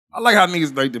I like how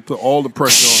niggas like to put all the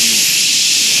pressure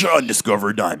on me.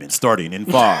 Undiscovered Diamond starting in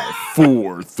 5,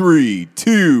 4, 3,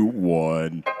 2,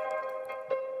 1.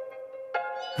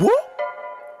 Whoop.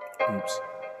 Oops.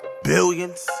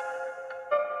 Billions.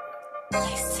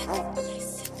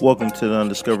 Welcome to the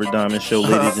Undiscovered Diamond Show,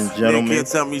 ladies and gentlemen. Can't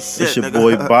tell me shit, It's your nigga.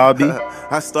 boy Bobby.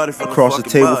 I started from Across the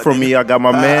table from me, I got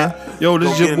my man. Yo,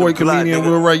 this is your boy comedian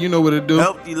Will Wright. You know what it do.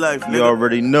 Healthy life, nigga. You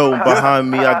already know. Behind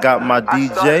me, I got my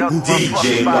DJ.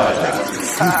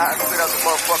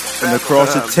 And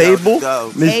across the table,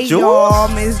 Miss Hey Jules. y'all,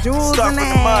 Miss Jules Start in the from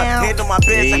the mud, house. hand on my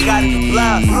pants, I got it to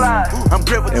fly. I'm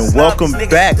grip with the And slugs, welcome niggas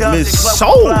back, dumb, Miss niggas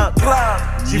Soul. love the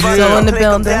plug. She Yeah. run Soul in the click, I'm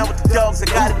building. down with the dogs, I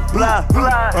got it to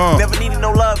fly. Never needed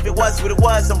no love, it was what it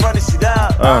was, I'm running shit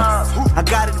up. I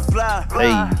got it to fly.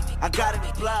 Hey. I got it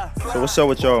to fly. So what's up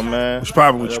with y'all, man? What's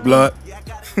poppin' with your blood?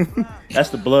 That's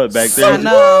the blood back there. I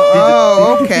know.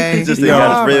 Oh, okay. He just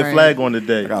got his red Alright. flag on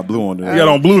today. I got blue on there. You got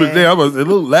on blue today. I was a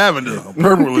little lavender, or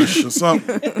purplish or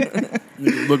something.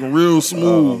 Nigga looking real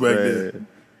smooth back there. Man.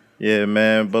 Yeah,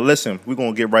 man. But listen, we're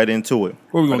going to get right into it.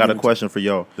 What we I gonna got get a into? question for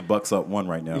y'all. The Bucks up 1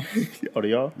 right now. Oh,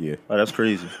 y'all? Yeah. Oh, that's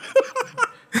crazy.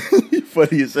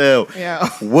 Funny as hell. Yeah.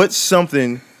 What's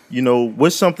something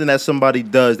that somebody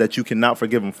does that you cannot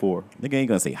forgive them for? Nigga ain't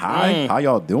gonna say hi. How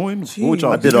y'all doing? What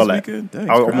y'all I do did all this that. weekend? Thanks,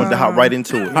 I bro. wanted to hop right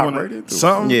into it. Hop right into it.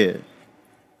 Something? Yeah.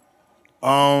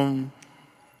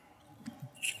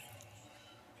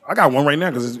 I got one right now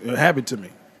because it happened to me.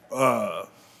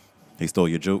 He stole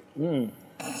your joke.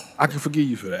 I can forgive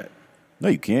you for that. No,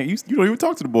 you can't. You don't even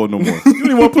talk to the boy no more. You don't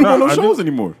even want to put him on Nah, no I shows do.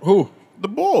 anymore. Who? The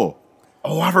ball.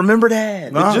 Oh, I remember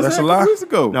that. Nah, Just that's a happened lie. weeks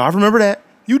ago. No, I remember that.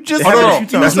 You just It Oh, happened no, a no. few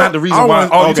times. That's not the reason I why.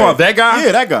 want- Oh, you okay. talking about that guy?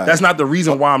 Yeah, that guy. That's not the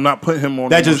reason why I'm not putting him on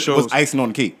That no just shows. was icing on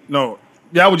the cake. No.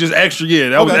 That was just extra, yeah.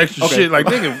 That was Okay, extra okay. shit. Like,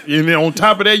 nigga, and then on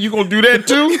top of that, you gonna do that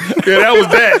too? Yeah, that was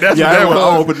that. That's Yeah, what I that don't was.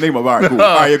 want to put the name up. All right, cool.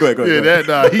 All right, yeah, go ahead, go ahead. Yeah,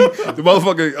 that the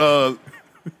motherfucker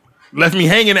left me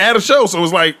hanging at a show, so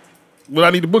it's like, what I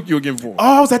need to book you again for?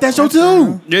 Oh, I was at that show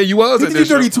too. Yeah, you was He at did you that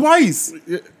show. dirty twice.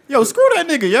 Yo, screw that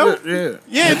nigga, yo. Yeah.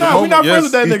 Yeah, At the no, we not moment, friends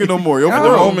with that yes. nigga no more, yo. At For the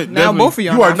real. moment, Now definitely. both of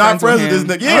y'all You are not friends with him.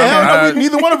 this nigga. Yeah, hell no,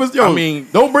 neither one of us, yo. I mean,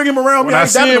 don't bring him around me. when I I ain't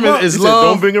see dabbing him, him up. it's He said, love.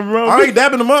 Don't bring him around. I ain't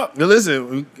dabbing him up. Now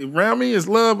listen, around me is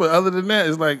love, but other than that,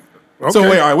 it's like, okay. So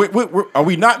wait, all right, wait, are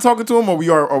we not talking to him,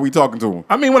 or are we talking to him?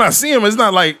 I mean, when I see him, it's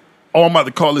not like, oh, I'm about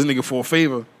to call this nigga for a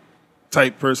favor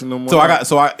type person no more.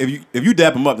 If you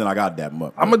dab him up, then I gotta dab him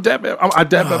up. I'm a dab. I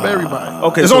dab up everybody.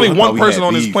 Okay, there's so only I thought one we person had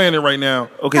on this beef. planet right now.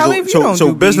 Okay, How if you don't so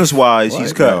do beef? business wise,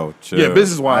 he's cut. Yo, chill. Yeah,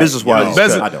 business wise. Business-wise, he's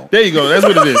cut. I don't. There you go. That's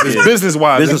what it is. It's business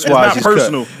wise. Business-wise, it's he's not cut.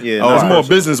 personal. Yeah, It's not more personal.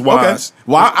 business wise. Okay.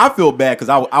 Well, I feel bad because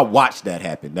I watched that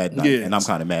happen that night, Yeah. and I'm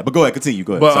kind of mad. But go ahead, continue.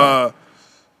 Go ahead. But Sorry.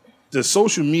 the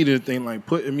social media thing, like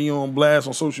putting me on blast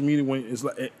on social media, when it's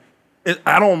like,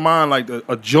 I don't mind like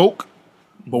a joke,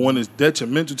 but when it's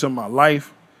detrimental to my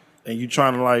life, and you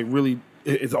trying to like really,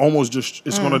 it's almost just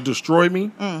it's gonna destroy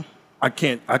me. I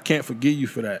can't forgive you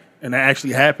for that. And that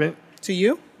actually happened. To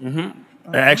you? It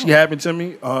actually happened to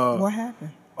me. What happened?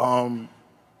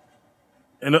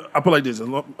 And I put it like this.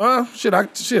 Might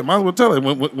as well tell it.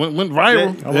 Went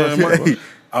viral.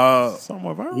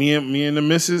 Somewhat viral. Me and the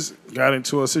missus got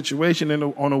into a situation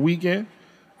on a weekend.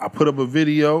 I put up a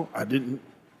video. I didn't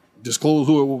disclose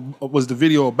who it was the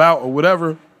video about or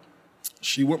whatever.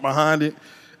 She went behind it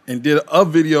and did a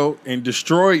video and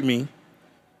destroyed me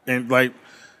and like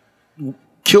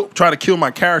try to kill my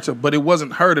character, but it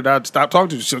wasn't her that I stopped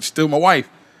talking to. She's still my wife.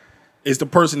 It's the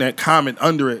person that comment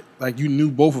under it. Like, you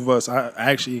knew both of us. I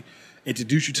actually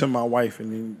introduced you to my wife,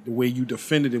 and then the way you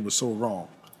defended it was so wrong.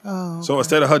 Oh, okay. So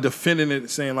instead of her defending it,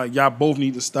 saying like, y'all both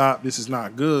need to stop, this is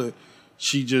not good,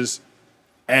 she just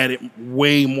added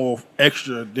way more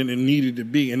extra than it needed to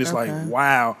be. And it's Okay. like,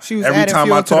 wow. She was every adding time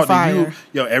fuel I to the talk to you,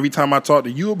 fire. every time I talk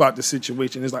to you about the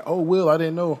situation, it's like, oh, Will, I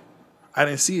didn't know. I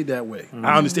didn't see it that way.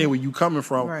 I understand where you coming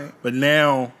from. Right. But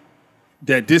now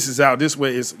that this is out this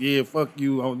way, it's, fuck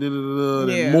you, and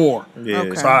Yeah. more. Yeah.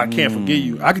 Okay. So I can't forgive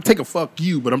you. I can take a fuck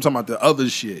you, but I'm talking about the other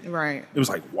shit. Right. It was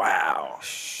like, wow.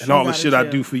 And all the gotta shit I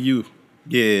chill. do for you.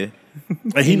 Yeah.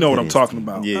 And he know what I'm talking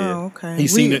about. Yeah. Oh, okay.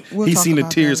 He's seen it. We'll He's talk seen the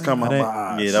about tears that come out later. my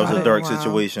eyes. Yeah, that was a Oh, dark wow.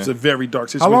 situation. It's a very dark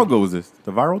How situation. long ago was this?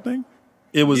 The viral thing?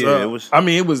 It was. Yeah, it was- I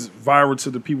mean, it was viral to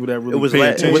the people that really It was pay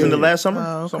attention. it wasn't the last summer?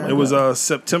 Oh, okay. Something It like was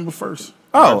September 1st.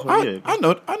 Oh, Yeah. I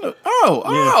know.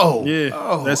 Oh, Yeah,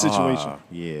 oh, that situation.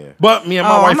 yeah. But me and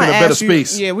my Oh, wife in I'ma a better ask you-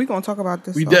 space. Yeah, we're going to talk about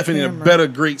this. We off definitely in a camera. better,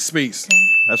 great space.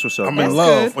 That's what's up. I'm in That's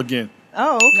love good. again.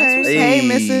 Oh, okay. Hey, Hey,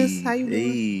 missus. How you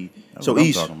doing? Hey. So, what I'm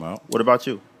East, talking about. what about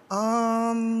you?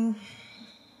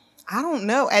 I I don't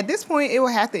know. At this point, it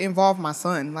would have to involve my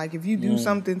son. Like, if you do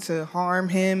something to harm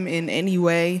him in any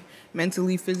way,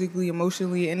 mentally, physically,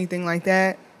 emotionally, anything like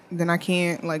that, then I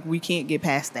can't, like, we can't get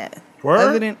past that. Word?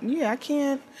 Other than, I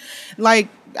can't. Like,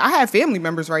 I have family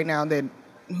members right now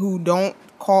who don't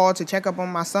call to check up on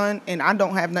my son, and I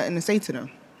don't have nothing to say to them.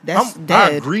 That's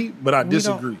dead. I agree, but I We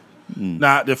disagree.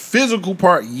 Now, the physical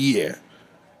part, yeah.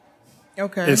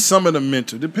 Okay. And some of the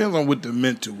mental. Depends on what the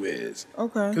mental is.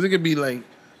 Okay. Because it could be like,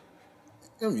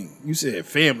 I mean, you said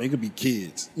family. It could be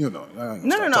kids. You know.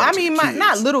 No. I mean,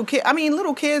 not little kids. I mean,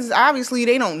 little kids, obviously,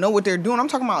 they don't know what they're doing. I'm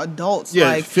talking about adults. Yeah,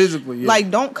 like, physically, yeah. Like,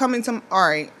 don't come into, all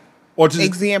right. Or just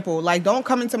Example, like, don't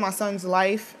come into my son's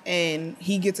life and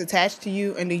he gets attached to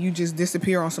you and then you just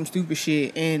disappear on some stupid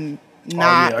shit and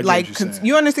not, I get like, what you're saying.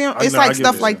 you understand? I It's know, I like get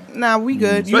stuff what you're like, nah, we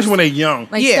good. You especially when they're young.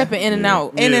 Like Yeah. stepping in and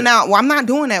out. in and out. Well, I'm not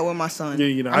doing that with my son. Yeah,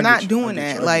 you know, I I'm get not you. I doing get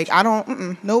you. that. I Like, get you. I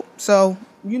don't, nope. So,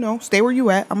 stay where you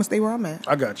at. I'm going to stay where I'm at.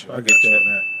 I got you. I got you on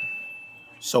that.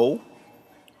 So,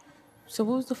 So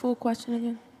what was the full question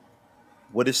again?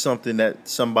 what is something that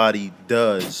somebody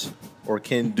does or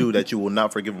can do that you will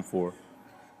not forgive them for?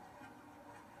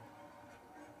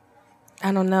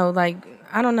 I don't know. Like,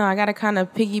 I don't know. I got to kind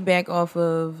of piggyback off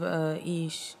of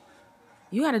Ish.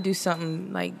 You got to do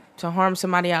something like to harm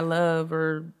somebody I love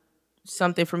or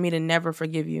something for me to never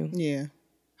forgive you. Yeah.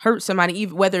 Hurt somebody,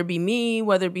 whether it be me,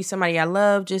 whether it be somebody I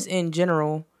love, just in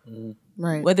general.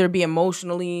 Right. Whether it be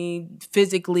emotionally,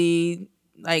 physically.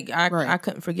 Like, Right. I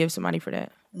couldn't forgive somebody for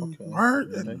that.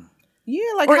 Word. Yeah,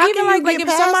 like, Or how even can like, you like get if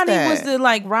past somebody that? was to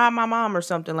like rob my mom or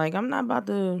something, like I'm not about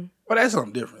to. But that's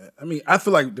something different. I mean, I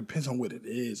feel like it depends on what it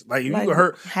is. Like if Like, you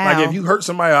hurt, how? like if you hurt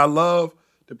somebody I love,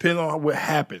 depends on what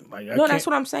happened. Like No, that's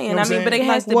what I'm saying. You know I what mean, I'm but it saying?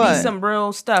 has Like to what? be some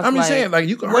real stuff. I'm just like, saying, like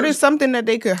you can What hurt. is something that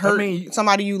they could hurt mean,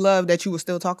 somebody you love that you would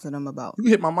still talk to them about? you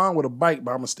hit my mom with a bike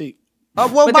by mistake. Oh,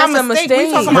 well, But by that's a mistake. mistake.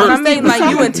 We talking But about I mean, mistake.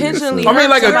 like you intentionally. I mean,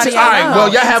 like hurt all somebody right. I love.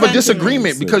 Well, y'all have a Intentionally.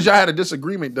 disagreement because y'all had a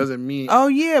disagreement doesn't mean. Oh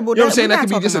yeah, but You know what I'm saying? we're That not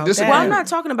could be just a talking about disagreement. Well, I'm that. not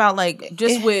talking about like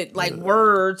just with like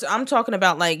words. I'm talking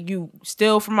about like you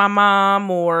steal from my mom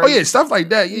or Oh yeah, stuff like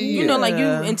that. Yeah, yeah. you know, like you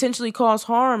Yeah. intentionally cause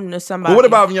harm to somebody. But what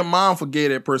about if your mom forgave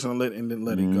that person and then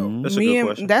let it go? That's a Me good and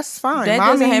question. that's fine. That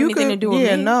Mommy, doesn't have you anything to could- do with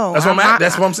yeah, me. no. That's what I'm-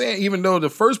 that's what I'm saying. Even though the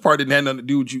first part didn't have nothing to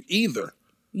do with you either.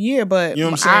 Yeah, but You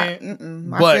know what I'm saying?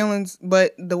 my But- feelings,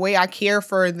 but the way I care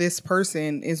for this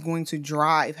person is going to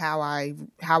drive how I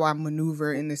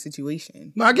maneuver in this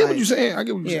situation. No, I get what Like, you're saying. I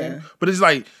get what you're yeah. saying. But it's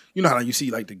like, you know how you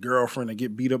see like the girlfriend that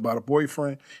get beat up by the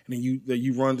boyfriend, and then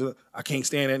you run to, I can't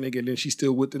stand that nigga, and then she's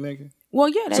still with the nigga. Well,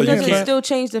 yeah, that So you doesn't can't- still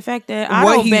change the fact that I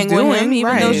What don't he's bang with him, doing,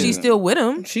 even though right. she's still with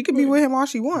him. She could be with him all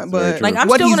she wants, very but true. Like I'm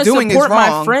what still he's gonna doing is support my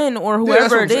wrong. friend or that's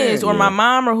whoever what it I'm saying. is, or Yeah. my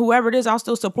mom or whoever it is. I'll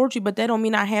still support you, but that don't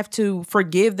mean I have to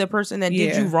forgive the person that did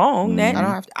Yeah. you wrong. That I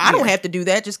don't have to- I don't yeah. have to do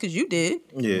that just because you did.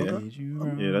 Yeah, yeah, that's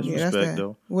Yeah, respect that's that.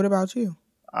 though. What about you?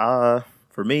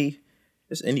 For me,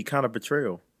 it's any kind of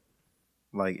betrayal.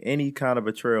 Like any kind of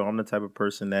betrayal, I'm the type of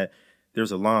person that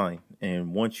there's a line,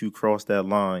 and once you cross that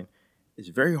line, it's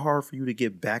very hard for you to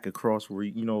get back across where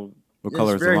What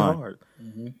color it's is the very line? hard.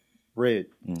 Red.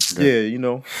 okay. Yeah,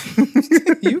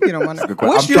 You get on my nerves. I'm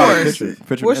What's trying to yours?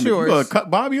 picture What's that nigga. yours? You gonna cut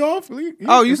Bobby off?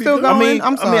 Oh, you still I going? mean,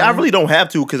 I'm sorry. I really don't have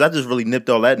to because I just really nipped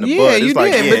all that in the Yeah, bud. It's you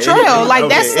like, did. yeah, Betrayal. Like,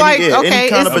 that's like, okay, any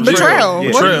kind it's of betrayal.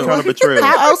 Yeah, What- any kind of betrayal.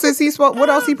 How else is he supposed? What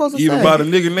else he supposed to Even say? about a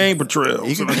nigga named Betrayal.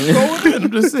 You can go with it.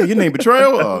 I'm just saying, your name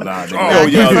Betrayal? Oh, nah, nigga. Oh,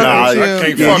 yeah, can't nah, fuck with I you.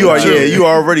 can't yeah, fuck you are. with you. Yeah, you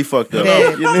already fucked up.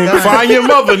 Dead. Done. Find your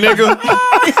mother, nigga.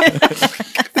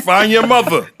 Find your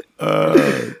mother.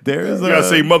 There is You gotta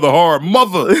say mother hard.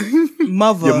 Mother.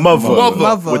 Mother. Your mother.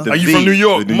 Mother. With the Are you V. from New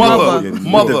York? With the Mother. New York.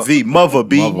 Mother. With the V. Mother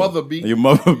B. Mother be. Your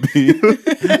mother be.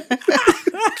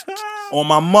 On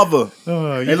my mother.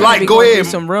 And like, We go gonna do ahead.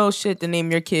 some real shit to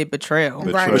name your kid Betrayal.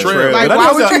 Right. Betrayal. Like, That why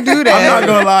does would sound- you do that? I'm not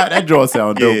gonna lie, that draw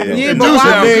sound dope. Yeah. though. Yeah, It but do why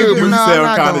sound would good, you? but it No, sound I'm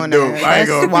not kinda doing dope. that. I ain't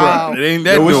That's gonna wild. It ain't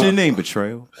that Yo, what's dope. your name?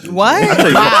 Betrayal. What?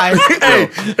 Why? Hey,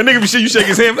 that nigga be shit, you shake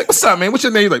his hand like, what's up, man? What's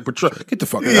your name? He's like, Betrayal. Get the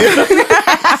fuck out.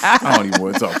 I don't even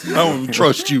want to talk to you. I don't even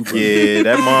trust you, bro. Yeah,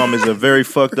 that mom is a very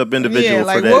fucked up individual Yeah, for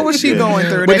like that. what was she Yeah. going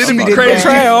through? But That it'd she be did crazy.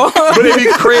 that? But it'd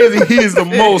be crazy. He is the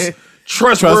most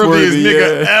trustworthiest Trustworthy,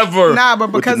 nigga yeah. ever. Nah,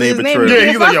 but With the because of name his name, Betrayal. you Yeah,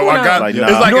 can't he's like, fuck yo, with I him. got Like, it's nah.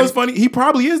 You like know what's funny? He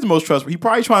probably is the most trustworthy. He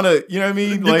probably trying to, you know what I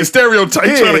mean? the stereotype.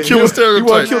 He's trying to kill a He want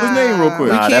stereotype. to kill his name real quick.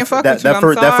 Nah. can't fuck with you,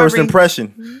 I'm that first sorry.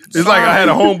 impression. It's like I had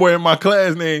a homeboy in my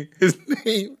class name. His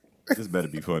This better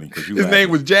be funny because you. his name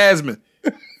was Jasmine.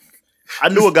 I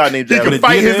knew a guy named He Jasmine. could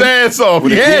fight his ass off.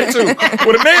 He had to.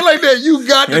 With a name like that, you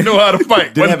got to know how to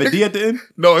fight. Did it have a D at the end?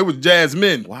 No, it was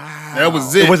Jasmine. Wow. That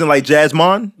was it. It wasn't like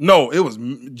Jasmine. No, it was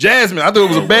Jasmine. I thought it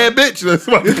was a bad bitch. That's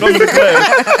why they come to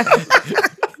class.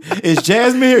 Is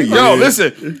Jasmine here? Yo,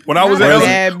 listen. When I was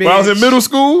Bad in bitch. middle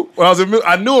school,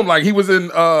 I knew him like he was in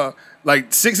like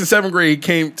 6th and 7th grade. He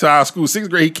came to our school. 6th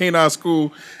grade, he came to our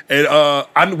school,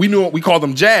 and we called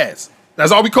him Jazz.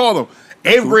 That's all we called him.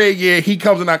 8th grade year, he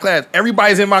comes in our class.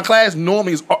 Everybody's in my class.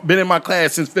 Normally, has been in my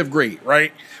class since 5th grade.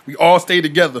 Right? We all stay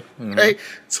together. Okay.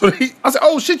 So I said,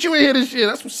 "Oh shit, you in here this year?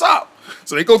 That's what's up."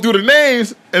 So they go through the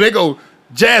names and they go,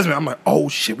 Jasmine. I'm like, "Oh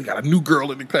shit, we got a new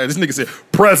girl in the class." This nigga said,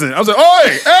 "Present." I was like,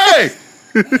 "Oh hey."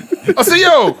 I said,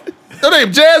 "Yo, your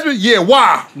name Jasmine?" "Yeah,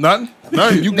 why?" Nothing.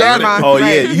 You got Never mind. it. Oh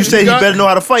yeah, you say he got- better know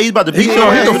how to fight. He's about to beat He you.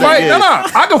 can fight. No,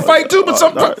 I can fight too, but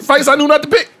some fights I knew not to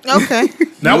pick. Okay.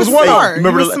 That was You one of them. smart.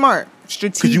 Remember You was the- smart.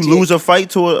 Strategic. Could you lose a fight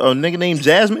to a nigga named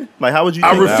Jasmine? Like, how would you? I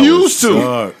think? refuse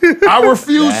to. I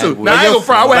refuse to. Now I ain't gonna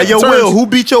fry. I Like, had yo, to turn Will, who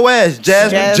beat your ass?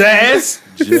 Jasmine. Jazz.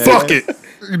 Jazz. Fuck it.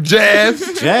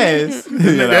 Jazz. Jazz.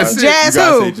 That's it. Jazz You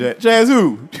gotta who? say Jazz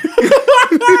who?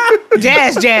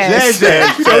 Jazz. Jazz.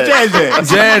 So Jazz.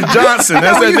 Jazz Johnson.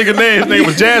 That's that nigga name. His name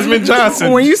was Jasmine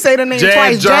Johnson. When you say the name Jazz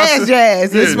twice, Johnson. Jazz,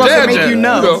 it's Yeah, supposed Jazz to make Jazz. you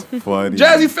know. Funny.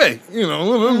 Jazzy Faye. You know,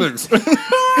 one of them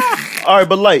niggas. All right,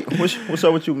 but like, what's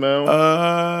up with you, man?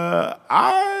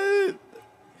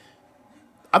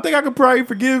 I think I could probably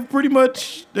forgive pretty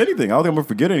much anything. I don't think I'm gonna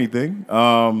forget anything.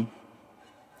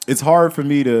 It's hard for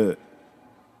me to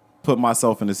put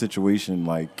myself in a situation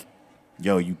like,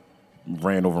 yo, you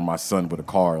ran over my son with a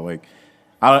car. Like,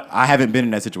 I haven't been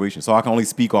in that situation, so I can only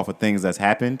speak off of things that's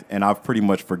happened, and I've pretty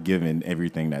much forgiven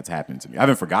everything that's happened to me. I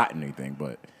haven't forgotten anything,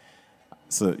 but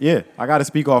so yeah, I got to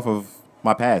speak off of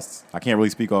my past. I can't really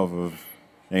speak off of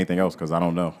anything else because I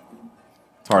don't know.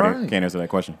 It's hard. I can't answer that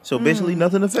question. So basically,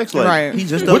 nothing affects like Right. he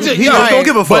just Which doesn't. is- He yo, just don't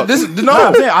give a fuck. But this, no,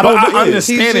 I'm saying, I don't- but I yeah.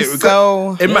 understand He's it. just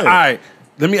so- All right,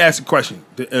 let me ask a question.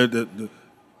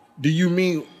 Do you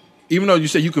mean, even though you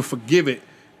say you can forgive it,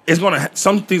 it's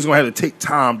some things gonna have to take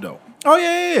time though, Oh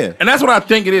yeah. and that's what I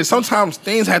think it is. Sometimes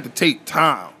things have to take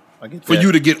time get for that.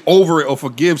 you to get over it or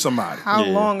forgive somebody. How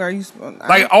long are you supposed?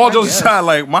 Like all jokes aside,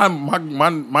 like my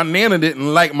nana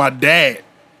didn't like my dad,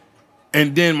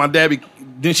 and then my dad,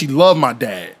 then she loved my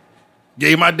dad.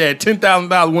 Gave my dad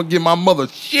 $10,000, wouldn't give my mother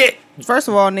shit. First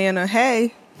of all, Nana,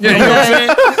 hey. Yeah, you know what I'm saying?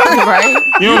 Right?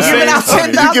 You know what I'm Giving out saying?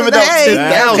 10,000. giving out Hey,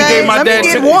 10,000. She okay, gave my let me dad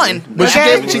get 10 one. But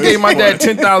okay? she gave my dad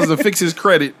 $10,000 to fix his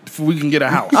credit so we can get a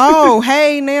house. Oh,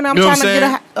 hey, Nana, I'm You know trying what to I'm get a.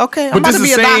 saying? Okay, I'm But about this to is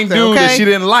be the a same doctor. dude Okay. that she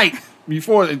didn't like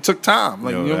before. It took time.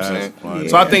 Like, Yo, you know what I'm that's saying? funny.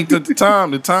 So I think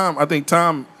that I think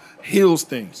time heals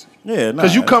things. Yeah.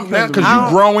 Because you come now, because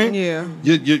you growing. Yeah.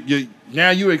 You now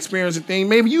you experiencing things.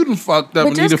 Maybe you done fucked up But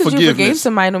and just needed because you forgave forgiveness.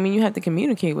 somebody don't mean you have to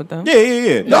communicate with them.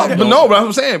 Yeah. But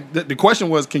I'm saying the question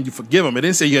was, can you forgive him? It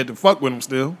didn't say you had to fuck with him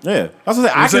still. Yeah, that's what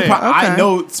I'm I'm saying. saying. I Okay.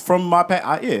 know it's from my past.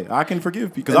 I can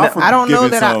forgive because I've I don't know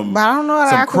forgiven that I- some, but I don't know that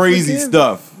some I could crazy forgive.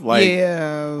 stuff. Like,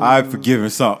 Yeah. I've forgiven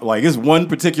some. Like, it's one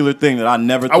particular thing that I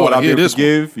never thought wanna I'd be hear able this to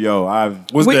forgive. Yo, I've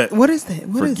What's Wait, that? what is that?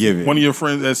 What is forgiven. One of your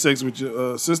friends had sex with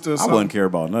your sister or I something? wouldn't care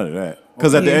about none of that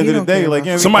because at the Yeah, end you of the don't day, care like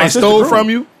about Somebody my sister stole grew. from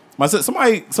you? My sister,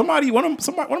 one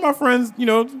of my friends, you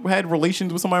know, had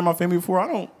relations with somebody in my family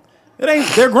before.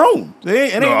 They're grown.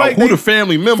 It ain't No, like who they the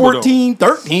family member? 14,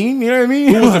 13, you know what I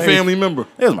mean? Though? Who was the Like, family member?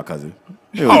 It was my cousin.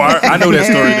 It Oh, I know that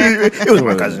story. Then. it was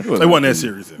my cousin. It wasn't that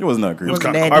serious. It was not crazy. Wasn't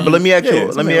kinda that All right, but let me ask Yeah, you.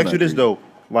 it's Let me not ask you that this though.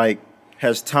 Like,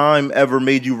 has time ever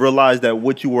made you realize that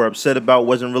what you were upset about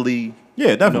wasn't really?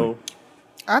 Yeah, definitely.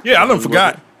 Yeah, I done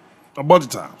forgot a bunch of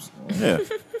times. Yeah.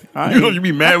 You know, you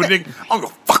be mad with nigga. I don't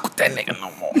gonna fuck with that nigga no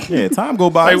more. Yeah, time go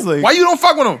by. Like, It's like, why you don't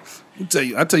fuck with him?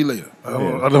 I'll tell you later. I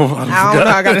don't I don't know.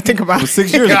 I got to think about it.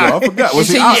 6 years ago, I forgot. Well,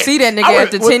 see, Until you I- see that nigga I would-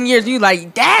 after what- 10 years, you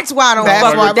like, that's why I don't That's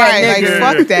fuck why, with that right? nigga.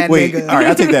 Like, fuck that Wait, nigga. all right,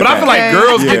 I take that But back. I feel like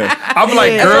girls Yeah. get. I feel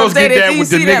like Yeah. girls That's what I'm get saying. that If with you the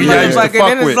see that nigga y'all used to motherfucker, fuck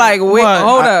then it's with. like, wait, What?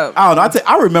 hold up. I don't know.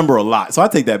 I remember a lot, so I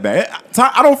take that back.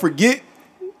 I don't forget.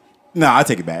 Nah, I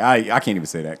take it back. I can't even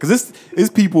say that because it's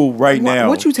people right now.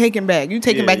 What you taking back? You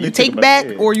taking Yeah, back you the taking take back-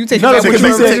 back, yeah. or you taking No, back because what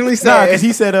he you said, originally nah, 'cause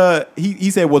said? he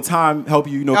said, will time help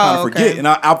you, kind of okay. forget? And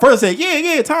I first said,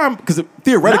 yeah, time, because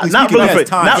theoretically Not speaking, really that's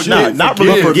time. not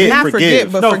really forget. Not forget,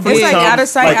 but No, forget. It's like out of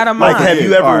sight, out of mind. Like, have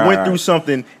you ever All went right. through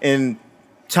something and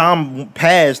time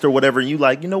passed or whatever, and you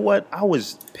like, you know what? I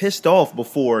was pissed off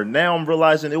before. Now I'm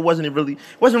realizing it wasn't really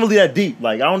that deep.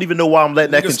 Like, I don't even know why I'm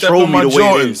letting that Nigga stepped control on me my the way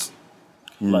it is. Jordans.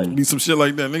 Like be some shit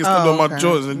like that. Niggas stepped on my okay.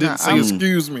 Jordans and didn't Nah, say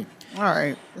excuse me. All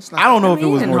right. It's not I don't know if it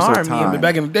mean, was he more didn't so harm you. time.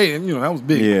 Back in the day, and you know that was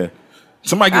big. Yeah.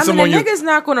 Somebody get I mean, something a on you. nigga's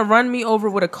not gonna run me over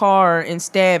with a car and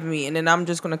stab me, and then I'm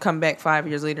just gonna come back 5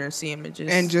 years later and see him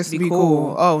and just be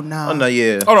cool. Oh no. Oh no,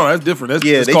 yeah. Oh no, that's different. That's,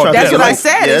 Yeah, it's they called try- That's death. what I like-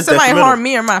 said. yeah, if that's somebody detrimental. harm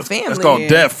me or my family, That's called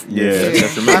death. Yeah,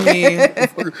 that's I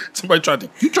mean, Somebody tried to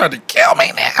kill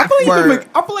me now. I feel Word.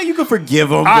 like you can forgive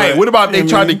them. All right, what about they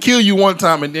tried to kill you one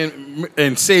time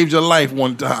and saved your life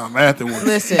one time afterwards?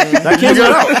 Listen, That cancels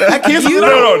it out. That cancels it out.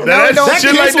 No, that no, shit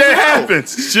like cancels that it out.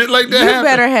 happens. Shit like that you happens.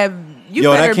 better have. You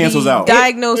Yo, that better cancels be out.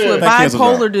 diagnosed with That cancels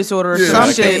bipolar out. disorder or Yeah. some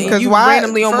That shit. cancels- 'cause You why-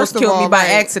 randomly first almost of killed me all, by like,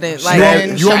 accident. You,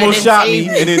 Like, you almost and shot save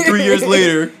me, and then 3 years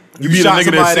later, you be the shot nigga that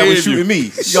somebody that was saved you. shooting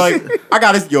me. You're like, I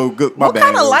got this. Yo, good. My what bad.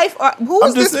 kind of yo. life? Who I'm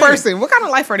is this just saying. person? What kind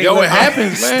of life are they Yo, living? it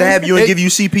happens, man. Stab you and give you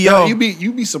CPR.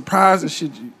 You be surprised at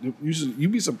shit. You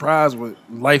be surprised what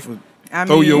life would I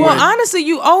throw mean- your well, way. honestly,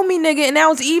 you owe me, nigga, and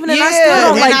now it's even, and Yeah, I still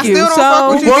don't and like I you. still don't So fuck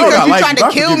with you Well, because I you like tried you.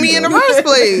 to kill me in the first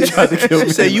place. Tried to kill me.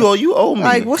 Say you owe me.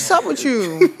 Like, what's up with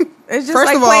you? it's just First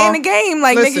like of all, playing the game.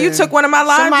 Like, nigga, you listen, took one of my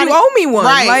lives, somebody- you owe me one.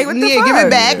 Right? Like, what the fuck? Give it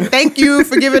back. Thank you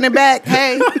for giving it back.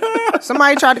 Hey,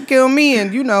 somebody tried to kill me,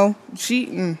 and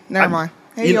never mind.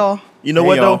 Hey, you, y'all. You know Hey,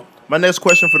 what y'all. though? My next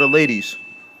question for the ladies: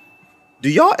 do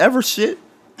y'all ever shit?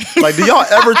 Like, do y'all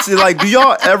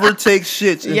ever take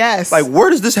shits? And, Yes. Like, where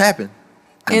does this happen?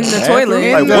 In the bathroom?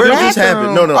 toilet. Like, the where does this happen?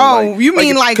 bathroom. No, no. Oh, you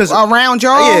mean like 'cause- around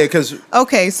y'all? Yeah, because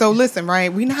Okay, so listen,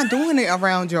 right? We're not doing it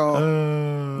around y'all.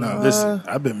 No, listen,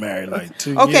 I've been married like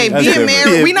 2 Okay, years. That's being different.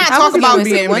 married. Yeah. We not I was talking about gonna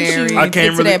say, being once you- married. I get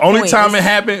can't to really. that Only point, time it's- it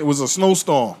happened it was a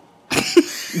snowstorm.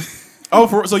 Oh,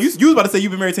 so you was about to say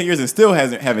you've been married 10 years and still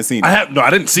haven't seen it. I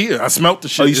didn't see it. I smelt the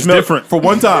shit. Oh, you it's smelled- different. For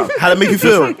one time. how'd it make you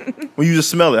feel when you just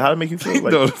smell it? How'd it make you feel?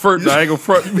 Like, No, the first I ain't gonna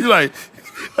front. Be like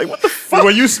what the fuck?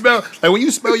 When you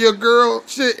smell your girl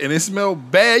shit and it smell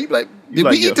bad, you be like, did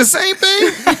like, we yo. eat the same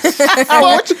thing?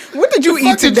 What did you eat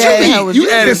Fuck did today? you eat? You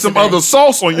added some other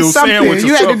sauce on your Something. sandwich. Or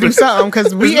You had to something. do something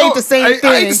because we No, ate the same I ate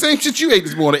thing. the same shit you ate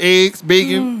this morning: eggs,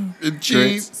 bacon, and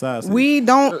cheese. Sausage. We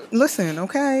don't listen,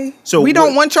 okay? So we don't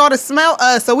what- want y'all to smell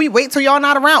us, so we wait till y'all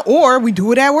not around, or we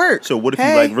do it at work. so what if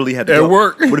Hey. you like really had to At go?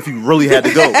 work. What if you really had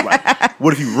to go? Like,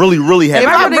 what if you really had If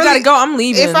to If I go? really gotta go, I'm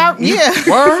leaving. If I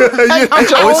Word?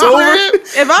 Oh, it's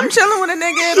over? If I'm chilling with a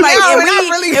nigga, like, No, and, not we,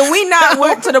 really. and we not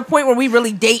work to the point where we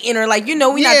really dating or like, we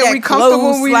not Yeah, that we comfortable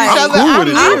close. with like, each other. cool I'm with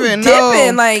it. leaving.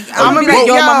 dipping. No. Like, I'ma I'm be like, be-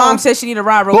 yo, my yo. mom said she need a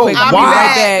ride real Boom. quick. I'll I'll be be Why?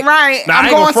 right back. back. Right. Nah, I I'm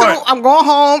ain't going gonna front. I'm going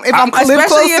home. If I live Especially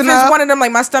close if enough. it's one of them,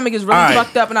 like my stomach is really Alright.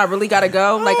 fucked up and I really gotta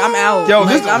go. Like, I'm out. Yo,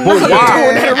 like, this- I'm but not why?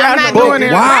 doing it I'm around not the doing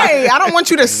it. Why? Right. I don't want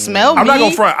you to smell I'm me. not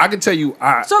gonna front. I can tell you.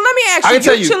 So let me ask I you, can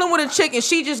tell you you- chilling with a chick and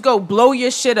she just go blow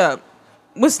your shit up.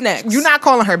 What's next? You're not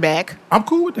calling her back. I'm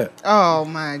cool with that. Oh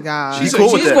my god. She's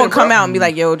cool with She's that. gonna come out and be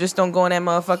like, yo, just don't go in that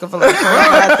motherfucker for like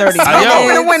 25, 30 Yo, minutes.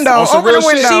 Open the window. on some Open the real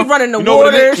shit. window. She running the You know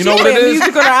what it water. is? You She know what it playing is?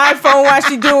 music on her iPhone while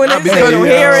she doing it. So you don't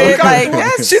hear it. Like,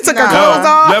 that's She took her nah. clothes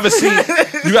off. You ever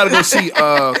see? You got to go see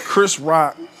Chris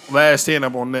Rock Last Stand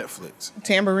Up on Netflix.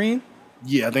 Tambourine.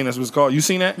 Yeah, I think that's what it's called. You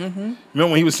seen that? Mm-hmm.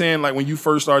 Remember when he was saying like when you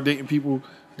first start dating people,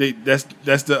 that's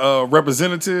the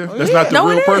representative. That's not the No,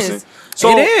 real it person. is.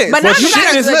 So, It is. But not you the gotta,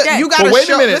 shit is like that. you gotta but wait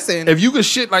show, a minute. Listen. If you could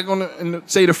shit like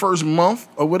say the first month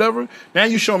or whatever, now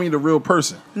you show me the real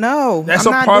person. No, That's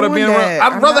I'm a not part of doing being that.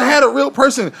 around. I'd I'm rather not- had a real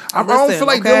person. I don't Listen, feel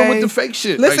like okay? dealing with the fake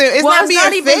shit. Listen, Like, it's Well, not it's being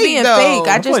not even fake being though. fake.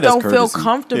 I feel just like that's don't feel courtesy.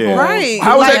 comfortable. Yeah. Right.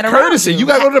 how is with that around courtesy? You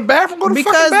gotta go to the bathroom. Go to the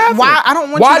Because fucking bathroom. why? I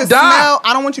don't want Why you to die? smell.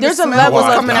 I don't want you There's to a smell level what's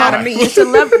Why of coming die? out of me. It's a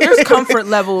level. There's comfort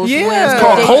levels. Yeah. when It's It's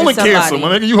called dating colon somebody. cancer, my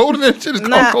nigga. You holding that shit? It's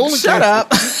called Nah, colon shut cancer.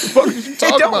 up. What the fuck is you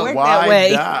talking don't about? work Why that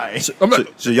way. die?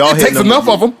 So y'all It hitting takes them, enough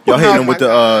of 'em. Y'all hitting Oh them with my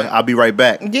the God. I'll be right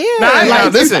back. Yeah. Nah,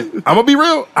 like, listen, I'm gonna be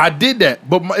real. I did that,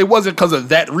 but it wasn't because of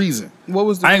that reason. What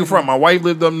was the I ain't reason? front. My wife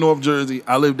lived up North Jersey.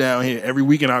 I lived down here. Every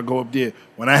weekend I go up there.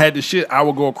 When I had the shit, I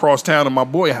would go across town to my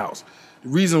boy house. The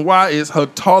reason why is her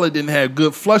toilet didn't have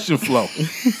good flushing flow.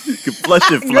 Flush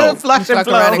and flow. Good flush and Fuck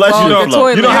flow. around and Flush clog your the flow.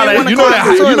 toilet. You know how Yeah, that? wanna You know clog that?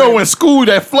 the You know toilet. when school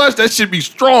that flush that should be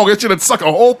strong. That should have suck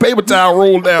a whole paper towel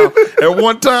roll down. At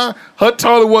one time, her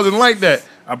toilet wasn't like that.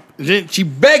 She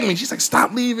begged me. She's like,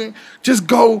 "Stop leaving. Just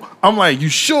go." I'm like, "You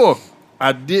sure?"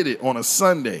 I did it on a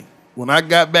Sunday. When I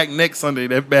got back next Sunday,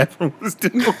 that bathroom was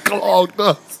still clogged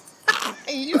up.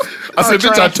 I said,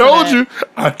 "Bitch, I told you.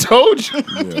 I told you.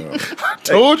 I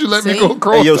told you. Let me See? go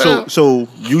across Hey, yo, town." so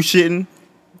you shitting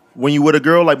when you with a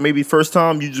girl, like maybe first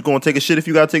time, you just gonna take a shit if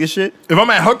you gotta take a shit? If I'm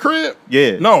at her crib,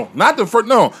 Yeah. no, not the first.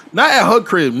 No, not at her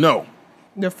crib. No,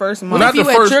 The first month. Not If you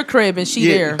the at first- your crib and she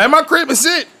Yeah. there. at my crib is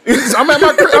it. I'm at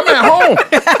my crib. I'm at home.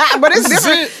 But it's This is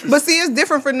different. it. But see, it's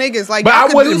different for niggas. Like, But y'all I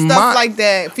can wouldn't do stuff mind. like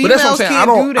that. But Females that's what I'm saying.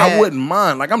 can't do that. I wouldn't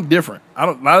mind. Like I'm different. A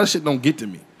lot of shit don't get to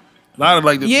me. A lot of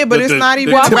like the, Yeah, but the- it's the- not the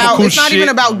even about. typical It's not even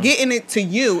shit. about getting it to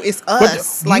you. It's But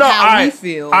us. Like how we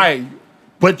feel.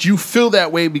 but you feel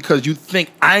that way because you think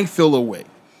I feel a way.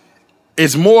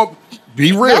 It's more.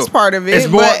 Be real. That's part of it. It's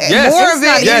more. But Yes, more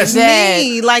of it yes. is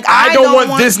me. Like I don't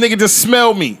want this nigga to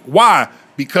smell me. Why?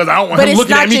 Because I don't want But him it's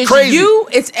looking not at me just crazy. you.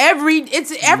 It's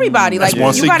everybody. Like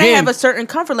once you gotta again- have a certain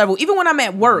comfort level. Even when I'm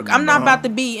at work, I'm not about to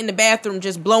be in the bathroom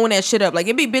just blowing that shit up. Like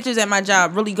it be bitches at my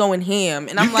job really going ham,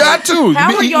 and I'm You like, got to. You how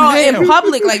be are eating y'all ham. in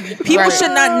public? Like people Right.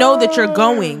 should not know that you're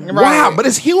going. Wow, but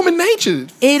it's human nature.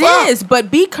 It Fuck. is,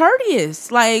 but be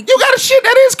courteous. Like You got a shit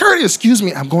that is courteous. Excuse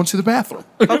me, I'm going to the bathroom.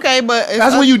 Okay, but if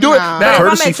That's when you do it. nah. Now, if I'm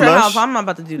Courtesy at your flush. house, I'm not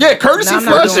about to do that. Yeah, courtesy No, I'm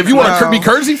not flush. doing If you want to No. be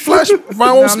courtesy flush, if I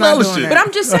No, won't I'm smell not the doing shit. that. But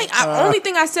I'm just saying, only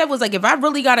thing I said was like, if I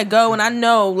really gotta go and I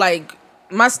know like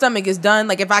my stomach is done,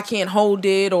 like if I can't hold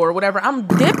it or whatever, I'm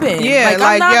dipping. Yeah, like I'm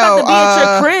like, not yo, about to be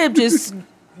at your crib just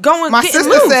going. My getting sister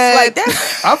loose. said- like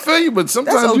that's I feel you, but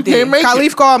sometimes That's you OD. can't make Khalif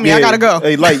it. called me. I gotta go.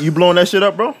 Hey, like, you blowing that shit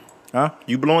up, bro? Huh?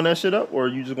 You blowing that shit up, or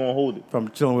you just gonna hold it? If I'm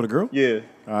chilling with a girl? Yeah.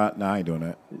 Nah, I ain't doing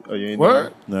that. Oh, you ain't doing What?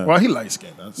 it? No. Well, he light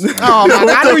skinned. Oh man,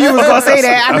 I knew you was gonna say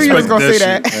that. I knew you was gonna say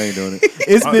respect that. that I ain't doing it.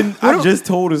 It's been. I just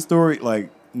told a story. Like,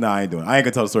 nah, I ain't doing it. I ain't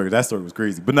gonna tell the story. That story was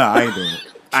crazy. But nah, I ain't doing it.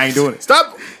 I ain't doing it.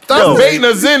 Stop Yo. baiting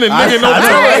us in and nigga no I-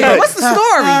 time. Hey, what's the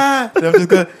story? I'm just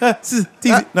gonna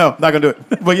tease it. No, not gonna do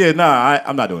it. But yeah, nah,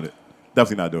 I'm not doing it.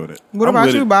 Definitely not doing it. What I'm about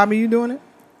with you, it. Bobby? You doing it?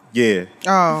 Yeah.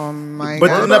 Oh my But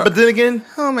god. but then again,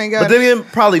 Oh my god. but then again,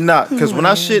 probably not. Because when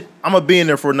I shit, I'm gonna be in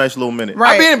there for a nice little minute.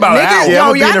 right. I been about an niggas, hour. Yeah, yo,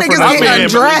 I'ma be y'all in there for niggas an hour. getting I been-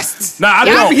 undressed. Nah, I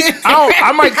Y'all don't. be-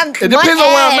 I might. It depends on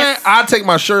where I'm Butt at. I take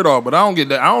my shirt off, but I don't get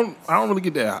that. I don't really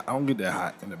get that. I don't get that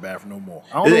hot in the bathroom no more.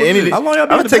 I don't know what it Anything, is. How long y'all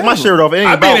been I'm in gonna the take my bathroom? shirt off. It ain't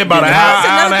I've been in about getting an hot. hour. That's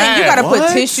another and a thing. You half. gotta put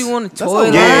What? tissue on the That's a toilet.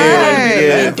 long time to be in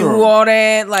the and do bathroom. all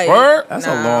that. Like Word? That's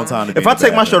a long time to be If in I the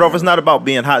take my bathroom. shirt off, it's not about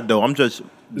being hot though. I'm just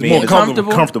being more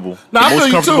comfortable. comfortable. Nah, I The feel most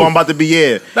you, comfortable too. I'm about to be.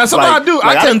 Yeah, That's what I do.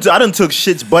 Like, I I done took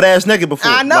shits butt ass naked before.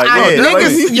 I know. Like, I, yeah,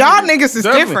 niggas, like- y'all niggas is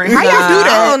Definitely. different. How y'all do I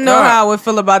that? don't know how I would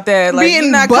feel about that. Like Being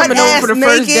you're not coming over for the butt-ass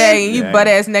first naked? day and you Yeah. butt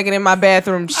ass naked in my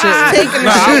bathroom. Shit. Taking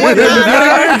Nah, I wouldn't.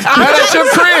 Not at your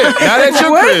crib. Not at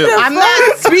your What crib. I'm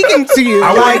not speaking to you.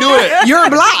 I wouldn't do it. You're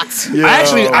blocked.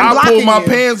 Actually, I'm I'll pull blocking my you.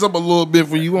 pants up a little bit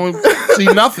for you won't see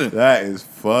nothing. That is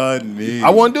funny. I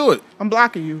won't do it. I'm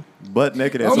blocking you. butt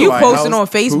naked. At You somebody's posting house, on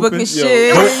Facebook pooping. and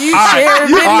shit. Yo. You Alright,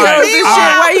 sharing alright, videos and shit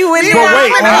alright. while you in But there.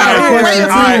 wait, I'm I out got a here. question.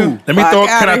 Fuck All right, let me Fuck throw.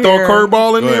 Can I outta throw a here.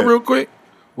 curveball in Go there ahead. real quick?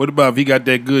 What about if he got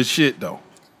that good shit though?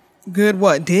 Good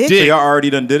what? Dick? So y'all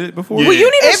already done did it before? Yeah. Well, you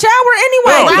need a shower anyway.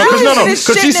 No, Why because you no, just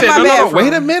because she shitting said in my no. bathroom?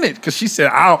 Wait a minute, because she said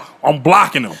I'm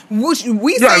blocking him.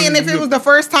 We Yeah, saying if it was the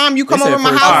first time you come said over my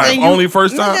first house time. and you Only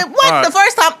first time? Nigga, what? Alright. The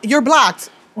first time you're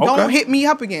blocked. Don't Okay. hit me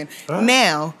up again.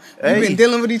 Now Hey. you've been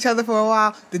dealing with each other for a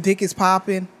while. The dick is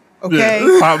popping. Okay.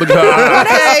 Yeah. Pop the guy.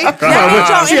 Okay. Now that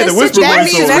y'all She had in to a whisper That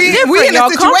situation, means that's we different. in a Y'all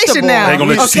situation comfortable. now. They gonna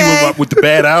let you see Okay. with the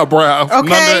bad eyebrow. None of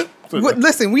Okay. that.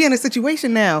 Listen, we in a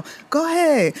situation now. Go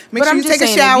ahead. Make But sure I'm you just take a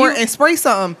saying, if shower you- and spray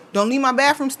something. Don't leave my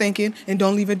bathroom stinking and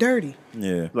don't leave it dirty.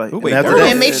 Yeah. Like, Ooh, and wait, after dirty? that-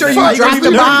 And make sure Fuck, you you drop gonna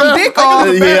the do bomb that? dick Fuck, off.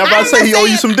 you Yeah, I'm about to say he owe you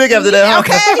saying- some dick after that. Huh?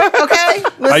 Okay, okay.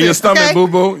 How your Listen, stomach, okay? boo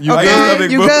boo? You Okay, good?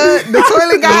 stomach, you boo. good? The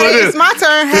toilet guy, Look at it's this. my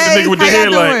turn. Hit the Hey, nigga with the how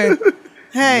y'all headlight. doing?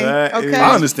 Hey, That okay. is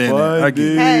I understand that. I get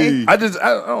it. Hey. I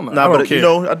don't know. Nah, I don't but care. you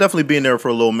know, I definitely be in there for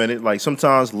a little minute. Like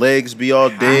sometimes legs be all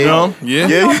dead. know, yeah.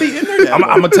 yeah. I'm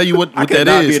gonna tell you what that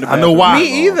cannot be is. in the I know bathroom. why.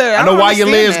 Me either. I know don't why your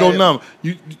legs understand go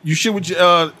that. numb. You shit with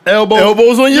your elbows.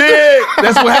 Elbows on your Yeah,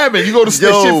 that's what happened. You go to sleep,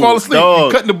 Yo, shit, fall asleep. dog.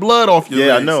 You cutting the blood off your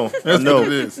Yeah, I legs. know. That's I know. what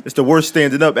it is. It's the worst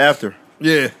standing up after.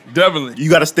 Yeah, definitely. You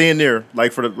got to stay in there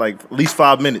like for at least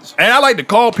 5 minutes. And I like to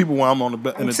call people when I'm on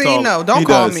in the See, toilet. no, don't He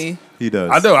call does. me. He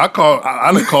does. I do. I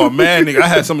done called mad nigga. I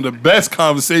had some of the best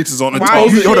conversations on the Why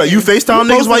toilet. you- Hold on, you FaceTime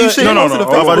niggas while you shit? No. Posted a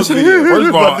I'm about to Facebook say, video. First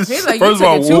of all, He's like, you first of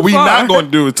all, took it too what we far. not going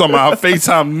to do is talk about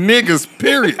FaceTime niggas,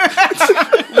 period.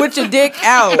 With your dick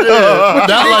out. Not like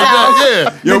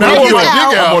that, yeah. Yo, Now I bro, want my dick dick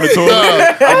out. out. I'm on the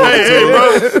toilet.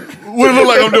 Hey, bro. What it look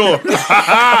like I'm doing?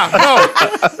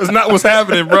 No, that's not what's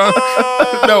happening, bro.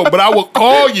 No, but I will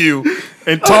call you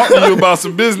and talk to you about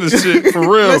some business shit for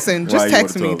real. Listen, Why just you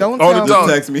text on the me. toilet? Don't On the tell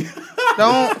toilet. me. Text me.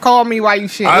 Don't call me while you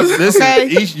shit. Listen, Okay?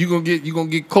 each you gonna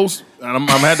get close. And I'm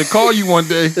had to call you one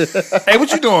day. Hey,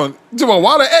 what you doing? You talking about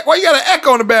why you got an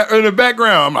echo in the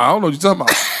background? I'm like, I don't know what you're talking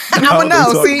about. I'ma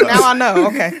know. talking See, about. now I know.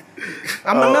 Okay.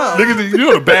 I'ma know. Niggas, you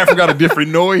know the bathroom got a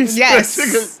different noise. Yes.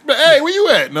 Hey, where you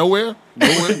at? Nowhere.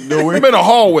 Nowhere. I'm in a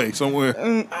hallway somewhere.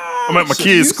 I'm at my kid's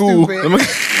You school.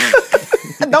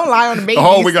 stupid. Don't lie on the baby. The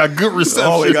hallway got good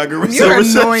reception. Oh, we got good You're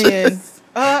reception. annoying.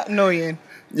 Annoying.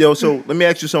 Yo, so let me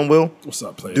ask you something, Will. What's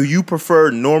up, player? Do you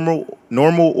prefer normal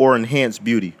or enhanced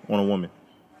beauty on a woman?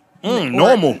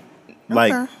 Normal.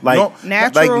 Like, Okay. like,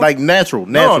 Natural? like natural.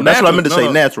 That's what I meant to say.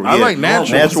 No. Natural. I yeah. like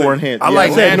natural. Natural or enhanced. I Yeah,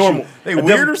 like I said natural. normal. They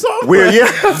weird or something? Weird,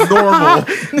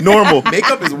 yeah. normal.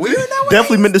 Makeup is weird now.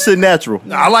 Definitely meant to say natural.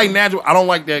 I like natural. I don't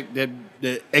like that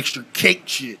extra cake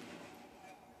shit.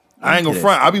 I ain't gonna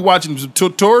front. I be watching some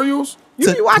tutorials.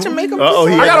 You be watching makeup. Oh,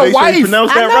 tutorials? I got a make sure you wife.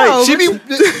 pronounce I that know. right.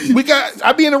 She be,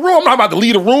 I be in the room. I'm not about to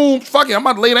leave the room. Fuck it, I'm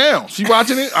about to lay down. She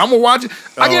watching it. I'm gonna watch it.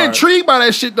 I get intrigued by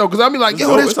that shit though, because I be like,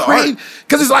 yo, that's It's crazy.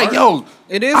 Because it's like, yo,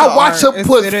 It is I a watch art. her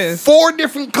put It is. 4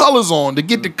 different colors on to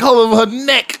get the color of her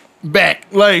neck back.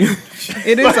 Like,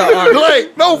 It is an art.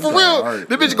 like no, for real. art,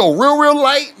 The bitch go real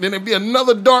light, then it be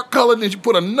another dark color, then she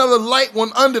put another light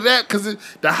one under that because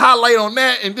the highlight on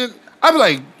that, and then. I be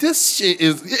like, this shit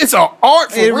it's an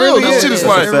art for It real. really This is. shit is It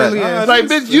like, really is. like,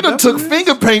 bitch, you done took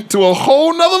finger paint to a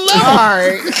whole nother level. All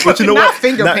right. But you know Not what?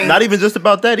 finger paint. Not even just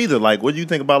about that either. Like, what do you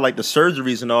think about like the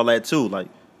surgeries and all that too? Like,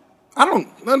 I don't.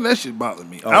 None of that shit bother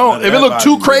me. I none don't. of If it that look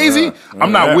too bothers me, crazy, bro.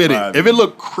 I'm not That with it. bothers If it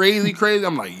look crazy,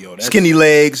 I'm like, yo, that's skinny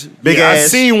legs, big yeah, ass. I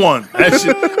seen one. That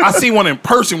shit. I seen one in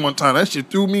person one time. That shit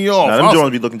threw me off. Nah, I them was-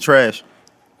 joints be looking trash.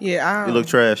 Yeah, They look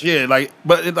trash. yeah, like,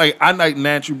 but it, like, I like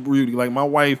natural beauty. Like my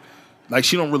wife, like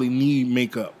she don't really need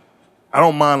makeup. I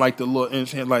don't mind like the little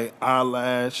enhance, like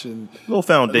eyelash and Little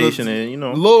foundation and you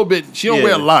know. a little bit. She don't Yeah.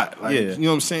 wear a lot. Like, Yeah. you know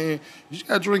what I'm saying. You just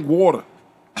gotta drink water.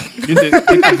 Get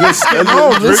the good skin.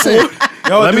 No, listen.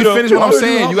 Let me finish what I'm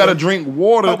saying. You gotta drink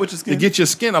water Help with your to skin. get your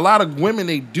skin. A lot of women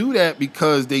they do that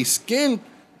because they skin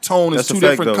tone is That's a 2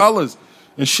 fact, different though. colors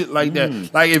and shit like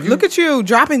that. Like if you Look at you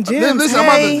dropping gems. listen,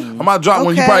 hey. I'm about to drop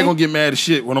one. You Okay. probably gonna get mad as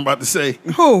shit what I'm about to say.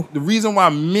 Who? The reason why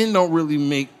men don't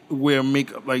really wear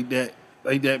makeup like that,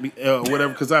 whatever,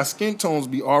 because our skin tones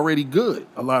be already good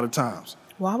a lot of times.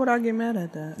 Why would I get mad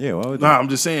at that? Yeah, why would Nah, I'm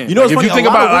just saying. You know like, what's if you funny? think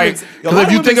A lot about it, of like, women- a because lot if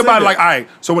of you women think say about it, that. like, all right,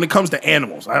 so when it comes to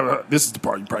animals, this is the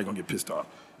part you're probably gonna get pissed off.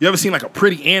 You ever seen like a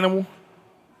pretty animal?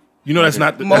 You know that's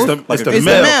not the, Most- that's the, it's the It's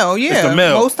male. the male, yeah. It's the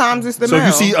male. Most times it's the so male.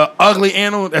 if you see an ugly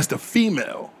animal, that's the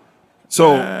female.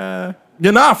 So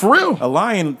you're not for real. a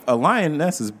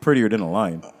lioness is prettier than a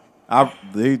lion.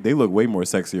 They look way more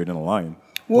sexier than a lion.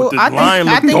 well, But the lion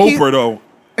I look think he- doper though.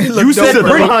 You said doper.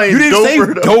 pretty. Lion You didn't say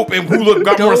doper, though. dope and who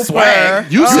got more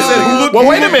swag. You said who looked well,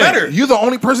 wait a even minute. better. You're the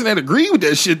only person that agreed with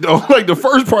that shit though. Like the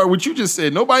first part, what you just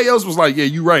said, nobody else was like, yeah,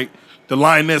 you right. The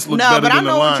lioness looks No, better but I than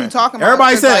the know lion. what you're talking about.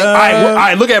 Everybody 'cause, said, All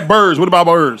right, look at birds. What about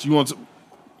birds? You want to?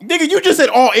 Nigga, you just said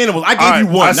all animals. I gave All you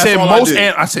right, one. I That's said all most. I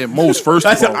did. I said most. First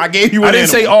I of said- all, I gave you I an didn't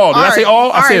say animal. all. Did I say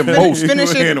all? I said most.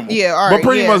 Finish it. Animal. Yeah, all right. But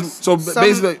pretty yes. much, so Some-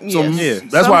 basically, so yes.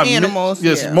 that's Some why animals.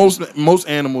 yes, yeah. most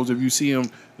animals, if you see them,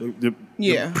 the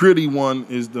Yeah. pretty one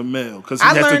is the male because he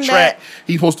I has to learned track. that-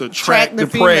 He's supposed to track track the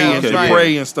the prey females, and right. the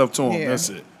prey and stuff to him. Yeah. That's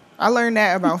it. I learned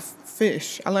that about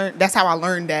fish. That's how I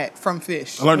learned that from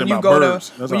fish. I learned when it you about go birds.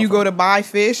 To, That's when how you I go found to buy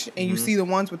fish and you see the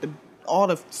ones with all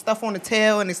the stuff on the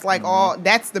tail and it's like all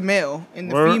that's the male and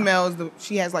the Word. female is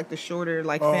she has like the shorter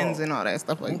like fins and all that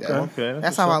stuff like that. Okay,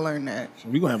 That's how I learned that.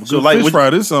 We gonna have a So, good like, fish would- fry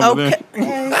this summer. Okay.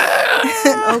 Then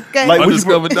Okay. Like, would you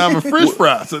undiscovered diamond fish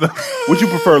fry. So Would you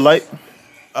prefer light?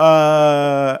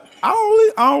 I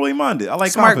don't really mind it. I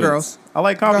like Smart confidence. girls. I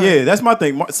like Go confidence. ahead. Yeah, that's my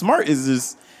thing. Smart is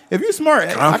just if you're smart, I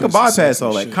can Confidence is bypass sexy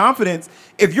all that. shit. Confidence.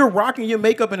 If you're rocking your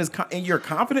makeup and you're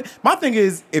confident, my thing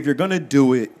is if you're gonna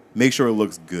do it, make sure it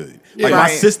looks good. Like my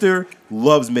Right. sister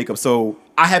loves makeup, so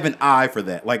I have an eye for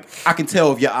that. Like I can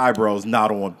tell if your eyebrows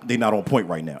not on point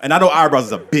right now, and I know eyebrows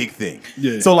is a big thing.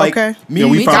 Yeah. So like Okay. me, Yeah,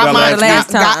 we We found talked out about it last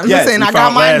time. Yes, listen, we I got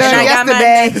found mine last done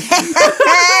show.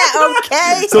 yesterday.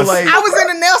 Okay. So, like- I was in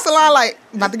the nail salon like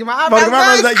about to get my But eyebrows my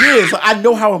brother's done. like, yeah, so I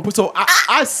know how important. So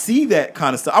I see that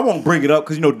kind of stuff. I won't bring it up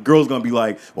because you know the girl's gonna be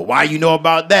like, well, why you know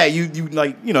about that? You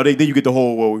like then you get the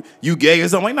whole well you gay or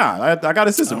something. Like nah, I got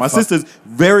a sister. My sister's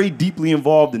very deeply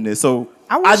involved in this, so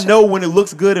I I wish- know when it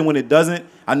looks good and when it doesn't.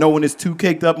 I know when it's too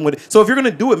caked up and when. So if you're gonna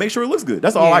do it, make sure it looks good.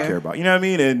 That's all I Yeah. care about. You know what I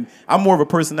mean? And I'm more of a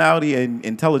personality and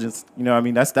intelligence. You know what I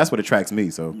mean? That's what attracts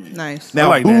me. So Nice. now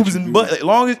like boobs natural and butt. As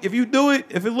long as if you do it,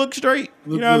 if it looks straight,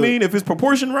 you know what I good. mean. If it's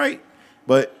proportion right,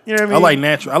 but you know what I mean. I like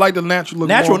natural. I like the natural look.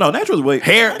 natural. more. No, natural is way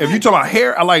hair. If you talk about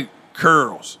hair, I like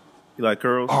curls. You like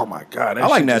curls? Oh my god, that I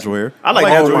like shit natural hair. I like Oh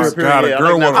natural my hair. God, a Yeah, girl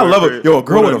I like with I a- love it. Yo, a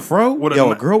girl with With a fro. with a Yo,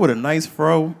 ni- a girl with a nice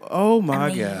fro. Oh my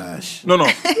gosh. No, no.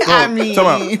 I mean-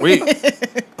 talk about, wait,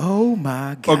 Oh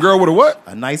my a god. girl with a what?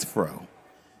 A nice fro.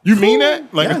 You mean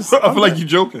that? Like Yes, I I'm feel like dead. you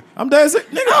joking. I'm dead. Nigga,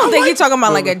 I don't think you're talking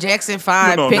about like a Jackson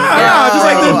 5 No, no, pink no. girl. Nah, just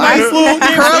like this nice little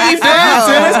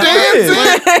Curly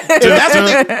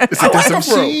That's It's I like like some a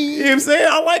fro. sheen. You know what I'm saying?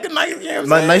 I like a nice. You know what I'm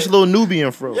Like saying? nice little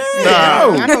Nubian fro. Yeah,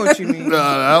 I know what you mean. Nah,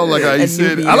 I don't like how you A said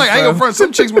it. Nubian I ain't fro. gonna front.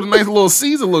 Some chicks with a nice little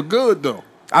Caesar look good though.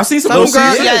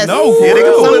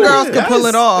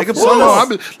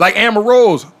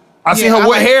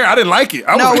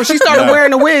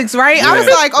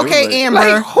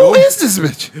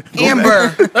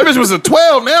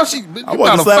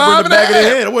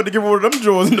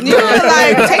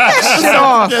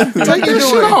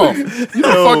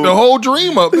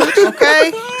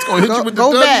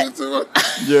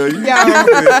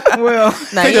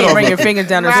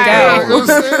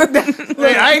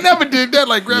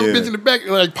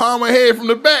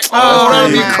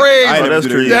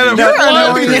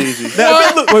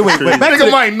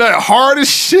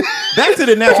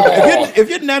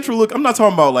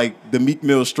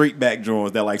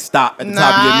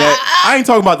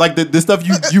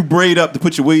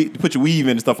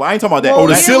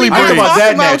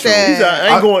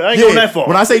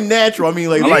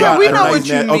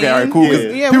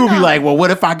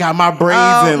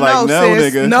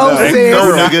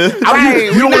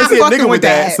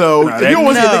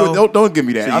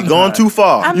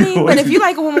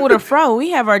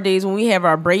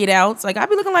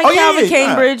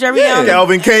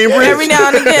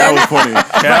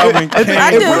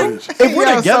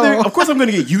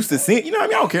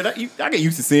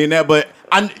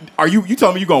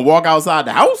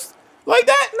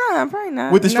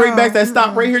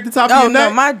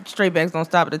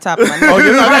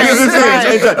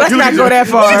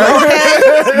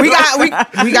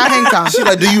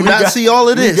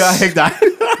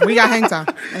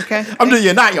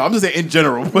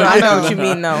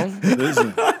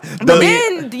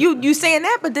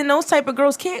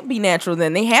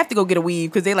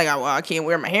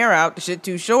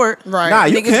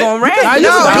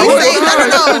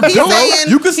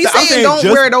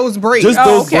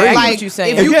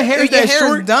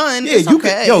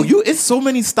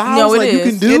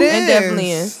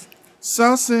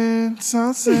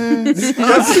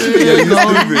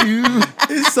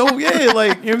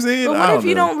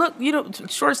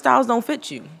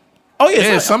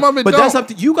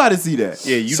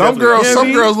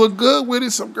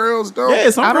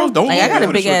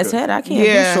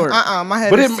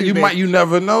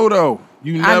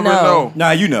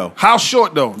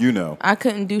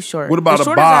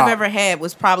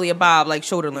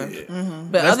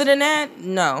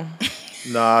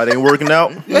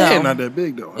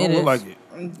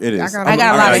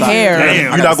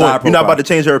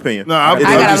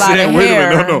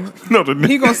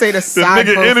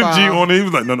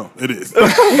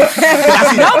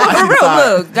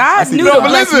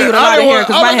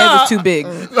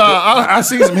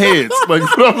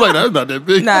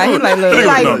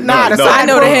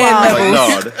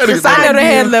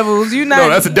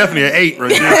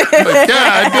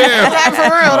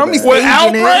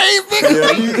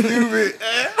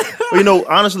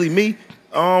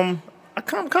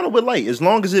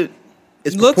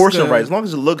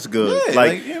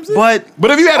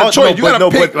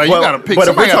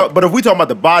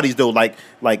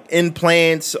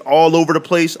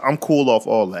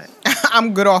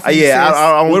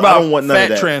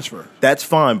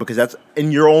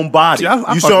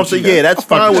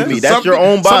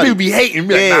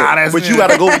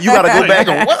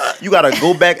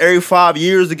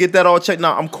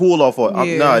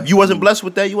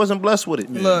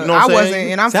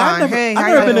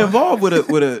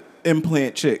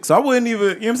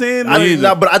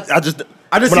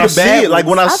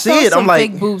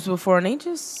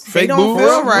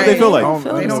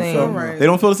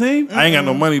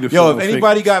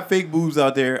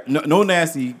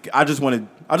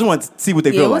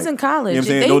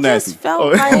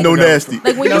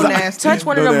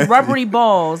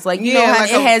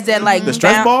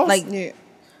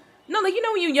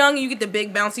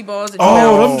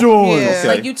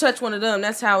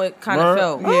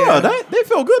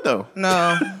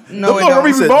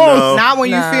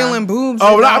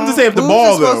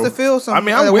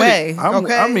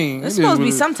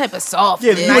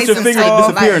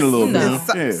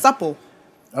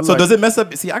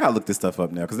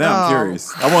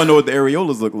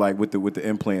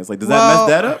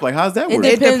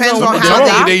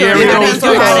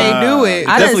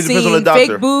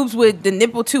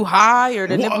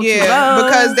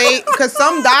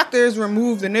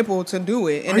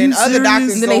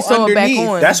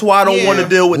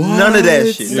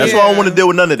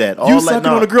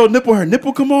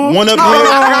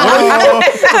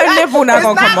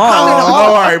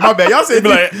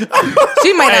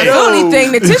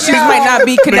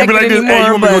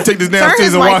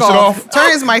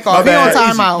 mic off. He on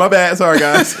timeout. My bad. Sorry,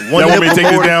 guys. Y'all want me to take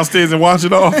this downstairs and wash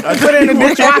it off? Put it in the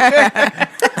dishwasher.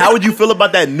 How would you feel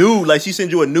about that nude? Like she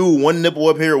sent you a nude, one nipple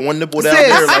up here, one nipple down Sis.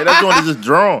 there. Like that joint is just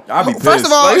drawn. I'll be pissed. First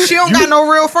of all, she don't got no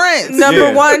real friends.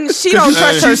 Number one, she don't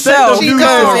trust she herself. said those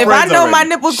Because nudes if are I know friends my already.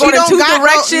 nipples She going in don't two got no-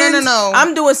 directions, no.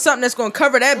 I'm doing something that's going to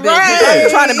cover that bitch. Right. I'm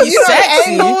trying to be you know the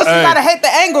sexy. angles, you gotta hit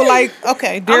the angle. Like,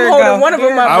 okay, there I'm you holding go. one of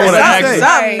them up. I would've like, asked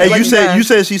something. Hey, Like, you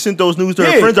said she sent those nudes to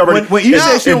her Yeah, friends already. when you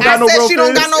said she don't got no I said real she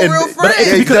don't got no friends. real But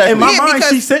friends. because in my Yeah, mind, because-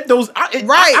 she sent those.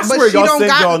 Right, I but swear she y'all don't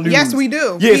sent got- y'all nudes. yes, we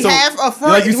do. Yeah, We have a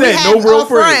friend. Like you We said, have no real a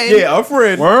friend. friend Yeah, a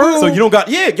friend. Word? So you don't got.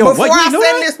 Yeah, yo, Before what you I know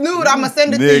send that? this nude, I'ma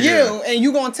send it to Nigga. you, and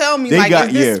you gonna tell me They like, got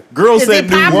is this, Girls is said it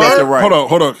nudes popping? left and right.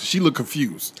 Hold on. She look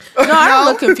confused. No, I don't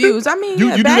look confused. I mean, You-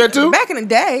 yeah, you do back, that too? Back in the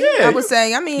day, Yeah, I would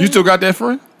say. I mean, You still got that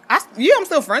friend? I'm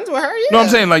still friends with her. Yeah. No, I'm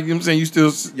saying like you still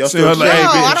Y'all send her still like, No, hey, bitch,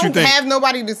 I what you don't think? have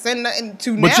nobody to send nothing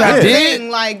to But now. y'all I'm did? saying,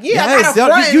 like, yeah, Yes, I got a y'all-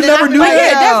 friend. you and never I'm knew like, but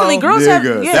that? yeah, definitely. Girls have.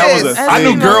 Nigga, Yeah, that was a- I knew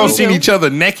you know, girls we seen do. each other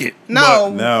naked. No.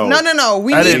 No.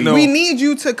 We I didn't need know. we need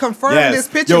you to confirm Yes. this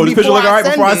picture Yo, this before picture look alright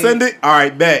before I it. send it. All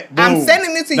right, bet. I'm Boom.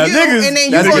 sending it to Now, you, niggas- and then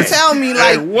you that gonna niggas- tell me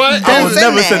like, what? I was don't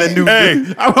never send sending that. nudes.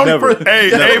 Hey, I'm never. hey,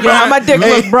 Yo, how my dick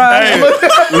look, bro?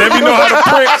 let me know how to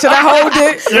print. Should I hold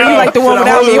it? Or you like the one Should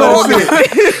I without me hold holding it?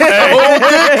 it?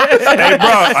 Hey, bro,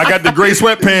 I got the gray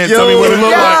sweatpants. Tell me what it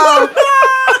look like.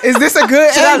 Yo, is this a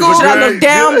good Should angle? I look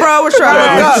down, bro? Or should I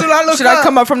look up? Should I look Should I up?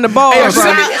 come up from the ball, Hey, bro?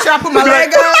 Should I put my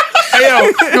leg up? Hey,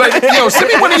 yo, send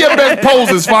me one of your best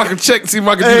poses so I can check, see if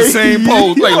I can do the same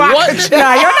pose. Like, what?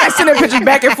 Nah, you're not sending pictures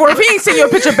back and forth. If he ain't send you a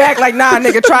picture back, like, nah,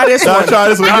 nigga, try this I'll one. try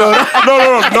this one. Yo.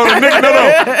 No, the nigga, no.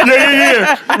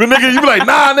 Yeah. The nigga, you be like,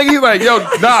 nah, nigga. He's like, yo,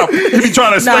 nah. He be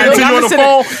trying to explain Nah, to you I'ma on the send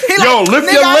phone. it. Yo, lift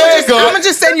your leg I'm up. gonna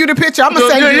just send you the picture. I'm gonna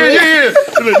Yo, send you.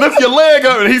 yeah. Lift your leg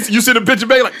up, and you send a picture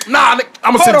back. Like, nah, nigga,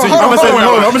 I'm gonna send it to you. Hold on, I'ma send it.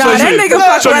 hold on, I'ma Nah, show that you. nigga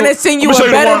fuck Show around you- and send you I'ma show a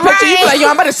you the better one. picture. You be like, yo,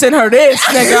 I'm about to send her this,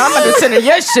 nigga. I'm about to send her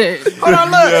your shit. Hold on,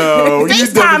 look. Yo, you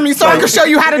FaceTime me so I can show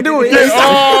you how to do it. Oh,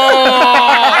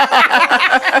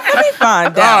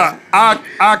 Find out.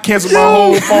 I cancel my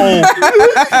whole phone.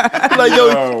 Like,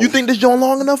 yo, you think this joint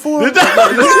long enough for her? That's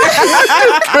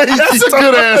a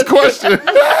good ass question.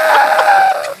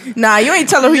 Nah, you ain't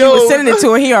telling who you was sending it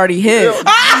to, and he already hit.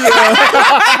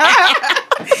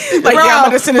 Like, yeah, I'm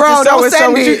about to send it to so don't and so.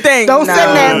 send What you it. think? Don't Nah.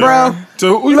 send that, bro.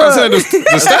 So who you gonna send this?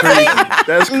 The Stephanie?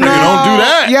 That's crazy. Nigga, don't do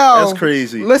that. Yo, That's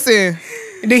crazy. Listen,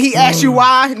 did he ask you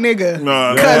why, nigga?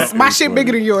 Nah, Because nah. my shit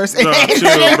bigger than yours. Nah, Ain't chill,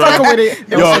 bro. fucking with it.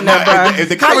 Yo, send that, bro. if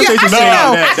the How you- conversation I stay know.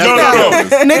 on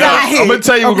that, No. Nigga, I hit. I'm gonna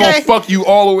tell you, we're okay? gonna fuck you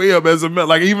all the way up as a man.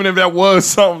 Like, even if that was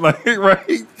something, like,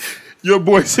 right? Your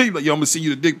boy say, like, yo, I'm gonna send you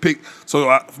the dick pic, so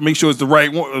I make sure it's the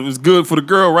right one. It was good for the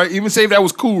girl, right? Even say if that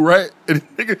was cool, right? And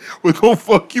the nigga was gonna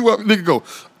fuck you up. Nigga go,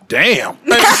 damn.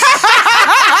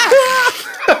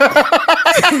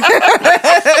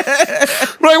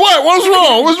 Like, what? What's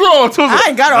wrong? What's wrong? So I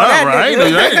ain't got all that, I ain't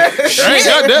nigga.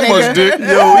 got that much nigga. dick.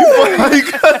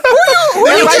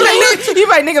 You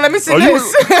like, nigga, let me see Oh, you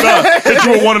this. hit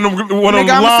you with one of them Nigga,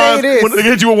 I'ma lines. say this. They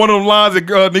hit you with one of them lines that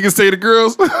niggas say to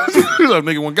girls. Like,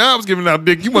 nigga, when God was giving out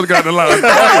dick, you must have got the line.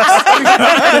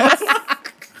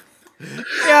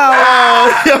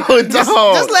 Yo,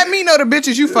 just let me know the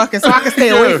bitches you fucking so I can stay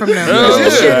away from them. Hell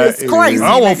This yeah. shit is crazy.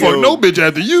 I won't fuck no bitch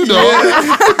after you, dog.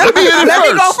 Let me hit it Let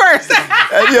me go first. first.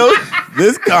 Hey, yo,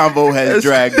 This combo has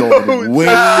dragged on way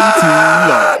too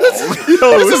long.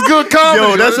 This is good comedy.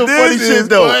 yo, that's some funny This shit is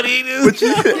though. funny. But you,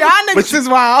 Y'all niggas is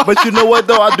wild. but you know what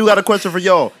though? I do got a question for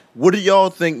y'all. What do y'all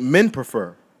think men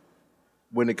prefer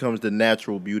when it comes to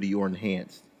natural beauty or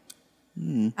enhanced?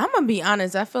 I'm gonna be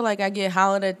honest. I feel like I get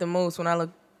hollered at the most when I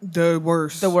look The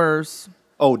worst. the worst.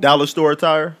 Oh, dollar store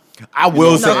attire. I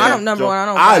will say, No, I don't. Number one, I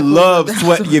don't. I buy love clothes.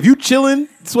 sweat. If you chilling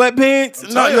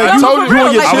sweatpants, I like told you you,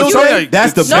 on your like, chill you know, day,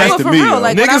 that's the No, best but to for me. real, yo.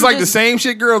 like, when Niggas I'm like the just- same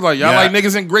shit, girls. Like, y'all Yeah. like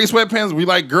niggas in gray sweatpants. We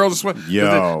like girls in sweat.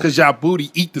 Yo. Because y'all booty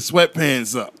eat the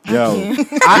sweatpants up. Yo,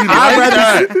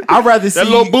 I'd rather see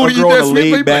little booty a girl eat on that a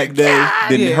sweet laid back paper. day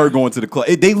than Yeah. her going to the club.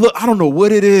 They look. I don't know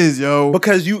what it is, yo.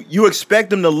 Because you expect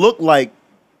them to look like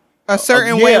a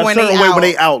certain yeah, way a when certain they way out. when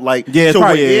they out. Like Yeah, it's so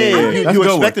probably, when- yeah. you That's a good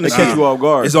one. expecting to They catch see you off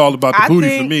guard. It's all about the I booty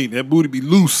think- for me. That booty be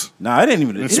loose. Nah, it ain't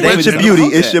even. It It's ain't It's even your beauty.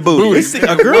 about It's that. your booty. They see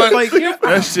a girl What? like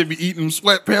That shit be eating them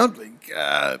sweatpants. Like,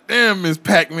 God damn, Miss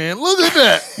Pac-Man. Look at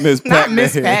that. Miss Not Pac-Man.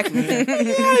 Miss Pac-Man.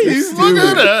 Look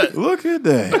at that. Look at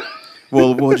that.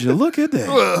 Well, would you look at that?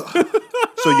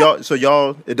 So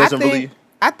y'all, it doesn't really.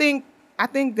 I think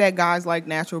that guys like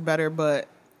natural better, but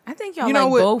I think y'all you know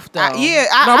like what? both though. No, we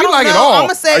I don't like it know. all. I'm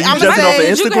gonna say. Are you I'm judging off of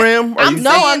saying you Instagram? Are you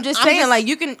No, saying- I'm just I'm saying, just- like,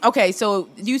 you can. Okay, so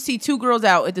you see two girls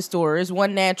out at the store. It's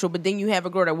one natural, but then you have a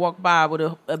girl that walk by with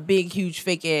a big, huge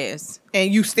fake ass.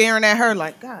 and you staring at her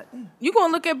like, God damn. You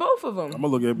gonna look at both of them. I'm gonna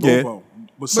look at both Yeah. of them.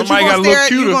 But somebody got to look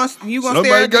cuter. You gonna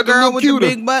stare at the girl with the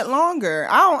big butt longer.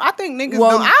 I think niggas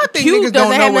don't. I think niggas don't know what they want. Cute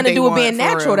doesn't have nothing to do with being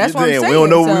natural. That's what I'm saying. We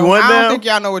don't know what we want now. I don't think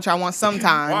y'all know what y'all want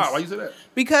sometimes. Why you say that?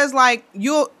 Because like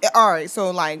all right. So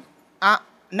like,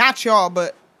 not y'all,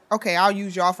 but okay, I'll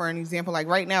use y'all for an example. Like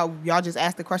right now, y'all just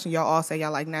asked the question. Y'all all say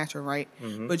y'all like natural, right?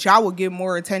 Mm-hmm. But y'all will give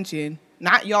more attention.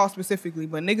 Not y'all specifically,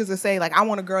 but niggas will say, like, I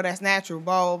want a girl that's natural,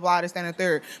 blah, blah, blah, this, that, and the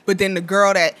third. But then the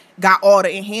girl that got all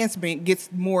the enhancement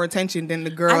gets more attention than the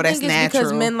girl that's natural. I think it's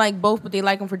because men like both, but they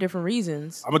like them for different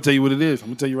reasons. I'm going to tell you what it is. I'm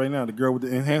going to tell you right now. The girl with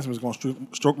the enhancement is going to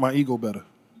stroke my ego better.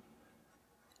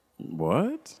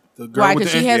 What? The girl Why?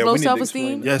 Because she has low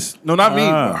self-esteem? Yes. No, not me,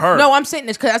 but her. No, I'm saying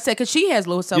this because I said because she has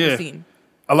low self-esteem. Yeah.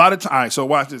 A lot of times. All right, so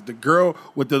watch this. The girl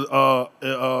with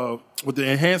the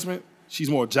enhancement, she's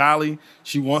more jolly.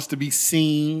 She wants to be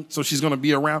seen, so she's going to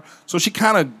be around. So she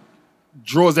kind of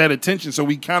draws that attention, so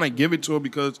we kind of give it to her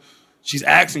because she's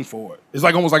asking for it. It's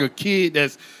like almost like a kid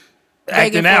that's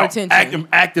acting out.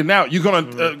 You're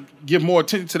going to give more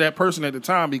attention to that person at the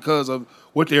time because of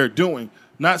what they're doing.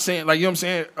 Not saying, like, you know what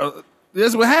I'm saying?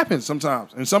 That's what happens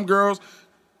sometimes. And some girls,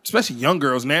 especially young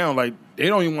girls now, like, they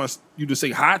don't even want you to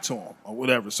say hi to them or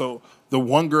whatever. So the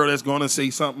one girl that's going to say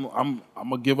something, I'm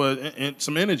going to give her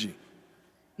some energy.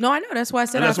 No, I know. That's why I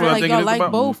said I feel like y'all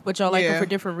like both, but y'all like them for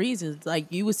different reasons. Like,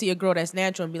 you would see a girl that's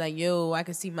natural and be like, yo, I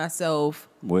can see myself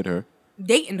with her,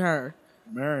 dating her.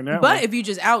 Marrying that but one. if you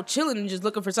just out chilling and just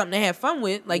looking for something to have fun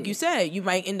with, like you said, you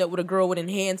might end up with a girl with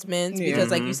enhancements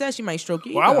because, like you said, she might stroke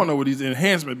you. Well, I want to know where these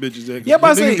enhancement bitches at. Yeah,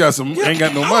 but niggas got ain't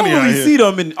got no money out here.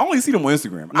 I only see them on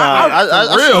Instagram.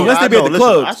 Unless they be at the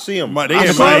club. I see them. They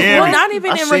in Miami. Well, not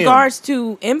even in regards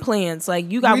to implants.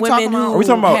 Like, you got women who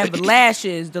have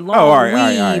lashes, the long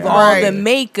weave, all the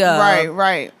makeup.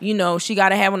 Right. You know, she got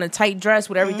to have on a tight dress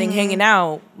with everything hanging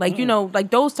out. Like, you know,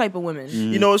 like those type of women.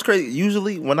 You know, it's crazy.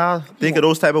 Usually, when I think of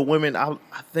those type of women, I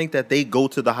think that they go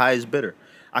to the highest bidder.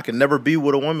 I can never be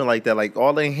with a woman like that. Like,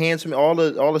 all the enhancement, all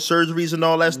the surgeries and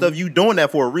all that stuff, you doing that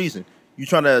for a reason. You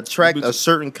trying to attract a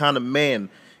certain kind of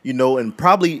man, you know, and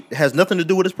probably has nothing to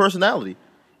do with his personality.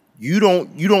 You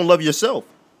don't love yourself.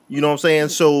 You know what I'm saying?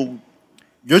 So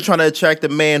you're trying to attract a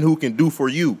man who can do for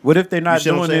you. What if they're not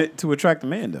doing it to attract a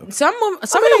man, though? Some of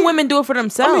the women do it for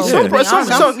themselves. Some women probably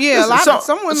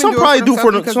do it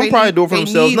for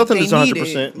themselves. Nothing is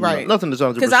 100%. Right. Nothing is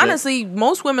 100%. Because honestly,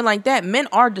 most women like that, men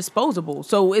are disposable.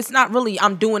 So it's not really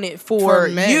I'm doing it for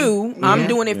you. I'm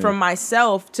doing it for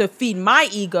myself to feed my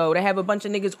ego, to have a bunch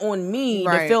of niggas on me,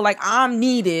 to feel like I'm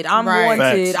needed, I'm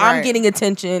wanted, I'm getting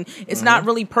attention. It's not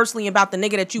really personally about the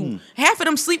nigga that you. Half of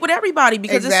them sleep with everybody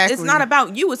because it's not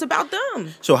about you, it's about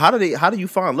them. So how do you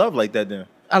find love like that then?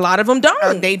 A lot of them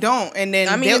don't. They don't. And then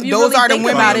those are the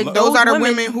women. Those are the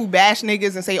women who bash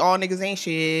niggas and say all niggas ain't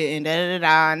shit and da da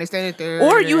da and this and the third.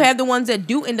 Or you have the ones that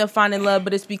do end up finding love,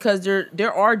 but it's because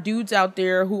there are dudes out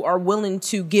there who are willing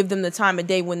to give them the time of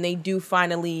day when they do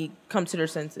finally come to their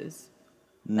senses.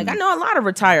 Like, I know a lot of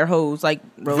retired hoes, like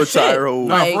hoes.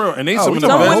 Like, for real. And they some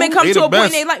women come to a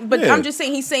point they like, but I'm just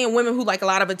saying he's saying women who like a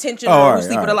lot of attention or who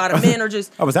sleep with a lot of men or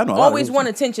just always want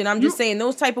attention. I'm just saying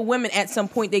those type of women at some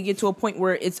point they get to a point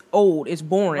where it's old, it's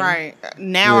boring. Right.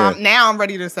 Now I'm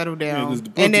ready to settle down.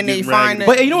 And then they find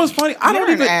But you know what's funny? I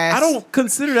don't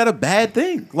consider that a bad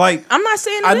thing. Like, I'm not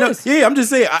saying it is. Yeah, I'm just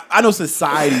saying I know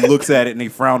society looks at it and they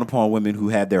frown upon women who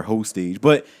have their whole stage.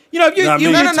 But you know, if you're in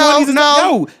your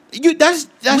 20s,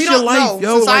 that's your life.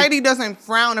 Yo, society doesn't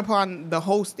frown upon the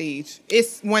whole stage.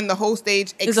 It's when the whole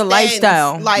stage extends. It's a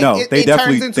lifestyle. Like, they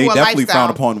definitely frown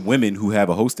upon women who have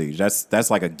a whole stage. That's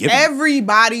like a given.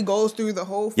 Everybody goes through the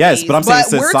whole phase. Yes, but I'm saying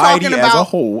society as a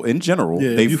whole, in general,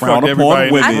 they frown upon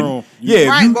women.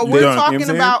 But we're talking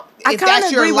about. I kind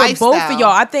of agree with both of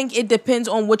y'all. I think it depends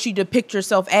on what you depict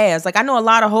yourself as. Like, I know a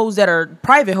lot of hoes that are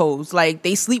private hoes. Like,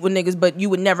 they sleep with niggas, but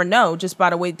you would never know just by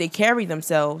the way they carry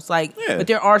themselves. Like, but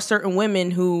there are certain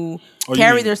women who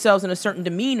carry themselves in a certain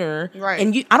demeanor. Right.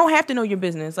 And I don't have to know your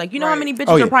business. Like, you know how many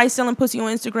bitches are probably selling pussy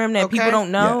on Instagram that people don't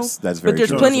know? Yes, that's very true. But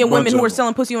there's plenty of women who are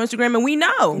selling pussy on Instagram, and we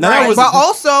know. Right. But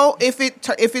also, if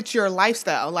it's your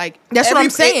lifestyle, like, that's what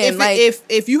I'm saying.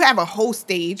 If you have a whole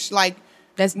stage, like,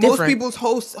 that's different. Most people's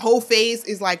whole phase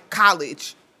is like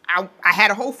college. I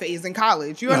had a whole phase in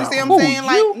college. You understand what I'm saying?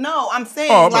 Like, no, I'm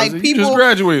saying like people. You just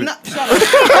graduated. No, shut up.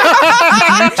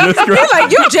 You're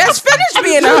like, you just finished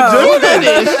being a hoe.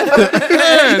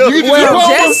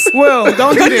 Well,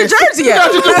 don't do this. Jersey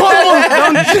yet.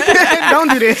 Don't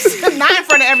do this. Not in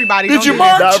front of everybody. Did you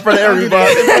march? Not in front of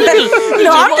everybody.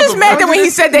 No, I'm just mad that when he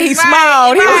said that he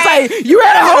smiled, he was like, "You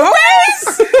had a whole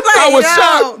face." Like, was Yo,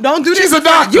 shocked. don't do this. She's a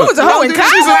doctor. You was a hoe in Don't do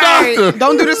this- She's a college. doctor.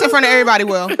 Don't do this in front of everybody,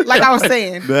 Will. Like I was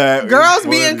saying. That Girls is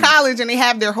be in funny. college and they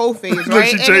have their whole phase, right?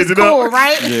 she And changed it's it up. cool,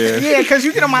 right? Yeah. Yeah, because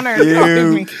you get on my nerves. You don't Yeah. hit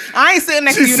me. I ain't sitting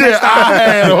next She to you said, next I time.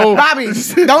 had a whole. Bobby,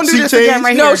 don't do She this again changed-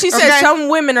 right here. No, she said okay? some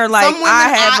women are like, Some women,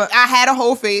 I had a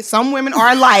whole phase. Some women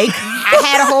are like, I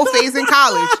had a whole phase in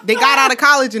college. They got out of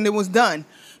college and it was done.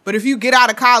 But if you get out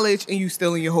of college and you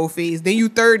still in your whole phase, then you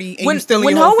 30 and When- you still in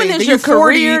when your whole hoeing phase. is Then your you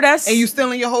 40 career, that's- and you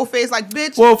still in your whole phase. Like,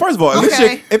 bitch. Well, first of all, if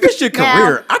Okay. it's your Now-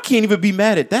 career, I can't even be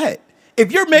mad at that.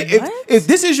 If you're if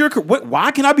this is your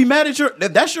why can I be mad at your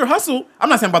that's your hustle? I'm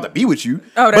not saying I'm about to be with you.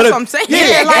 Oh, that's but what I'm saying.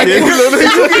 Yeah, Like- if you're-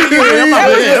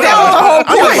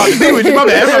 I'm not about to be with you. My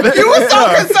bad. you were so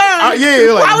concerned.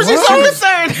 Yeah, like, Why was you so what?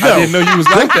 concerned? I didn't know you was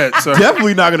like that, sir.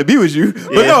 Definitely not gonna be with you.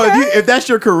 But no, if that's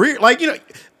your career, like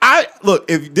I look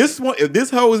if this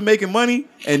hoe is making money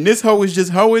and this hoe is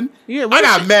just hoeing, Yeah, I what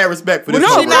got if mad respect for this. Well,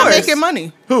 no, hoe She's right not there. making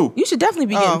money. Who? You should definitely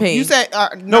be getting paid. You said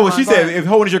No, what she go said, ahead. if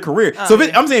hoeing is your career. So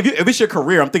I'm saying if it's your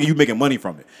career, I'm thinking you making money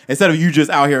from it. Instead of you just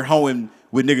out here hoeing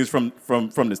with niggas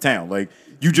from this town. Like,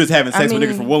 you just having sex with mean,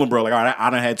 niggas from Willenboro. Like, all right, I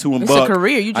done had 2 in It's a Buck.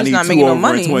 career. You I just need not 2 making no over in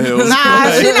money. Twin Hills.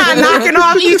 Nah, she not knocking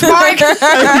off East Park.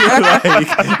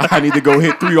 Like, I need to go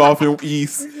hit 3 off in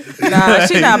East. Nah,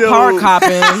 she not Yo. park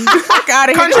hopping. Fuck out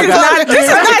of here. Country club. This is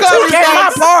not Country club 2K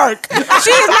my park.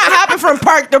 She is not hopping from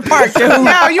park to park. Dude.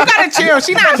 No, you gotta chill.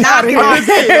 She not knocking off. She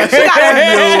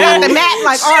got the mat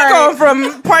like, all She right. going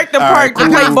from park to park to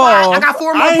cool. play ball. I got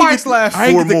 4 more parks left. I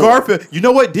ain't get the Garfield. You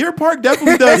know what? Deer Park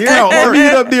definitely does count. Let me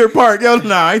hit up Deer Park. Yo,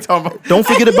 nah, I ain't talking about. Don't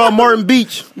forget about Martin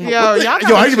Beach. Yo, y'all Yo, I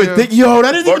gotta ain't even chill. think. Yo,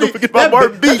 that isn't Don't even. forget about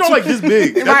Martin That's Beach. like this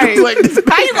big. That's Right. like this big.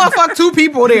 How you gonna fuck 2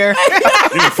 people there?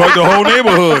 You fucked the whole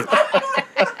neighborhood.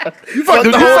 You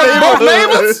fucked both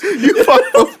neighbors.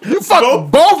 You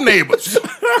fucked both neighbors.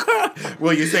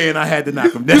 Well, you're saying I had to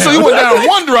knock him down. So you went down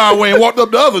one driveway and walked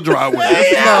up the other driveway.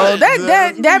 No,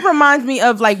 that reminds me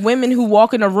of like women who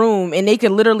walk in a room and they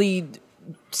could literally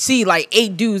see like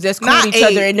 8 dudes that's cool Not with each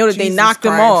other 8. and know that they Jesus knocked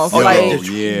them Christ. off. Oh, like,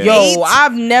 yeah. yo, 8?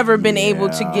 I've never been able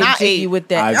to get Not jiggy 8. with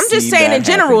that. I've I'm just seen saying that in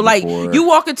general, happen like before. you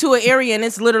walk into an area and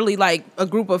it's literally like a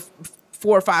group of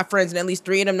 4 or 5 friends and at least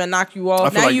 3 of them to knock you I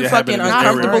off. feel Now like you that happen fucking in this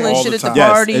uncomfortable area and all shit the at the time.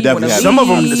 Yes, party. it You wanna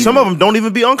definitely leave. Some of them don't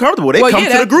even be uncomfortable. They Well, come yeah,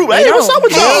 to the that- group. they Hey, don't. what's up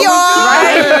with y'all? Hey, y'all.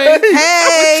 Right?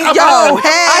 Hey, Yo,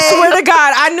 I swear to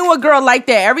God, I knew a girl like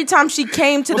that. Every time she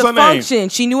came to What's the her name? function,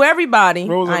 she knew everybody.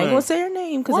 What was her I ain't name? gonna say her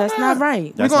name because Why that's not not?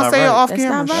 right. We're gonna say it off That's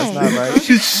camera. not right. Not right.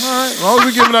 As long as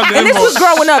we giving out the And this info. was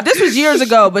growing up. This was years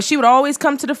ago, but she would always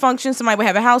come to the function. Somebody would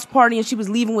have a house party, and she was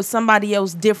leaving with somebody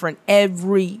else different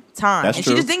every time. That's and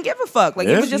true. she just didn't give a fuck. Like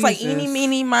Yeah. it was just like Jesus. eeny,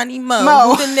 meeny, miny, mo.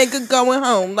 Mo. Who the nigga going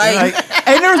home? Like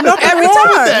And there's nothing every wrong time.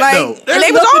 with that, Like, though. There's and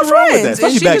they was nothing all wrong with that, friends, and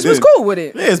especially she back just was then. cool with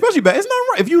it. Yeah, especially back. It's not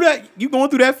right if you going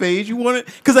through that phase. You want it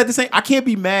because at the same, I can't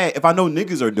be mad if I know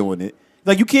niggas are doing it.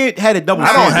 Like you can't have it double.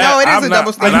 I don't standard. have. No, it is I'm a not- double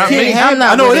Like, standard. you not can't me. have. I'm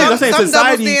not I know it with is. it. I'm saying Some double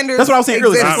society. standards That's what I was saying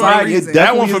earlier. exist for a Society is reason. That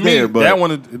definitely one for is me. there, but That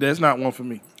one. That's not one for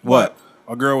me. What?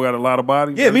 A girl got a lot of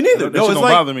body. Yeah, me neither. That No, shit it's don't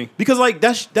like bother me. because like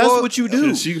that's Well, what you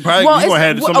do. She probably Well, you gonna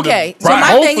it's- have some okay, of the, so my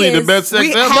thing hopefully the is, best sex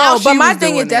we ever. have- How No, but she my was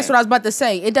thing doing is, that's it. what I was about to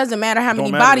say. It doesn't matter how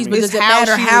many matter to bodies, me. but It's does it how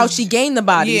matter she how was- she gained the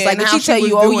bodies? Yeah, Like, and did how she she tell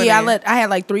you, was oh doing yeah, it. I had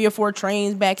like 3 or 4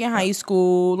 trains back in high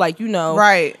school, like you know,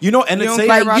 Right. You know, and You it's don't say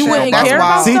care about you that. wouldn't That's care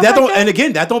wild. about see stuff that like don't, that? and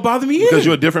again that don't bother me Because either.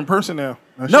 you're a different person now.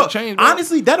 That No, shit changed, bro.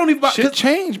 honestly, that don't even bother. Shit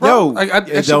changed, bro. Yo, Like, it that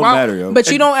shit don't wild. matter, yo.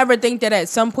 But you don't ever think that at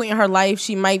some point in her life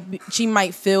she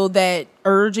might feel that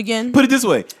urge again. Put it this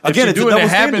way. If Again, she it's a do it, double it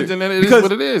happens, standard. and then it is Because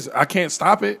what it is. I can't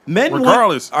stop it. men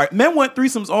regardless. Want, all right, men want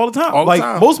threesomes all the time. All the like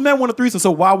time. most men want a threesome, so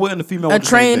why wouldn't a female? A want the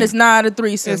same train thing? is not a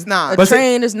threesome. It's not. A But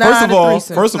train is not a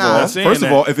threesome. First of Nah. all, Not saying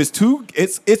that. if it's 2,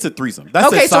 it's a threesome. That's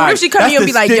Okay, a so what if side- she come to that's you and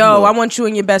the be like, stigma. "Yo, I want you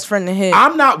and your best friend to hit"?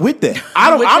 I'm not with that.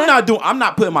 I'm with that?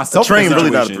 not putting myself. Train in a really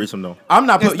not a situation. threesome though. I'm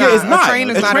not It's putting. Yeah, it's not. not. A train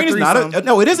is not a threesome.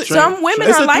 No, it isn't. Some women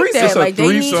It's are a like threesome. that. It's a Like they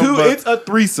need threesome. But It's a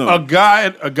threesome. A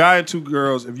guy and 2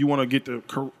 girls. If you want to get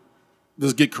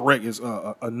just get correct, is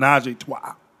a nage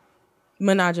trois.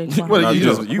 menage a trois. What No, you you,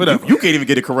 just just, you, whatever. you can't even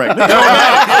get it correct.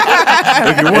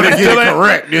 If you want to get it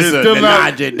correct, it's still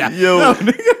not- Yo,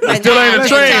 It still ain't a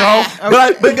train, ho.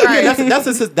 But again,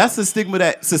 that's a stigma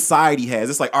that society has.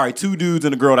 It's like, all right, 2 dudes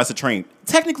and a girl, that's a train.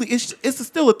 Technically, it's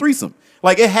still a threesome.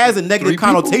 Like it has a negative 3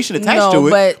 people? connotation attached to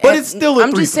it, but it's still a I'm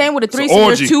threesome. just saying with a an threesome,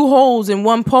 orgy. there's 2 holes in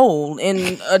 1 pole.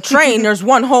 In a train, there's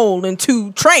 1 hole in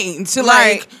 2 trains. So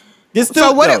Right. like, It's still,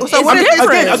 So what? no. So It's what if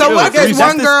different. it's so what if That's it's the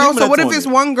one girl? stigma So what that's if on it's it.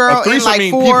 one girl A and threesome like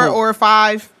mean 4 people- or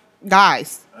 5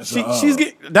 guys? She's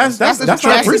getting that's the not a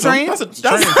train? threesome. Train? That's a train.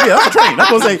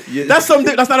 That's what I'm saying. That's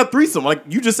something. That's not a threesome. Like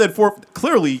you just said,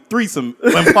 clearly threesome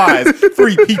implies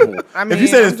 3 people. I If you mean,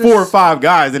 said I'm it's 4 or 5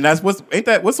 guys, then that's what's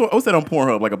that on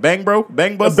Pornhub? Like a bang bro,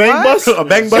 bang bus, A bang bus? a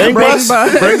bang bus, Bang bro? bus?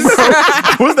 Bang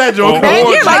bus? What's that joke?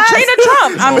 Yeah, like Trina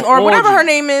Trump, or whatever her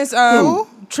name is. Who?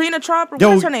 Trina Trump, or Yo,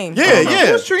 what's her name? Yeah, yeah.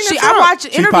 Who's Trina I Trump? watched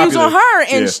interviews popular. on her,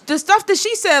 and Yeah. the stuff that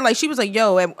she said, like she was like,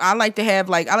 "Yo, I like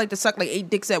to suck like 8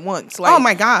 dicks at once." Like, Oh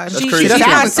my gosh. She, crazy. she's That's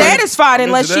not crazy. satisfied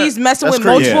unless into that. she's messing That's with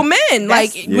crazy. multiple men.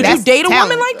 Like, That's- would that's you date a woman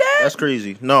talent. like that? That's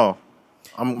crazy. No,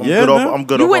 I'm Yeah, good no. off. I'm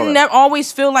good You off all wouldn't that.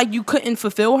 always feel like you couldn't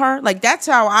fulfill her. Like that's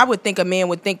how I would think a man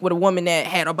would think with a woman that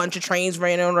had a bunch of trains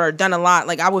ran on her or done a lot.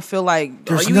 Like I would feel like,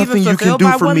 There's are you nothing even you can fulfilled do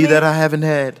by for me women? that I haven't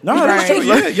had. No, that's Right. true.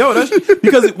 Yeah, yo, that's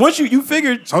because once you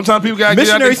figured Sometimes people gotta get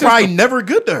out their missionary's probably system. never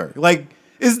good to her. Like,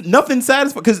 is nothing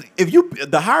satisfying because if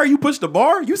the higher you push the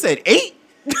bar, you said 8.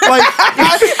 Like,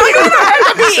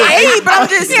 be 8, but I'm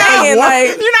just saying,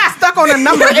 like, You're not stuck on a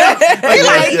number 8. You're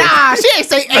like, nah, she ain't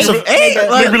say 8.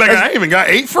 Nigga be like, I ain't even got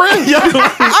 8 friends.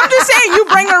 I'm just saying, you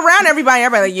bring her around everybody.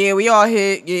 Everybody like, yeah, we all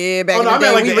hit, yeah, back oh in no, the I day,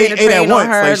 meant like we the ran a 8 at train on once.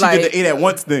 her. Like she did the 8 at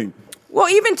once thing. Well,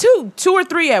 even 2 or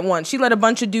 3 at once. She let a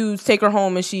bunch of dudes take her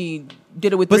home, and she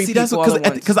did it with But 3 see, people that's all at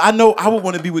once. because I know I would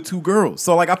want to be with 2 girls.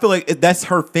 So like, I feel like that's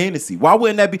her fantasy. Why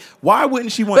wouldn't that be? Why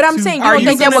wouldn't she want? But I'm 2? saying, you Are don't you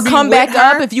think that gonna would be come with back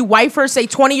her? up if you wife her, say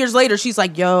 20 years later, she's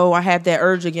like, yo, I have that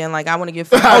urge again. Like, I want to get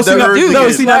fucked. Oh, see, that no, urge no,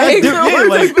 again. see, now that's different. Yeah,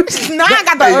 like, Nah, I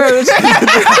got the urge.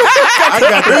 I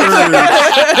got the urge.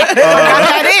 I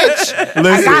got that itch. I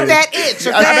Listen. got that itch.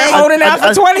 Okay? I've been holding out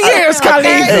for 20 years, Khalid.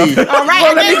 Okay? All right.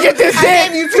 Well, let me get this I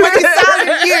gave you 20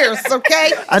 solid years,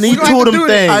 okay? I need You don't 2 have of to them do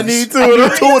this. things. I need 2 of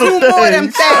them. 2 of them Two more of them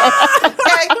things. things.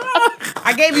 Okay?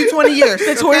 I gave you 20 years.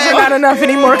 The toys are not enough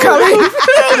anymore, Khalid.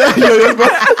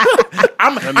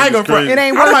 I ain't gonna front. It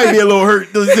ain't I might working. be a little hurt.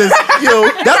 It's just,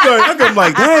 that's I'm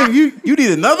like, dang, you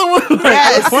need another one? Like,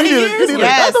 Yes. 20 years? You need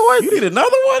Yes. another one? You need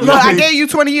another one? Look, I Like, gave you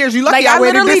 20 years. You lucky Like, I I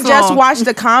waited literally this just long. watched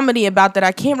a comedy about that.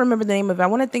 I can't remember the name of it.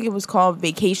 I think it was called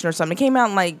Vacation or something. It came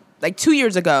out like 2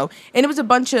 years ago, and it was a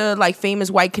bunch of like famous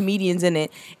white comedians in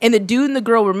it. And the dude and the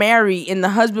girl were married, and the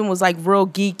husband was like real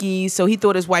geeky, so he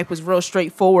thought his wife was real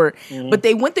straightforward. But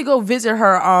they went to go visit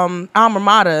her alma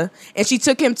mater, and she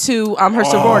took him to her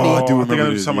sorority. I do I think I remember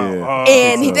know this, what you're talking yeah. about.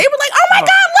 And they were like, "Oh my God,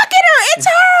 look at her! It's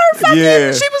her!" Fucking,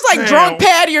 Yeah. she was like Damn. drunk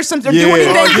Patty or something. Yeah. Do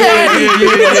anything, Oh, yeah, Patty.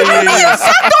 yeah. You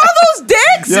sucked all those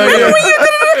dicks. Yeah, Remember yeah. when you did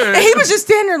it? And he was just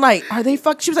standing there like, "Are they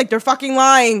fuck?" She was like, "They're fucking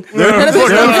lying." They're None of this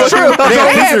fucking is lying. true. They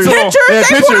had pictures. They They had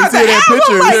put pictures. out the Yeah, they had album.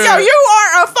 pictures. Like, yo, Yeah. you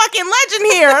are a fucking legend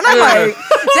here. And I'm like,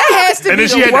 that has to And be then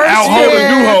she the had to worst out-hoe the year.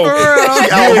 new hoe. For real.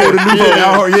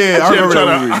 Yeah, I remember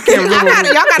that movie. I can't remember.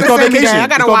 Y'all gotta It's called send me Vacation. that. I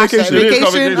gotta It's called watch that. Vacation. It is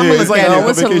called Vacation. Vacation. I'm Yeah, gonna it's look like at that. It it.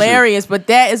 was Vacation. hilarious, but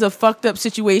that is a fucked up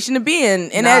situation to be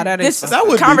in. And Nah, that that is- this That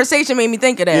would be- conversation made me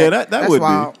think of that. Yeah, that That's would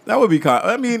wild. be. That would be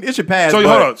I mean, it should pass. So but-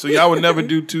 hold on. So y'all would never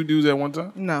do 2 dudes at one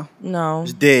time? No. No.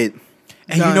 Dead.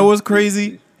 And you Done. know what's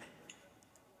crazy?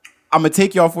 I'm gonna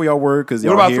take y'all for y'all word because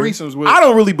y'all about here. threesomes with- I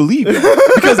don't really believe it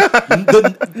because I'm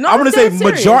gonna say dead serious.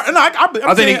 majority. No, I'm I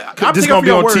think saying- I'm this taking gonna for be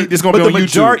y'all on word, this gonna but be the on YouTube.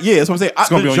 majority, yeah, that's what I'm saying. gonna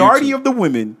be The on majority YouTube. of the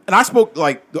women, and I spoke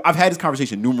like I've had this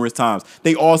conversation numerous times.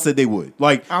 They all said they would.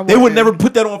 Like I they would wouldn't. never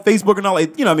put that on Facebook and all.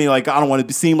 Like, you know what I mean? Like I don't want it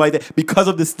to seem like that because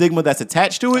of the stigma that's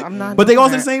attached to it. I'm not But they doing all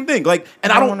said the that. same thing. Like,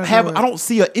 and I I don't don't wanna have. do it. I don't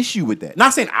see an issue with that.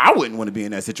 Not saying I wouldn't want to be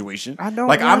in that situation. I don't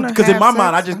like I'm wanna because in my have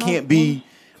mind I sex. just I can't don't be.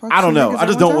 Fuck I don't two know. niggas I at just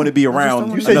one don't time. want to be I just around. don't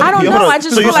You wanna said do I don't Yeah, know. hold on. I just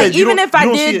So feel you like said you even don't- if I you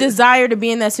don't see did it- desire to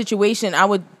be in that situation, I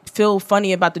would feel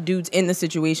funny about the dudes in the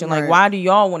situation. Like, Right. why do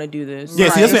y'all want to do this? Yeah, see,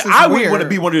 Right, that's this what is I wouldn't weird. want to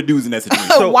be one of the dudes in that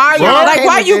situation. Why Like, y'all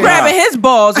why you okay grabbing Nah. his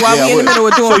balls while Yeah, we in the middle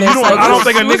of doing So this? you don't, Like, I don't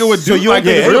think a nigga would do you like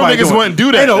yeah, that. Real everybody niggas doing wouldn't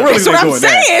do that. Ain't no real That's what niggas I'm doing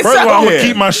that. saying. First of all, I'm Yeah. gonna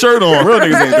keep my shirt on. Real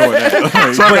niggas ain't doing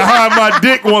that. So I can hide my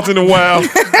dick once in a while.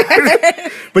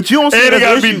 But you don't see And it it as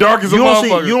gotta an be issue. dark as a you don't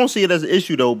see motherfucker. you don't see it as an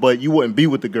issue though. But you wouldn't be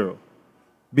with the girl.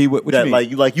 Be what you That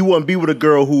mean? like you wouldn't be with a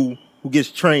girl who gets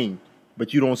trained,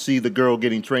 but you don't see the girl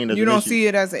getting trained as You an don't issue. see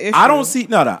it as an issue. I don't see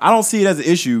I don't see it as an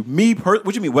issue.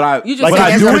 What you mean? What You just what think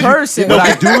I as do a it- person. What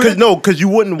I do it? Because you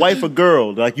wouldn't wife a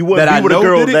girl. Like you wouldn't That be I with a know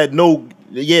girl did it? that know.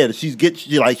 Yeah, she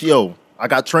like yo. I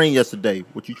got trained yesterday.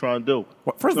 What you trying to do?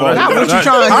 First of all, Not what you Not-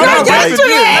 trying to Not do.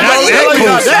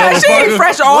 yesterday. She ain't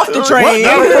fresh off the train.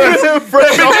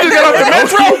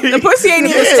 The pussy ain't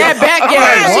even stepped back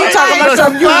yet. She talking about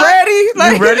something. You ready?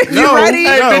 Like, ready? You No. ready?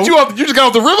 Hey, No. bitch, you just got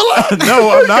off the river line? No,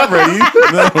 I'm not ready.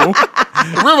 No.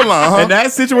 River line, huh? In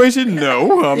that situation,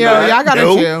 no. I'm Yo, not. y'all gotta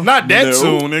No. chill. Not that No.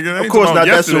 soon, nigga. Of course not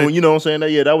that soon. You know what I'm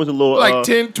saying? That was a little Like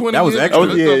 10, 20 That was years. extra.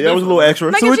 ago. that was a little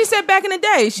extra. Like So if it- she said back in the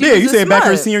day. She Yeah, was you a said back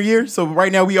her slut. senior year. So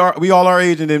right now we all our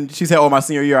age, and then she said, "Oh, my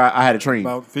senior year, I had a train."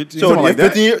 About 15. So Something like like that.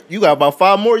 15 years, you got about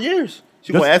 5 more years.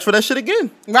 She gonna ask for that shit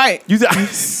again. Right. You, The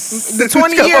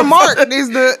 20-year mark is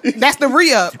that's the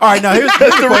re-up. all right, now here's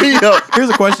the re-up. Here's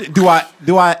a question: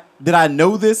 did I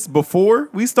know this before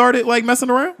we started like messing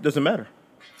around? Doesn't matter.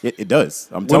 It does.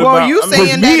 I'm What telling about- Well, you I mean,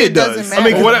 saying for that me, it it does. doesn't I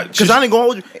matter. mean, because I ain't gonna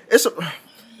hold you. It's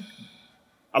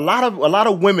a lot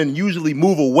of women usually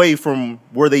move away from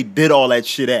where they did all that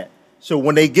shit at. So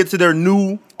when they get to their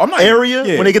new area,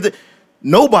 yeah. when they get to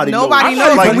nobody knows. Nobody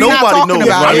knows. Like We're not nobody talking knows.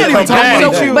 about Right? it. I'm talking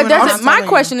about So- you. But and I'm doesn't, my telling you.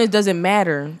 question is, does it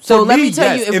matter? So For let me, me tell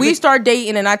yes. you, if If we it- start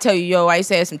dating and I tell you, yo, I used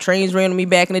to have some trains ran on me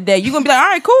back in the day, you're gonna be like, all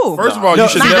right, cool. First of all, No, you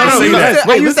should no, never no, say no, that.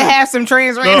 I used to have some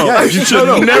trans No, random. you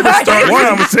should never start a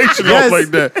conversation off like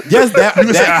that. Yes, that. You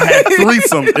can say I had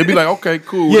threesome. They'd be like, okay,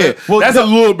 cool. Yeah, well, that's a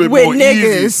little bit with more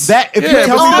niggas. easy. That if Yeah, you but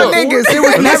tell me All look, niggas. It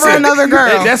was never Listen, another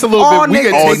girl. That's a little All bit. We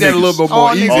can niggas. take that a little bit All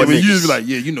more easy. niggas. But you just be like,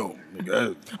 yeah, you know.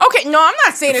 Okay, no, I'm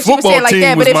not saying that she would say Football it like team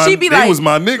that, but was if my- she be they like, was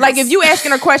my niggas. like if you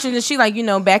asking her questions and she like, you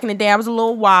know, back in the day I was a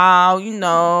little wild, you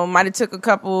know, might have took a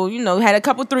couple, you know, had a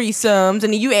couple threesomes,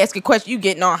 and then you ask a question, you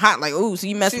getting all hot like, ooh, so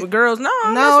you mess with girls? No,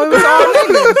 I No, it mess was with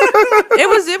all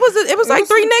niggas. it was like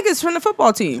three niggas from the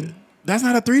football team. that's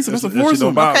not a threesome. That's a That shit don't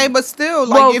foursome. bother Okay, me. but still,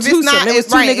 like Well, if it's twosome. not, It was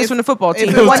two right, niggas if- from the football team. if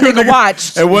And it one wasn't- nigga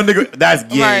watched. And one nigga. That's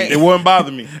gay. Right. It wouldn't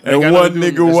bother me. And Ain't got one nothing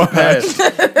to do nigga with it. It's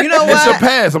a pass. You know It's a what?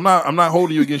 pass. I'm not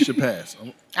holding you against your pass.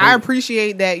 I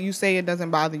appreciate that you say it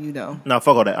doesn't bother you though. Nah,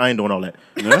 fuck all that. I ain't doing all that.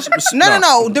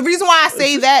 No. The reason why I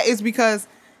say that is because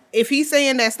if he's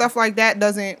saying that stuff like that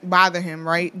doesn't bother him,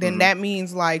 right? Then that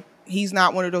means like he's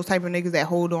not one of those type of niggas that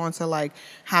hold on to like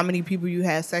how many people you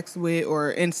had sex with or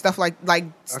and stuff like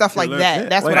stuff like that.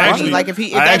 That's what I mean. Like if I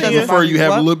that actually doesn't prefer bother you have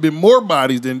a what? little bit more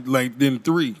bodies than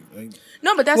three. Like,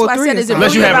 No, but that's Well, why I three said, is is it fine.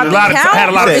 Unless really you have about a lot the of- count? had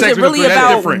a lot of Is sex it with really her, that's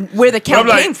about different. where the But I'm count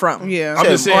like- came from? Yeah. I'm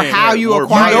just saying, or how you more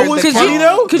acquired You know what's the funny count.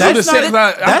 though? Cause I'm you just know saying,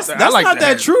 that- that's like not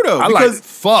that true, though, I like because-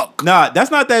 fuck. Nah,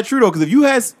 that's not that true though. Because if you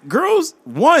had girls,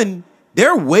 one,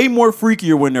 they're way more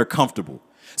freakier when they're comfortable.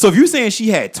 So if you're saying she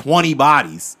had 20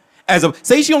 bodies,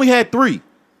 say she only had 3,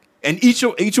 and each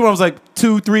one was like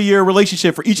 2-3 year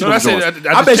relationship for each No, of I them. said joints.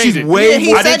 I I just bet changed she's it. way Yeah, he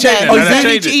more. I did said change that. it. Oh, I he did said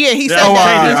change it. he said Yeah,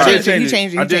 that. I did He change it.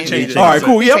 changed it. I did change it. All right,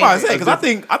 cool. Yeah, I'm I about to said say because I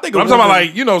think I'm talking about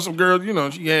like some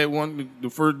girl. She had one. The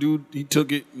first dude he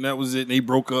took it and that was it. And they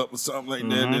broke up or something like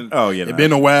that. And Oh, yeah, it nah.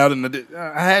 been a while and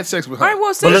I had sex with her. All right, well,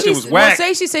 But say that shit was whack.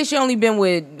 she said she only been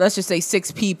with, let's just say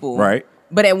 6 people. Right.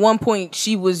 But at one point,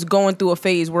 she was going through a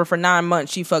phase where for 9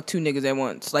 months she fucked 2 niggas at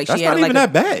once. Like That's she had not like even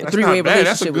that bad. a That's 3-way not bad.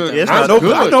 That's a relationship good- with them. Yeah, it's I not know,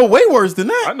 good. I know way worse than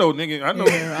that. I know nigga. I know.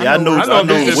 Yeah, I know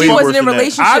bitches way She worse wasn't in than that.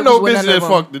 relationship. I know with bitches none that of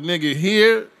them. fuck the nigga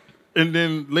here, and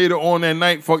then later on that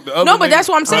night fuck the other. No, but nigga. that's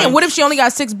what I'm saying. What if she only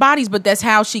got 6 bodies, but that's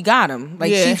how she got them?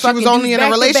 Like Yeah, she fucking was only dudes in a back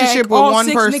to relationship back, with all one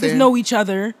 6 person. niggas know each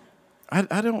other. I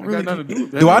don't Got really. nothing to do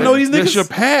with that. Do I know these That's niggas? your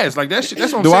past. Like that shit.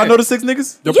 That's what I'm Do saying. I know the 6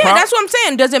 niggas? The Yeah, pro- that's what I'm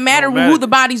saying. Does it matter Don't matter. who the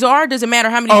bodies are? Does it matter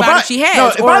how many Oh, bodies she has? No,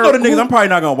 if or I know the niggas, who- I'm probably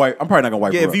not gonna wipe.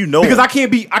 Yeah, her if up. you know because them.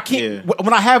 I can't. Yeah.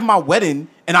 When I have my wedding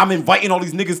and I'm inviting all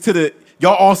these niggas to the,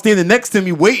 y'all all standing next to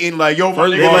me waiting like, yo, my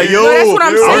First of nigga, all, like, yo, No, that's what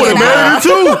I'm I saying. would have married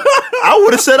you too. I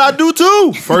would have said I do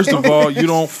too. First of all, you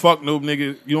don't fuck no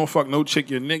nigga. You don't fuck no chick.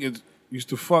 Your niggas used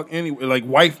to fuck anyway. Like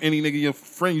wife any nigga your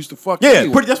friend used to fuck. yeah,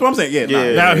 anyway. that's what I'm saying. Yeah,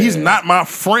 Yeah. Now he's not my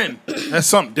friend. That's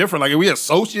something different. Like if we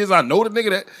associates, I know the nigga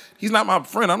that he's not my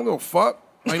friend. I don't give a fuck.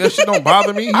 Like that shit don't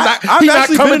bother me. He's not, I've he not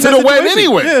actually coming been to in the that wedding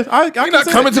situation. anyway. Yeah, I He can not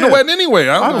say coming that, to the yeah. wedding anyway.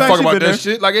 I I've don't give a fuck actually about been that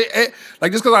there. shit.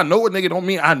 Like just because I know a nigga don't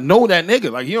mean I know that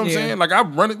nigga. Like you know what I'm Yeah. saying? Like I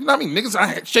run it. You know what I mean? Niggas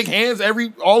I shake hands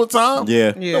all the time.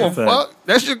 Yeah. You know Yeah. fuck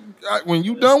that shit. When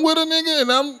you done with a nigga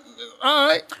and I'm all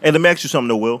right. Hey, let me ask you something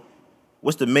though, Will.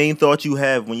 What's the main thought you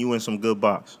have when you in some good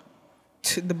box?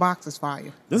 The box is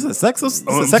fire. This is a sex. This is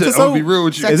I'm a sex gonna episode. be real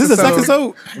with you. Is this a sex episode.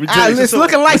 episode? Let me tell you It's something.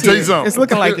 looking Let me like tell you it. something. It's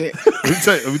looking like it.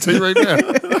 Let me tell you right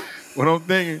now. What I'm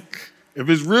thinking, if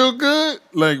it's real good,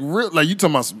 like you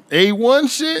talking about some A1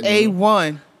 shit,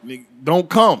 A1. nigga, don't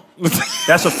come.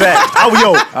 That's a fact.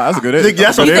 Yo, That's a good nigga,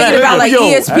 that's a You fact. thinking about like Yo,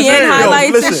 ESPN yo, highlights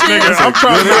and listen, shit? Nigga, I'm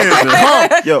trying to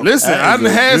come. Yo, Listen, that I is done a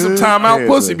had some good timeout answer.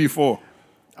 pussy before.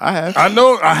 I have. I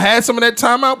know I had some of that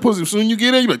timeout pussy. Soon you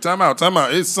get in, you like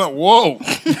timeout. It's something. Whoa, yo,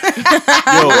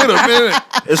 wait a minute.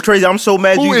 it's crazy. I'm so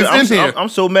mad Who you. is in here? I'm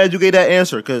so mad you gave that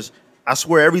answer because I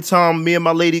swear every time me and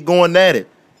my lady going at it,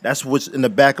 that's what's in the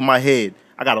back of my head.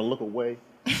 I gotta look away.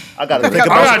 I gotta think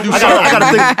about. gotta do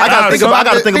I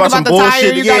gotta think about some the tire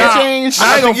bullshit. you Yeah, gotta change.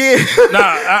 I ain't gonna,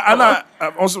 yeah. I'm not.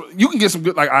 Also, you can get some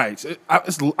good. Like, all right,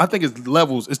 I think it's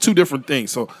levels. It's two different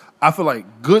things. So I feel like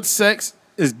good sex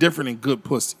is different than good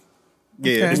pussy.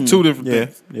 Yeah. It's two different Yeah,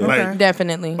 things. yeah. Like,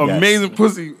 Definitely. amazing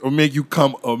pussy will make you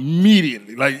come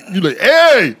immediately. Like you like,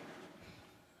 hey,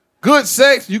 good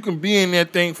sex, you can be in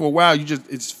that thing for a while.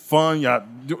 It's fun. Y'all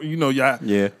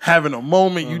having a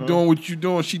moment. You doing what you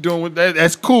doing. She doing what that.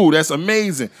 That's cool. That's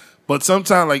amazing. But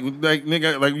sometimes, like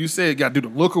nigga, like you said, got to do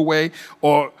the look away,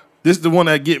 or this is the one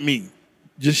that get me.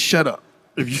 Just shut up.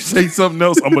 If you say something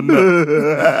else, I'm a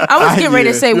nut. I was getting ready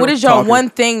to say, what is your one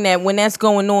thing that when that's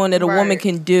going on that a woman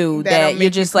can do that you're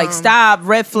just like, stop,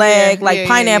 red flag,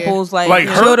 pineapples, like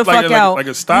chill the fuck out. Like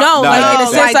a stop? No, like in a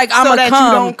sense, like I'm a come.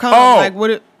 You don't come. Like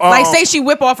what? Like say she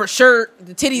whip off her shirt,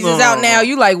 the titties is out now.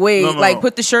 You like wait, like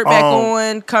put the shirt back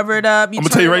on, cover it up. I'm gonna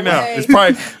tell you right now, it's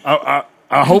probably.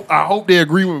 I hope they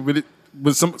agree with it,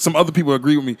 but some other people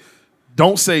agree with me.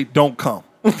 Don't say don't come.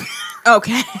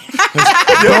 Okay.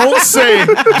 Don't say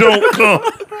don't come.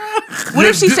 What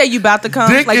if she say you about to come?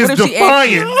 Dick like is what if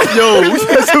defiant. Yo,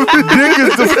 dick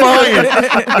is defiant.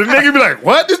 The nigga be like,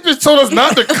 what? This bitch told us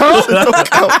not to come?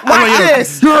 Watch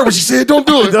this. You heard what she said, don't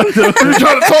do it. You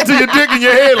trying to talk to your dick in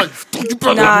your head like,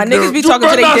 nah, niggas be talking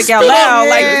to their dick out loud.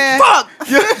 Like, fuck.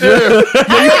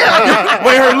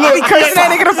 Wait, her look. Cursing that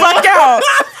nigga the fuck out.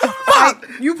 Fuck.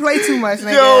 You play too much,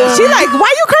 nigga. She like,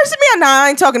 why you cursing me? Nah, I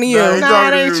ain't talking to you. Nah,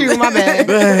 it ain't you. My bad.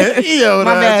 Yo,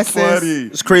 My bad, that's sis. funny.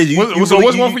 It's crazy. So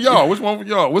what's one for y'all? Which one for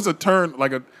y'all? What's a turn,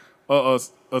 like a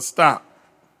stop?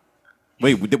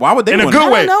 Wait, why would they In a want good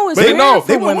to? way. No, it's They rare know. for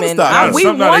They want to women. stop. We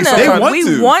Sometimes want they want we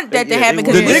to. want that to happen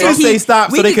because The niggas say stop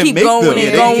so they can keep make going them. and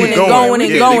Yeah, going they and keep going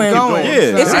and Yeah, going. they keep going.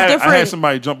 Yeah. It's I a had different.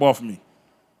 somebody jump off of me.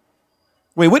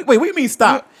 Wait, what do you mean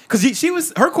stop? Because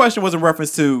her question was in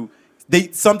reference to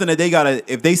something that they gotta,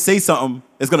 if they say something,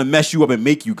 it's gonna mess you up and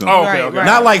make you come. Oh, okay, okay.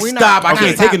 Not like We're stop, I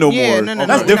can't take it no Yeah, more. no,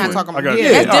 That's we're different. Not talking I about got you.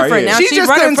 yeah. That's different. Now She she's just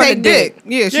running couldn't from the take dick.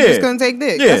 Yeah, she Yeah. just couldn't take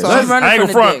dick. Yeah, That's all. that's- She's running I ain't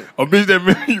from gonna the front. dick. A bitch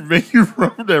that make you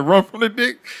run from the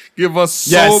dick give us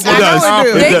so Yes, much it does.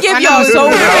 confidence. They give y'all so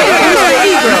much.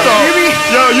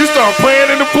 Yo, you start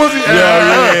playing in the pussy.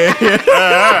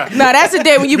 Nah, that's the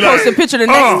day when you post a picture the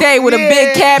next day with a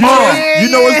big caption. You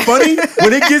know what's funny?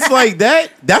 When it gets like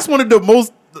that, that's one of the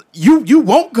most. You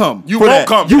won't come. You for won't that.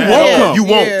 come. You Yeah. won't come. You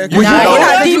won't. Yeah, You Nah, won't. you're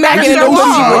not You demacking in the gotta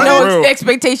pussy show with off. no Real.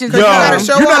 expectations. Yo, You gotta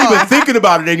show you're not off. even thinking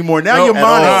about it anymore. Now No, your at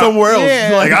mind all. is somewhere else.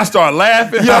 Yeah. Like I start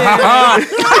laughing. Nah,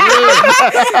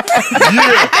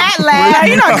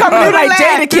 you're not coming in like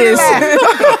Jadakiss.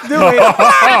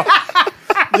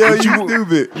 Yo, you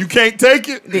stupid. You can't take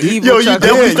it. The evil Yo, you Chuck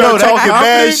definitely Norris. start talking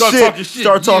bad Start shit. talking shit.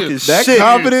 Start talking Yeah. That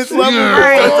confidence level.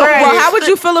 Well, how would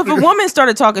you feel if a woman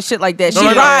started talking shit like that? She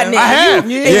No, riding it. I have.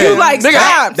 And Yeah. you like, Nigga,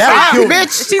 stop. That would kill me.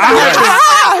 Bitch. She's like,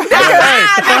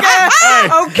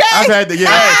 Okay. I've had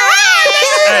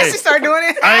to, She started doing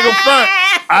it. I ain't gonna front.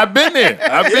 I've been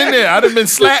there. I done been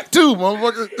slapped too,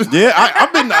 motherfucker. Yeah,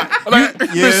 I've been.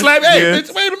 Been slapped. Hey,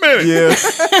 bitch, wait a minute.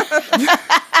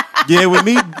 Yeah, with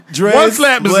me, dreads, One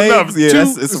slap is blades, enough. Yeah, Two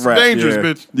it's a is wrap. dangerous, yeah.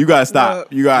 bitch. You gotta stop.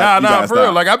 You gotta Nah, for stop.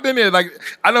 real. Like I've been there. Like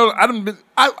I know I done been.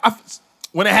 I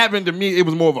when it happened to me, it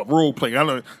was more of a role play. I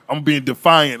know I'm being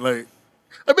defiant. Like,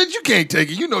 I bet you can't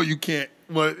take it. You know you can't.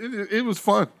 But it was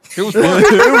fun. It was fun.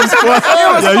 It was fun.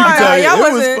 Yeah, you can tell Y'all it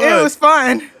was wasn't- fun. It was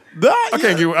fun.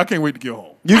 I can't wait to get home.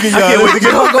 You can. I can't wait to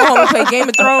get Go home and play Game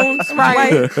of Thrones.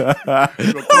 Right?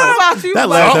 What about you? That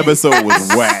last episode was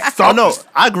whack. Oh no,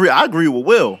 I agree with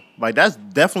Will. Like that's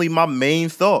definitely my main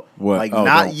thought. What? Like Oh,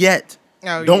 not don't. yet.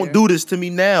 Oh, Don't yeah. do this to me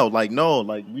now. Like no,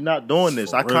 like we're not doing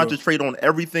this. I real. concentrate on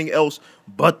everything else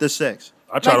but the sex.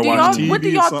 I try Like, to watch TV. what do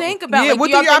or y'all something. think about? Yeah, Like, what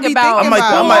do y'all do y'all think be about? thinking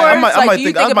about? Like, do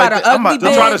you think about an ugly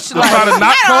To try bitch? to not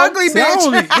An come. ugly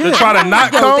bitch. To try to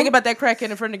not Yo, come. think about that crackhead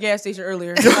in front of the gas station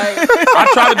earlier. Like, I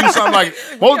try to do something like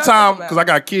most y'all time think because I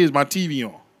got kids. My TV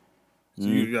on. So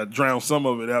you got to drown some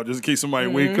of it out just in case somebody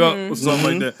wake up or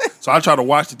something like that. So I try to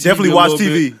watch the TV. Definitely a watch little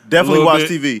TV. bit, Definitely a little watch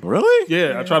bit. TV. Really?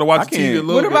 Yeah, I try to watch the TV a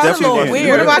little what bit. about a Definitely little watch weird? TV.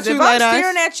 What about Because you, if I'm Light Eyes?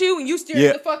 staring at you and you staring Yeah.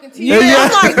 at the fucking TV. Yeah, I'm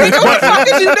like, nigga, what the fuck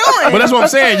is you doing? But that's what I'm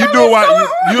saying. You do it while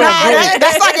you don't do it.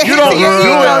 That's like a hit don't to your do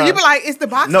ego. it. You be like, is the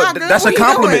box No, not good? that's a What you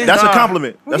compliment. doing? That's a Nah.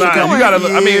 compliment. That's a Nah, compliment. you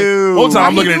gotta. I mean, Ew. most time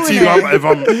I'm Why looking you at doing TV.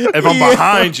 that? If I'm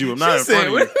behind you, I'm not in front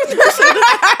of you.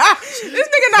 This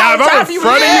nigga Now, not if on I'm top in of you.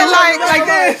 front of Yeah, you, Like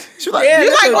this. Yeah, You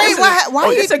like, wait,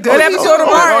 why it's you a good episode of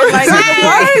Martin. Like,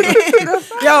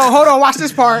 what? Yo, hold on, watch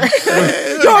this part. Yo,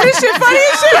 this shit funny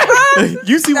as shit, bro.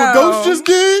 You see what No. Ghost just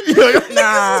did?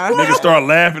 Nah. niggas start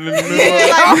laughing in the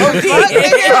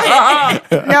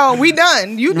middle. Yo, we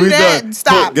done. You do We that. done.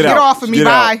 Stop. Get Get out. off of me. Get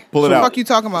out. Bye. Pull it What the out. fuck you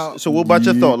talking about? So what about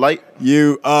your thought? Like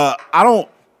I don't.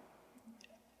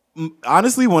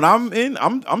 Honestly, when I'm in,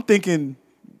 I'm thinking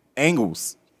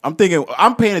angles. I'm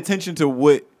paying attention to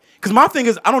what. Because my thing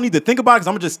is, I don't need to think about it because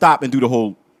I'm gonna just stop and do the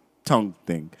whole tongue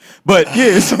thing. But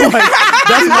yeah, so like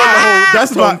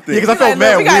that's my because I felt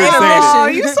mad we weird got saying Oh,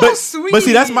 it. you so But sweet.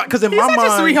 see, that's my because in He's my such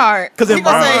mind, a sweetheart. because in He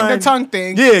gonna my say mind, the tongue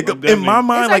thing. yeah, in my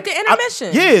mind, like the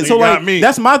intermission. yeah, so You got like me.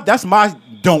 that's my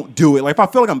don't do it. Like if I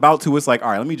feel like I'm about to, it's like all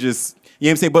right, let me just you know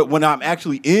what I'm saying. But when I'm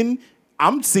actually in,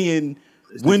 I'm seeing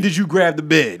when did you grab the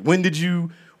bed? When did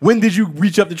you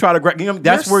reach up to try to grab? You know,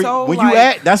 that's You're where so, when like, you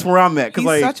at. That's where I'm at. Because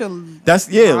He's like such a that's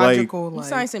yeah, like logical, You like,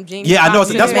 signed some James. Yeah, I know, Bond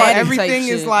so to that's the why- bed type everything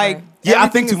is shit, like. yeah, I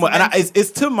everything think too is much, and meant-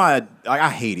 it's to my like I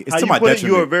hate it. It's How to you my put it? You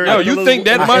a detriment. very Yo, you think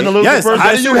that much? analytical Yes, person? I'm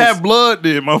How do you serious. have blood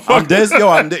then, I'm motherfucker?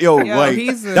 dead, like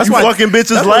he's a- that's You why fucking bitches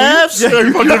that's why you- laughs? Yeah.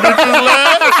 You fucking bitches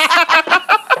laugh?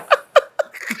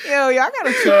 Yo, y'all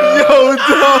gotta chill. Yo,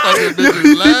 dog.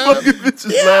 Fucking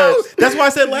bitches laugh. That's why I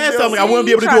said last time, like I See, wouldn't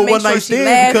be able to try do a make one night sure she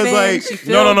stand because laughing, like she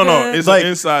feel No. good. It's Like- an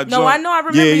inside No, joke. I know. I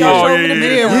remember Yeah, y'all yeah. showed me the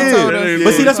video. Yeah, told us.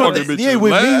 But see, that's what. Fucking Yeah, bitches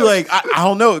with me, laugh. like I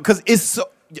don't know, because it's so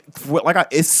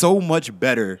it's so much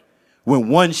better when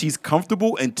one she's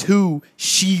comfortable and two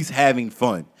she's having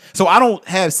fun. So I don't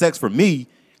have sex for me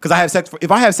because I have sex for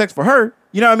if I have sex for her,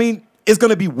 you know what I mean. It's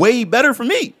gonna be way better for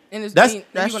me. And it's That's you're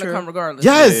that's gonna true. come regardless.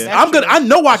 yes, That's I'm gonna. true. I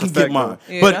know I can a get fact, mine,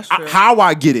 though. Yeah, but that's true. how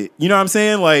I get it, you know what I'm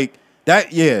saying? Like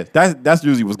that. Yeah, that's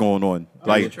usually what's going on.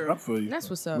 Like I feel you.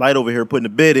 That's what's up. Light over here putting the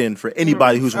bid in for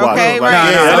anybody who's watching. Okay, Like,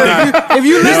 right. Nah, If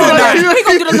you listen to He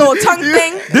gonna do the little tongue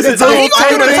thing. this is he gonna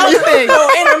do the tongue thing. Little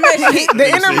intermission.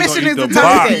 The intermission is the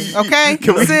tongue thing,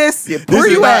 okay? Sis, This where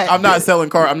is you not, at? I'm not selling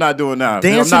car. I'm not doing that.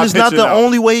 Dancing is not the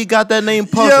only way he got that name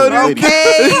puzzled. lady.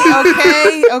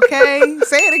 Okay.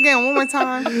 Say it again one more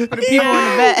time for the people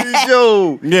in the back.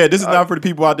 Yo. Yeah, this is not for the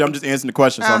people out there. I'm just answering the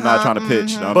question, so I'm not trying to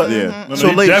pitch. But yeah, No,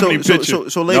 so, you ladies, definitely so, pitching.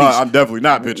 so no, ladies, I'm definitely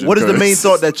not pitching. what is the 'cause- main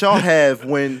thought that y'all have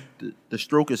when the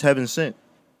stroke is heaven sent?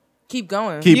 Keep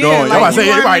going. Keep Yeah, going. like, I'm about to say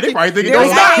you everybody. wanna They probably think it keep- don't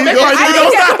stop. I Keep think going. Think it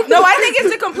don't stop. it's- no, I think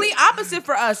it's the complete opposite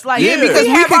for us. Like, Yeah. Because we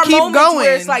have could our keep moments going.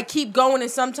 where it's like keep going,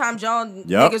 and sometimes y'all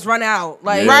Yep. niggas run out.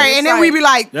 Like, Yeah. Right, it's and then like, we be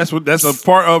like, That's a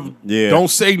part of. Yeah. Don't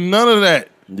say none of that.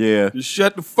 Yeah. Just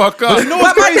shut the fuck up. But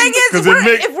my thing is, 'Cause if it we're,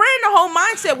 make- if we're in the whole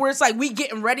mindset where it's like we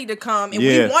getting ready to come and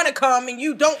Yeah. we want to come and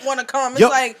you don't want to come, it's Yo,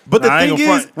 like but the Nah, I ain't thing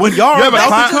gonna is, front. when y'all You are ever about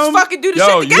climb- to just come, fucking do the Yo,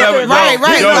 shit you together. ever- right, yo,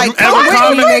 right. you Like, ever come with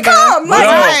come me, in- nigga. Come, like,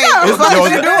 Right. let's What the fuck Yo,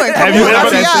 is you doing? have Come you on,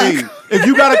 ever hurry up. say, if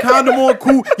you got a condom on,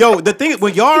 cool. Yo, the thing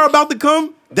when y'all are about to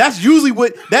come, that's usually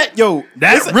what that yo.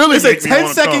 That it's, really it's a make me wanna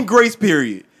 10-second come. grace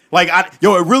period. Like it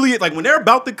really is. Like when they're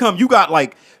about to come, you got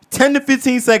like 10 to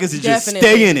 15 seconds to just Definitely.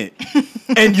 stay in it,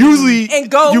 and usually And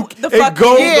go the and fuck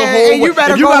go in. the Yeah, whole and you way.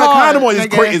 better If you go got a hard, condom on, it's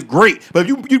nigga. great. It's great. But if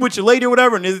you with your lady or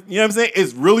whatever, and it's, you know what I'm saying,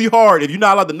 it's really hard if you're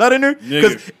not allowed to nut in her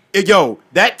because. Nigga. Yo,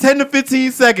 that 10 to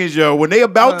 15 seconds, yo, when they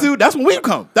about to, that's when we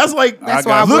come. That's like, That's I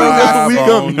why got literally that's when we five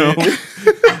come, on yo.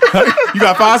 it. You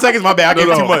got 5 seconds, my bad. I gave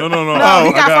you too much. No. No, I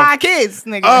he got got- 5 kids,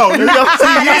 nigga. Oh, there you go.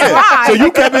 See, yeah. why. So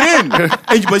you kept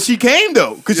it in. But she came,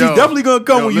 though, because she's Yo, definitely going to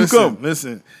come yo, when listen, you come.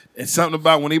 Listen, it's something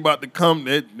about when they about to come.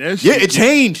 That Yeah, shit. it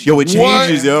changed. Yo, it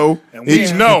changes, yo. And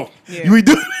we know. We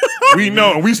do. We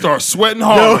know. And we start sweating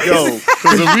hard. Yo.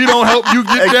 Because if we don't help you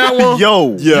get that one,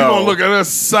 Yo. you going to look at us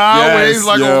sideways Yes,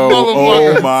 like yo. a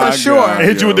motherfucker. Oh, my For sure. God, And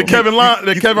hit you with the yo.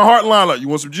 Kevin Hart line. Like, you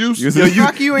want some juice? You-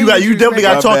 Fuck you and your You juice, definitely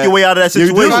got nigga. to talk your way out of that You do.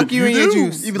 situation. Fuck you and your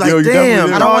juice. You be like, Yo, you definitely damn,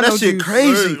 do. I don't dog, want that no shit juice.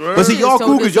 crazy. But see, y'all So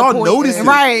cool because y'all disappointing. notice it.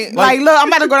 Right. Like, look, I'm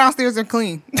about to go downstairs and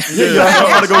clean. Yeah, y'all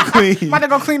about to go I'm clean. about to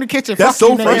go clean the kitchen. That's Fuck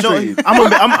so you, nigga. frustrating.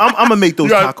 I'm gonna make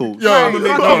those tacos. Yo, Right,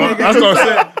 no, fuck you, I start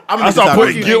saying, I'm I start gonna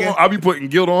putting you, guilt. nigga. I be putting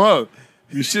guilt on her.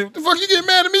 You shit. What the fuck you get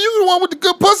mad at me? You the one with the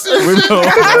good pussy and shit. know.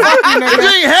 If you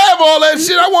ain't have all that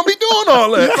shit, I won't be doing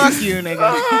all that. Fuck you, nigga.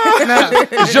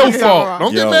 No. It's your fault.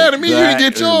 Don't Yo, get mad at me. You that didn't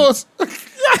get is- yours.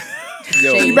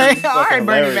 You better- all right,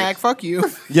 Bernie Mac. Fuck you.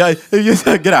 Yeah,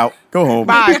 get out. Go home.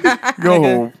 Bye. Go Nigga.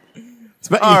 home.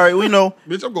 All right, we know.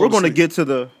 Bitch, I'm We're going to sleep. get to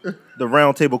the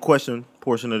round table question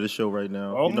portion of the show right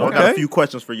now. You know, I got Okay. a few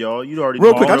questions for y'all. You already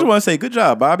Real know. quick, I just want to say good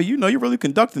job, Bobby. You know you're really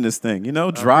conducting this thing. You know,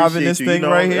 driving this thing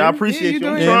right here. I appreciate you you.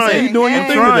 I'm doing your trying. thing. You doing your I'm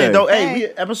thing trying, today. though. Hey, we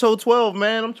episode 12,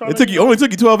 man. I'm trying. It took you only took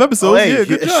you 12 episodes. Oh, hey, yeah,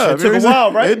 good job. It took a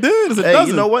while, right? It did. It's a Hey, dozen.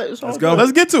 you know what? Let's go.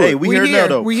 Let's get to Hey, it. we We here here. now,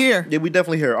 though. We here. Yeah, we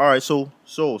definitely here. All right, so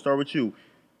start with you.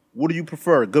 What do you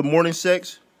prefer, good morning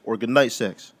sex or good night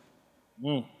sex?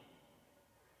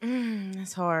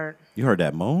 That's hard. You heard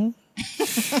that moan? You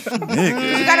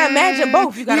gotta imagine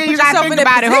both. You gotta Yeah, put you gotta yourself think in a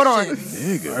about it. Hold on.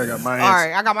 position. I got my All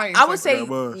right, I got my. I would say Yeah,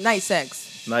 bud. night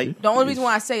sex. Night. The only reason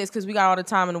why I say is because we got all the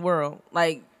time in the world.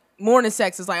 Like morning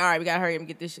sex is like, all right, we gotta hurry up and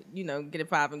get this, shit, get it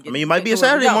popping. I mean, it might be a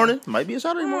Saturday morning. Might be a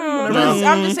Saturday morning. You never know.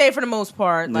 I'm just saying for the most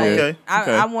part. Like, Okay.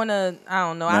 Okay. I wanna. I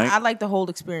don't know. Night. I like the whole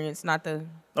experience, not the.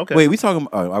 Okay. Wait, we talking?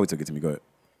 Oh, I would take it to me. Go ahead.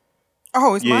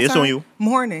 Oh, it's Yeah, my it's turn? on you.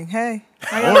 Morning. Hey.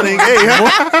 Morning. Hey,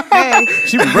 Hey.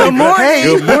 She was ready. Good morning.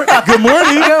 Good morning. Good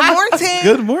morning. Good morning.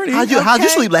 Good morning. how'd you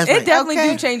sleep last It night? definitely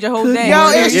Okay. do change your whole day. Yo,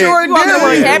 it sure You walk to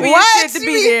work do. happy What? as shit to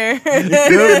be there.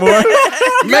 Good morning.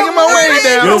 Making my way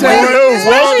down. Good morning.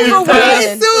 Especially for Hey,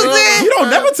 women. Susan. You don't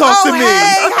never talk to me.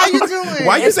 Hey, how you doing?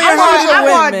 Why you saying I want, hi?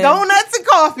 I want Women. donuts and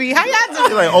coffee. How y'all doing?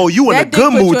 You're like, oh, you in a That dick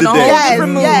good put mood you in a whole today.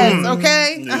 different mood. Yes,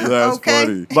 okay. That's okay.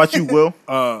 funny. About you, Will?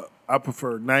 I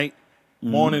prefer night.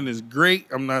 Morning is great.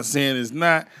 I'm not saying it's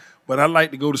not, but I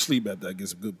like to go to sleep after I get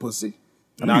some good pussy.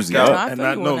 I'm usually out. out. I And feel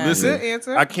I you know, on that. listen, Good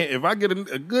answer. I can't, if I get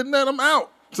a good nut, I'm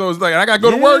out. So it's like, I got to go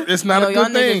to work. It's not Yo, a y'all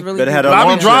good niggas thing. really Better do have that. that But I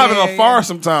alarm be driving set. afar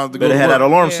sometimes to go Better to have work. that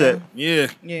alarm Yeah. set. Yeah,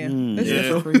 Yeah. It's Yeah.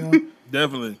 different for y'all.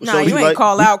 definitely. Nah, So you he ain't like-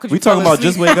 call out because We talking about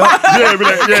just wake up? Yeah, be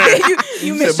like, yeah.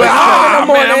 you missed Said, your Ah, in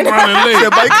the man, I'm morning. running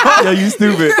late. Yo, you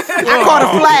stupid. I caught a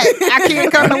flat. I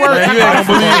can't come to work. Man, you ain't gonna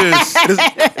believe this.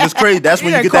 It's crazy. That's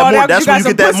when you done get that called morning. out That's 'cause when you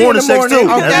you got get that some pussy in morning the sex morning.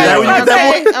 too. Okay, That's when you get that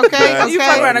morning. okay. You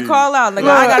fucking around to call out. Like,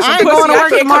 Look, I got some I ain't pussy. going to I work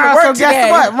can't come tomorrow, to work so today.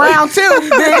 guess what? Round 2,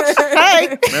 bitch.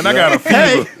 Hey. Man, I got a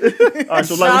fever. All right,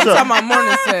 so No, like, I'm what's talking up? about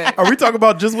morning set. Are we talking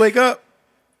about just wake up?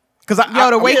 Because Yo,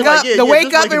 the wake yeah, like, up, yeah, the yeah,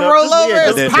 wake just up waking and up, roll just- over yeah,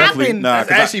 is that's popping. Nah,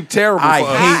 It's actually terrible I for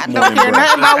us. hate I don't morning care breath.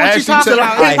 nothing about what you Actually, talking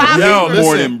about. I It's popping. Yo, hate listen.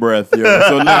 morning breath, yo.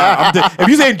 So nah, if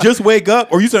you saying just wake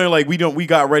up, or you saying like we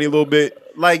got ready a little bit.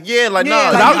 Like, yeah, like,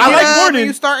 Yeah, nah. like I you like get up morning. and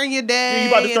you starting your day. Yeah, you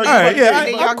about to start and your then- day. Yeah, and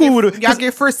then I'm y'all cool get- with it. Y'all 'Cause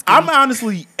get frisky. I'm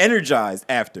honestly energized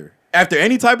after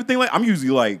any type of thing. Like I'm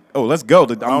usually like, oh, let's go.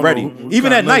 I'm know ready. what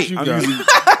Even kind at of night, nuts you I'm got. usually.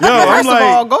 Yo, I'm First of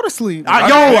all, like, go to sleep. I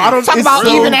don't. Talk it's about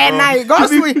so- even at night. Go to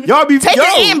sleep. Y'all be Take an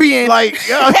Ambien. Like,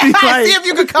 y'all be like, See if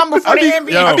you can come before the Ambien.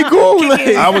 yo. I be cool. Like,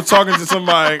 I was talking to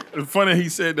somebody. Funny he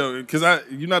said though, because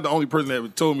you're not the only person that ever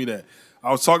told me that.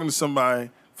 I was talking to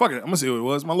somebody. Fuck it, I'm gonna say who it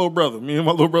was. My little brother. Me and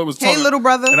my little brother was Hey, talking. little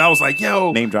brother. And I was like,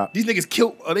 yo, Name drop. These niggas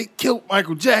killed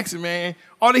Michael Jackson, man.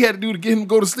 All they had to do to get him to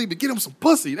go to sleep and get him some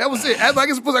pussy. That was it. After I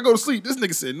get some pussy, I go to sleep. This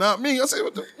nigga said, not me. I said,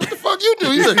 what the fuck you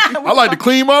do? He said, I like to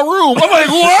clean my room. I'm like,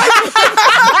 what?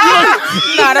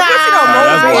 Nah, the pussy don't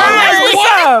that's motivate. wild. That's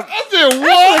what's up. I said,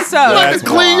 what? what's up. You like That's to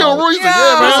clean your wild. room? He said,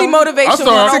 Yeah. yeah, man. Pussy motivation I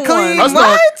start, 101. I start,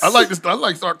 What? I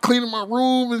like to start cleaning my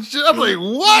room and shit. I'm like,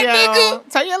 what, nigga?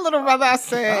 Tell your little brother I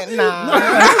said, nah.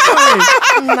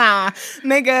 Nah.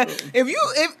 Nigga, if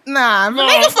a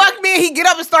nigga fuck me and he get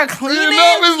up and start cleaning, You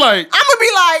know, it's like, I'm gonna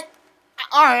be like,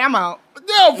 all right, I'm out.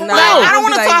 yo, for Nah, real. I don't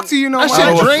want to Like, talk to you no more. that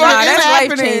shit What the draining. fuck Nah, is that's life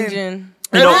happening? changing.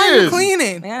 It Why are you is.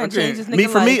 cleaning? I gotta Okay. change this nigga Me,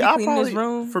 for me, life. I'll He clean his probably,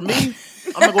 room. for me,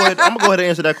 I'm gonna go ahead and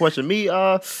answer that question. Me,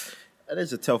 that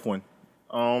is a tough one.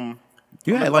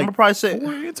 you had I'm like gonna probably say,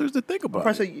 4 answers to think about.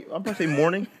 I'm probably say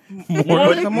morning,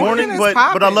 morning is but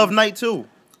I popping. love night too.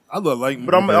 I love like,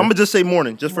 But I'm gonna just say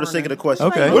morning, just for the sake of the question.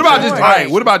 Okay. What about just All night?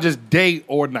 right. What about just day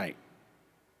or night?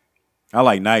 I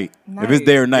like night. Night. If it's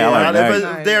day or night, Yeah, I like if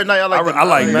night. it's day or night, I like the I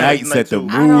like night set the too.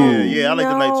 mood. Yeah, I like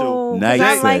the night too. No, 'cause Night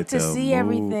I set like to the see mood.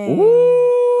 everything.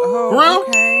 Oh, For real?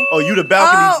 okay. Oh, you the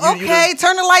balcony? Oh, you okay.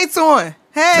 Turn the lights on.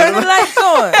 Hey. Turn the lights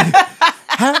on.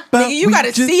 How about Nigga, you we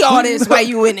gotta just see all put- this while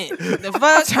you in it. The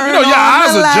fuck? Turn You know, your on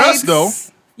eyes the adjust lights. though.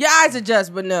 Your eyes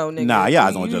adjust, but no, nigga. Nah, your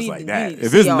eyes You don't just need like to- that. you need to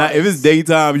If it's see all not, if this. it's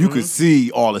daytime, you can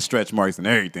see all the stretch marks and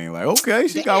everything. Like, okay,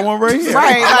 she got one right here.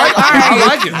 Right. Like, all right. I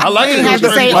like it. I like You it. ain't have to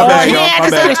say, My oh, bad, he y'all. ain't have My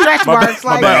to say bad. the stretch My bad. marks.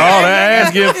 My Like, bad. Oh, that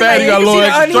ass getting fat. You got a little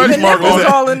extra stretch mark on it.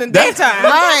 all in the daytime.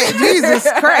 right. Jesus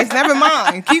Christ. Never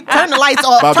mind. Turn the lights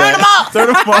off. My Turn bad. them off Turn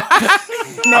them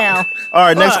off. now. All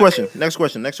right, next question. Next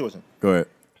question. Go ahead.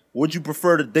 Would you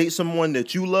prefer to date someone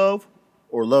that you love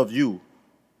or love you?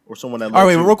 Or someone that loves All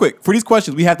right, you? wait, real quick. For these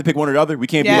questions, we have to pick one or the other. We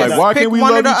can't Yes. be like, why Pick can't we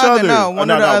one or love the each other. other? No, one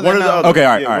or the other. one or the No. other. Okay,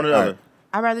 all right, Yeah, all one or right, the all other. right.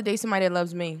 I'd rather date somebody that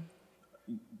loves me.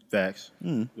 Facts.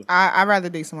 I'd rather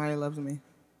date somebody that loves me.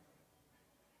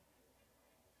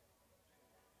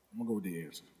 I'm gonna go with the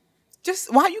answer.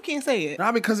 Just why you can't say it?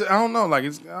 Nah, because I don't know. Like I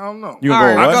don't know. You All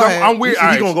gonna go right, with go what? ahead. I'm weird. He's All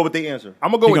right, gonna go with the answer.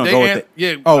 I'm gonna go He with gonna their go with answer. the-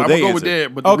 Yeah, Oh, I'm they gonna go with answer.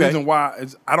 that. But the Okay. reason why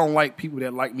is I don't like people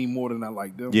that like me more than I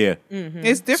like them. Yeah.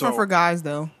 It's different So- for guys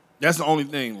though. That's the only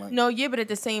thing. Like, No, yeah, but at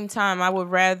the same time, I would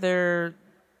rather,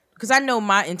 because I know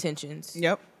my intentions.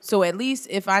 Yep. So at least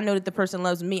if I know that the person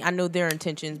loves me, I know their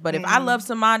intentions. But if I love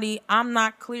somebody, I'm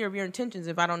not clear of your intentions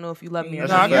if I don't know if you love me or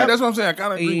That's nah, not. yeah, fact. that's what I'm saying. I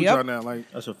kind of agree Yep. with y'all now.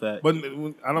 Like, That's a fact. but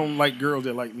I don't like girls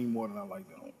that like me more than I like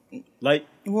them. Like,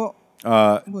 Well,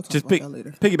 We'll talk Just about that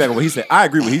later. piggyback on what he said. I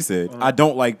agree with what he said. I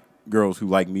don't like girls who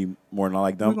like me more than I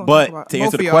like We're them. gonna But talk about- to both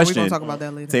answer of the y'all, we're question, gonna talk about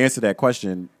that later. to answer that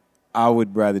question, I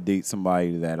would rather date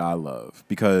somebody that I love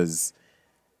because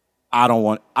I don't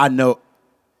want. I know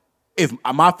if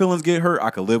my feelings get hurt, I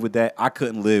could live with that. I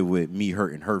couldn't live with me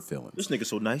hurting her feelings. This nigga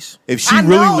so nice. If she I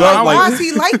really know, loved, why like, is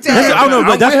he like that? I don't know,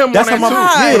 but I'm with him that's on how my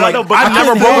that yeah, like, too. But I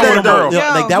never broke up with a girl.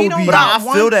 Yeah, like that Yo, would be. he But I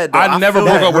don't feel that though. I never feel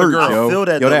broke that. up with a girl. I feel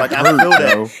that Yo, though. that Like I feel hurt,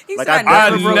 that. yo. He Like said, I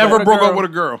broke up never with a broke up girl. with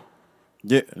a girl.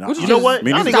 Yeah, Would You know what?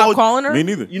 Me I neither. think Stop calling her? Me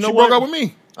neither. You know She what? broke up with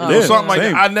me. Yeah, Or something like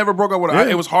same. that. I never broke up with her.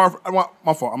 Yeah. It was hard.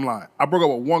 My fault. I'm lying. I broke up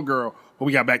with one girl, but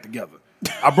we got back together.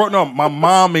 My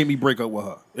mom made me break up with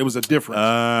her. It was a difference.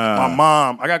 My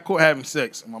mom, I got caught having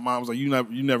sex, and my mom was like, "You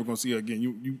never gonna see her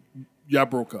again. Y'all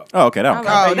broke up." Oh, okay, that don't Oh,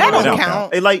 count. that don't don't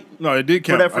count. Hey, like No, it did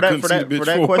for count. that I couldn't see the bitch for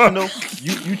that for a question while.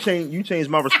 though, you changed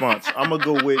my response. I'm gonna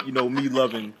go with me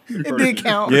loving. It did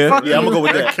count. Yeah. Fuck Yeah, I'm you. gonna go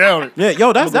with That that. counted. Yeah,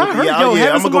 yo, that hurt. Yo,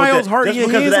 having somebody else's heart in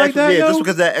your hands like that, yo. Just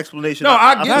because of that explanation. No,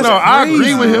 I that's agree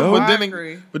crazy, with him, yo. but I then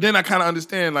agree. I kind of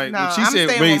understand. Like No, what she I'm said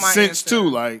staying made with my sense answer. too.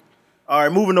 Like All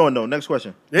right, moving on though. Next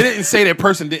question. they didn't say that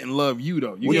person didn't love you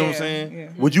though. You know what I'm Yeah, saying? yeah.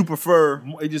 Would you prefer?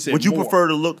 They just said Would you more. prefer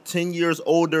to look 10 years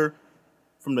older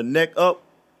from the neck up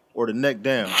or the neck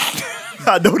down?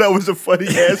 I know that was a funny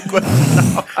ass question.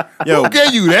 Yo, Who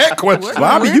gave you that question?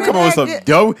 Bobby, you Where come up with did some I get-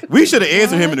 dumb. We should have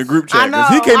answered him in the group I chat know.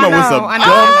 because he came up with some I know,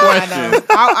 dumb I questions.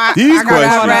 know. I These gotta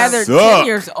questions hold on. Rather suck. 10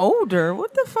 years older.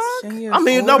 What the fuck? I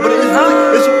mean, no, but it's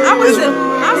really, I would it's, say,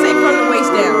 I'll say from the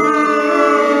waist down.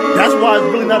 that's why it's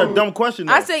really not a dumb question.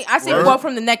 Though. I say well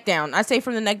from the neck down. I say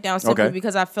from the neck down simply Okay.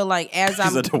 because I feel like as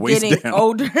I'm said the waist getting down.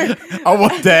 older, I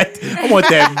want that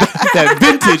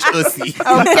vintage ussy.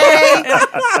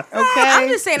 Okay. I'm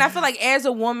just saying I feel like as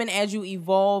a woman, as you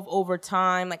evolve over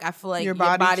time, like I feel like your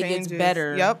body gets changes.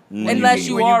 better. Yep. Unless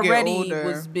you When you get already older.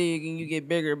 was big and you get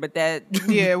bigger, but that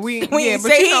Yeah, we We yeah, ain't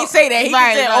but say- you he know- ain't say that. He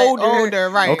right, said right, older.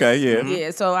 right? Okay, yeah.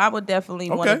 yeah. So I would definitely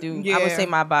want Okay. to do. I would Yeah. say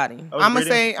my body. I'm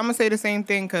gonna say the same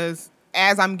thing because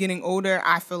as I'm getting older,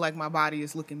 I feel like my body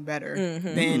is looking better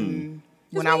than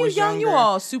when I was you're young, younger. you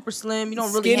all super slim. You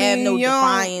don't really Skinny, have no you don't-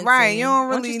 defiance. right, and you don't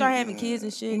Once you really- start having kids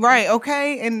and shit, Right,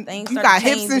 okay, and Things you start got to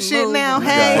hips change and and shit move. now. You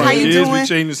Hey, got how it. you Kids be doing?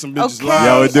 changing some bitches' Okay. lives.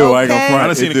 Yo, it do. I ain't gonna Okay. front. I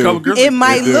done seen It a do. couple girls. It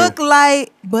might do. look light,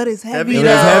 but it's heavy. Heavy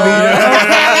though. It's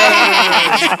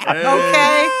heavy.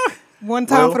 Okay, one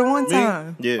time Well, for the one me?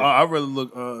 time. Yeah. I'd rather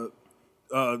look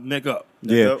neck up.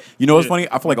 Yeah. up. You know what's funny?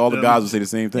 I feel like all the guys would say the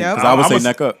same thing. Yep. Because I would say I'ma-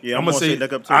 neck up. Yeah, I'm I'm gonna gonna say say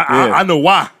neck up too. I know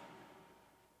why.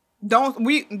 Don't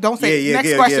say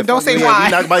next question. Don't say We're why.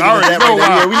 not about to I get into already that know right now.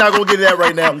 why. Yeah, we're not gonna get into that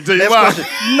right now. Tell you Next why. question.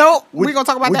 Nope, we're gonna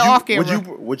talk about that off camera.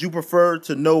 Would you prefer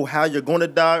to know how you're gonna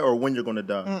die or when you're gonna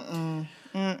die?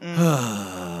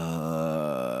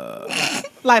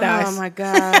 Light Oh eyes. my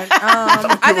god.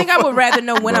 I think I would rather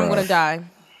know when I'm gonna die.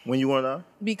 When you wanna die?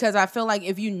 Because I feel like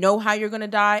if you know how you're gonna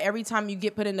die, every time you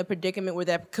get put in a predicament where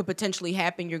that could potentially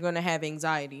happen, you're gonna have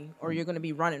anxiety or you're gonna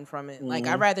be running from it. Like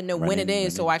I'd rather know when it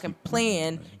is so I can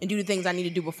plan and do the things I need to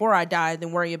do before I die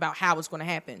than worry about how it's gonna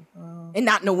happen and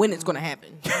not know when it's gonna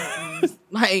happen.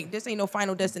 Like this ain't no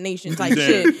final destination type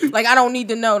shit. Like I don't need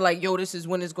to know like yo, this is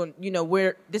when it's going.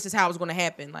 Where this is how it's gonna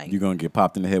happen. Like You're going to get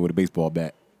popped in the head with a baseball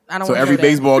bat. I don't. So wanna every know that.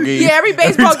 baseball game. Yeah, every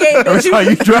baseball game. Every time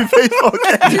you drive baseball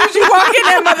game. You walk in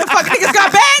there, motherfucker. Niggas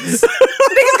got bats.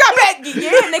 Niggas got bats.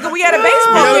 Yeah, nigga, we had a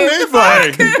baseball game.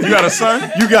 Hey, you got a son?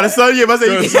 You got a son? Yeah, I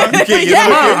say you can't get Yeah.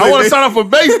 Mom, I want to sign up for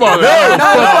baseball.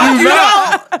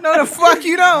 No, the fuck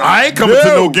you don't. I ain't coming to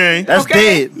no game. That's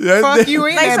dead. Fuck you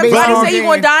ain't Like that somebody baseball say you game.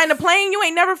 gonna die in a plane, you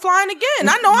ain't never flying again.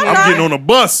 I know I'm I'm not. getting on a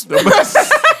bus.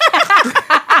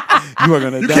 You are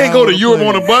gonna. You can't go to Europe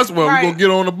on a bus. Well, Right. we gonna get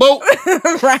on a boat.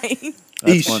 Right.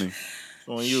 That's funny.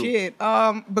 On you. Shit.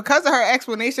 Because of her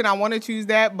explanation, I want to choose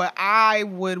that, but I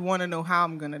would want to know how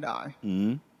I'm gonna die.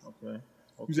 You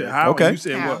said how? Okay. You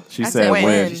said How? what? She I said said when.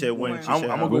 when. She said when. She I'm said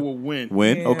gonna how. go with win.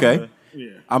 When? Yeah. Okay. Yeah.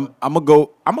 I'm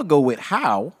gonna go with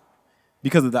how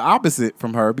because of the opposite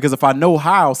from her. Because if I know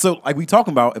how, so like we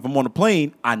talking about, if I'm on a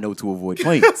plane, I know to avoid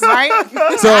planes. Right?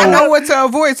 So I know what to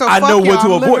avoid. So I fuck know what y'all, to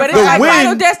I'm avoid. living But it's The like win-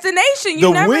 final destination.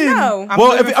 You never know. I'm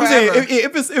well, living I'm saying forever.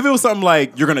 if it was something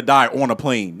like you're gonna die on a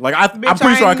plane, like I'm Bitch,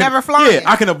 pretty I sure I ain't can never flying.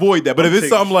 Yeah, I can avoid that. But if it's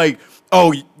something like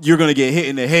you're gonna get hit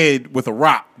in the head with a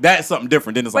rock, that's something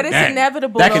different. Then it's But like it's dang,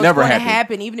 inevitable. That though. can never it's gonna happen.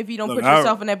 happen, even if you don't Look, put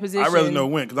yourself in that position. I'd rather know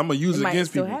when because I'm gonna use It it might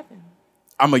against still people. happen.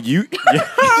 I'm a you. Nigga,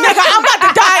 I'm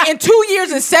about to die in 2 years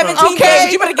and 17 Okay.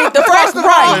 days. You better get the first All,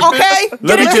 right. okay?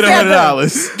 Let me it get together.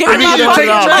 $100. Give me my You fucking take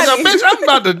money. bitch, I'm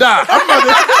about to die.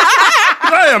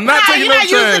 I am not taking You're no not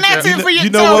using trash. that out. tip for your You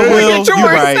know what, toe. Will? Get You're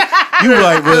yours. right. You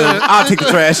right, Will. I'll take the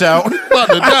trash out. I'm about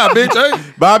to die, bitch.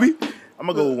 Hey. Bobby. I'm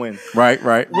gonna go with win. Right.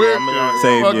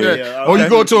 Same. Fuck Yeah. that. Yeah, Oh, you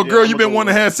go to a girl I'm you've gonna been go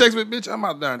wanting to with have sex with, bitch. I'm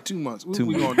out there in 2 months. What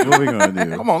we gonna do? What we gonna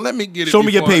do? Come on, let me get it. Show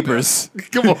me your before I papers. die.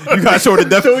 Come on. You gotta show the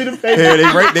def. Show me the papers. Here, they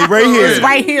right here. It's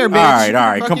right here, bitch. All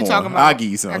right. Fuck Come you on. talking about? I'll give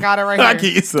you some. I got it right I'll here.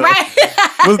 give you some. Right.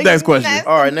 What's the next question?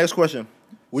 All right, next question.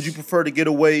 Would you prefer to get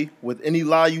away with any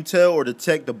lie you tell or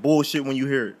detect the bullshit when you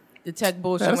hear it? Detect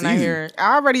bullshit That's when I easy. hear it.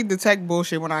 I already detect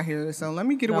bullshit when I hear it, so let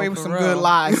me get No, away with for some real. good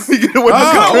lies. Get away with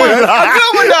A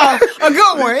good one though. A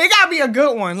good one. It gotta be a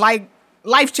good one, like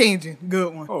life changing.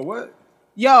 Good one. Oh, what?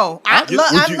 Yo, let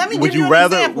me give you an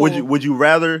example. Would you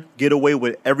rather get away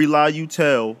with every lie you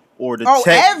tell or detect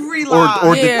every lie.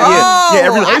 or Yeah.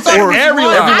 every lie? I thought it was every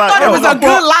one. lie. I thought it was a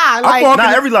good lie. Like,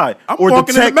 Not every lie. I'm Or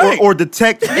walking in the detect bank. or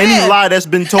detect any lie that's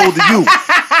been told to you.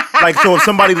 Like so if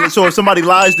somebody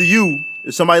lies to you,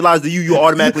 you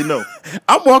automatically know.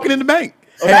 I'm walking in the bank.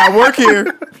 Hey, I work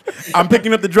here. I'm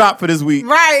picking up the drop for this week.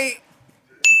 right.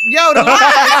 Yo, the lie.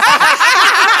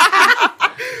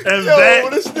 And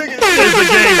that is the game changer.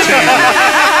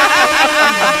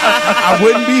 I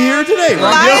wouldn't be here today.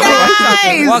 Light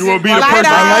eyes. You will be the Light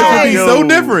person. My life would be eyes. so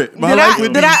different. My Did life I-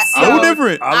 would did be I- so yo,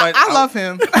 different. I love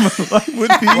him.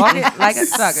 would be Walk it like a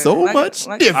sucker. so Like- much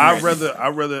like- different.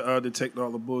 I'd rather detect all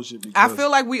the bullshit. I Because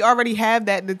feel like we already have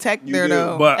that detector do,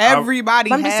 though. but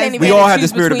Everybody I'm just has saying, that. We all have the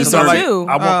spirit of between discernment. the two.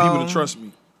 I want people to trust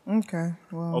me. Okay.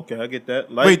 Well, Okay, I get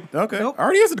that. Like, Wait, okay. I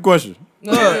already answered the question.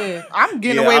 Yeah. I'm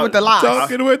getting Yeah, away I- with the lies. So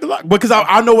get away with the lock. Because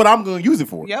I know what I'm going to use it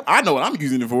for. Yep. I know what I'm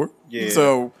using it for. Yeah.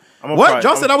 So, I'm a what? pri-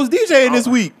 Y'all I'm- said I was DJing this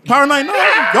week. Power 99.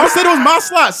 Y'all said it was my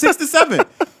slot, 6 to 7.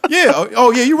 Yeah.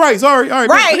 Oh, yeah, you're right. Sorry. All right.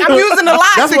 Right, I'm using the lies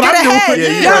That's to what get I'm doing. ahead. Yeah,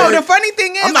 Yo, you're right. the funny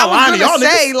thing is, I'm not I lying was to y'all gonna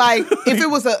say, niggas. like, if it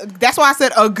was that's why I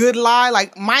said a good lie.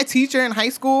 Like, my teacher in high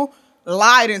school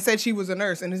lied and said she was a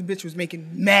nurse, and this bitch was making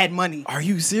mad money. Are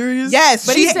you serious? Yes,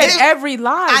 But he said every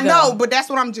lie. I know, though. but that's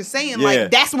what I'm just saying. Yeah.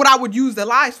 Like, that's what I would use the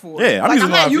lies for. Yeah, I'm like, using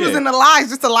I'm not lies, using yeah. the lies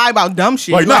just to lie about dumb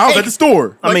shit. Like, no, I was at the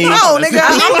store. I mean, no, nigga.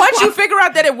 And once you figure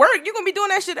out that it worked, you're gonna be doing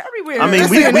that shit everywhere. I mean,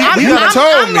 Listen,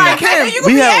 I'm like him. You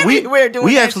gonna be everywhere doing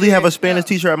we that actually shit. have a Spanish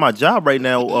teacher at my job right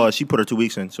now. She put her 2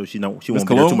 weeks in, so she won't be there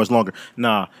Cologne? too much longer.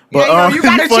 Nah, Yeah, yo, you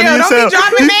gotta he funny chill. as Don't be hell.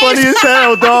 dropping He funny names. as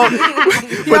hell, dog.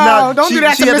 Yo, don't do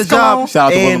that she to had Miss the job, Cologne. Shout out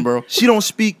to and Willem, bro. She don't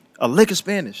speak a lick of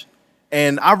Spanish.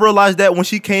 And I realized that when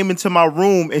she came into my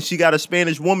room and she got a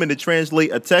Spanish woman to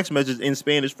translate a text message in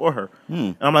Spanish for her.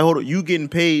 And I'm like, hold on, you getting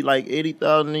paid like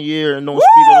 $80,000 a year and don't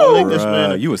speak a lick of Bruh,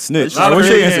 Spanish? you a snitch. A lot of What's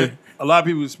your people- answer? A lot of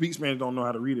people who speak Spanish don't know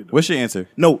how to read it. Though. What's your answer?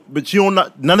 No, but you don't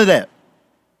none of that.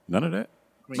 None of that.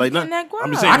 Like Getting that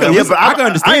I'm just guap. saying. can Yeah, listen, but I can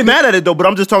understand I ain't mad at it though, but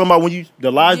I'm just talking about when you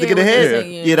the lies to Yeah, get what ahead. you're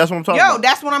saying, yeah. That's what I'm talking Yo, about.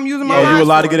 that's what I'm using my Oh, lies you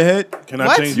allowed to for. get ahead? Can I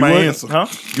What? change You my would? answer? Huh?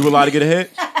 You allowed to get ahead?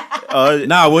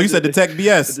 Nah, well, you said detect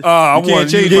BS. I you can't want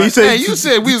change you. my- You said, you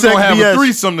said we was Detect gonna have BS. a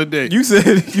threesome today. You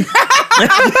said...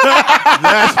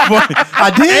 That's funny. I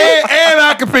did? and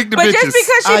I can pick the But bitches. just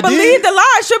because she I did. believed the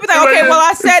lie, she'll be like, okay, well,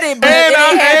 I said it, but and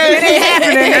it ain't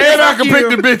happening. I can pick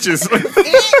the bitches.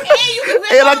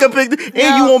 And I can pick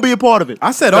and you won't be a part of it.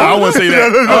 I said, I oh, wouldn't say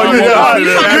that. Oh, you I did.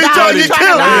 won't say that. You trying to You get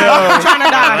trying to die. You trying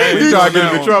to die. You trying to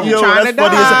get him in trouble. Yo, trying that's to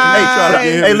funny as die. hell.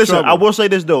 Get him Hey, in listen, trouble. I will say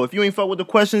this though. If you ain't fuck with the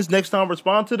questions, next time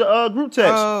respond to the group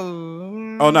text.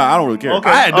 Oh, no, I don't really care. Okay.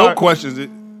 I had All no right. questions.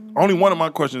 Only one of my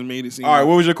questions made it seem. All right,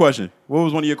 what was your question? What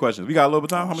was one of your questions? We got a little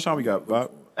bit of time. How much time we got, Bob?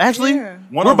 Actually, Yeah.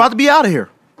 One we're of- about to be out of here.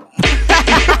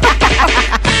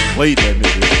 Played that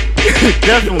nigga.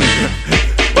 Definitely.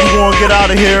 We gonna get out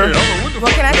of here.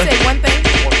 Well, can I say one thing?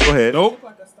 Go ahead. Nope.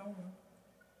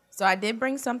 So I did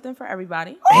bring something for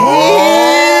everybody.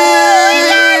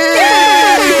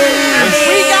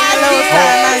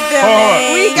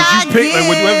 We Did got you pick like gifts.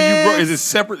 whatever you brought? Is it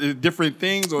separate? Is it different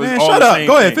things or Man, is it all shut the up. same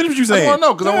Go ahead. thing? Finish what you I saying. don't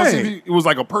know because I want to see Dang. if it was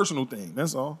like a personal thing.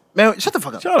 That's all. Man, shut the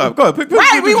fuck up. Shut up. Go ahead.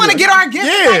 Right, we want to get our gifts.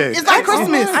 Yeah. It's like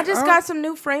Christmas. I just got some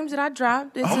new frames that I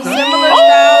dropped. It's a similar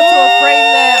style to a frame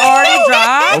that already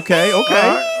dropped Okay.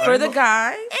 for the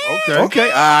guys. Okay.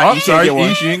 Okay. I'm sorry, Get one.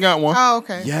 Ish, you ain't got one. Oh,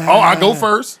 okay. Yeah. Oh, I go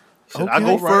first. Should I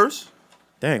go first?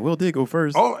 Dang, Will did go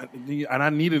first. Oh, and I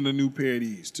needed a new pair of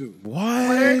these too.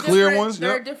 What? Clear ones,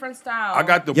 They're yep. a different style. I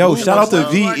got the Yo, blue shout out ones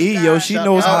to now. VE. Yo, she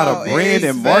knows how to brand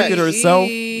and market herself.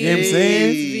 You know what I'm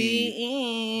saying?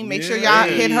 VE. Make sure y'all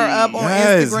hit her up on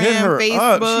Yes, Instagram, hit her Facebook.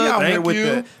 up. She out here Thank with you.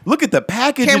 the look at the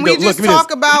packaging. Can we though. just Look, give me talk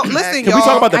this. about? Listen, Can y'all. we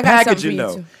talk about the I got something packaging for you,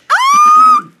 though? too.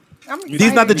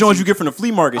 These not the joints you get from the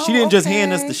flea market. She didn't just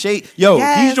hand us the shade. Yo,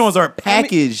 these joints are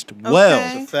packaged well.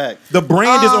 Okay. Fact. The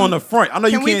brand is on the front. I know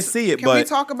you Can we- can't see it, Can we but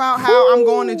talk about how I'm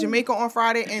going to Jamaica on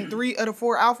Friday and 3 of the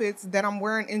 4 outfits that I'm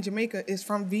wearing in Jamaica is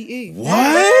from VE. what?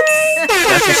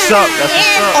 That's what's up. That's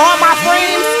what's up. All my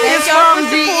frames is from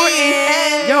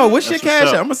VE. Yo, what's your That's cash what's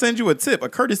app? up. I'm gonna send you a tip, a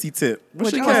courtesy tip. What's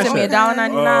What you your gonna cash send me app?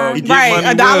 $1.99? He get Right, money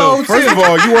 $1 well. First of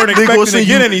all, you weren't They gonna expecting to send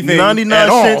get you anything 99 at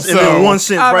all, cents and then 1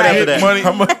 cent All right right. after that. Money,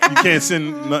 you can't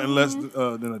send nothing less than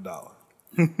 $1.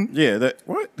 Yeah, that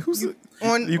what? Who's it?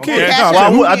 On You on can't. Cash Nah,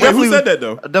 App. Well, I who definitely said that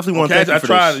though. I definitely want to Cash, thank you I for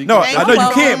tried. this. No, Thank I know you you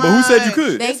so can't, but who said you much.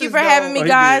 could? Thank This you is for having dope. me, Oh, he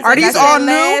guys. did. Are Like these I said all new?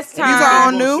 last These are time.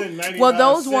 all new? Well,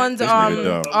 those ones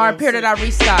dumb. are a pair that I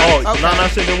restocked. Oh, Okay. 99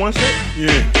 cents and 1 cent? Yeah.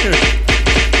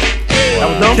 That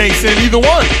was You dumb? can't send either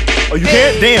one. Oh, you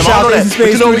can't? Damn, Shout I know out to that. Space But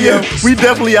you know, Studio. yeah, we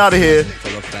definitely out of here.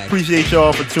 Appreciate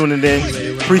y'all for tuning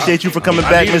in. Appreciate you for coming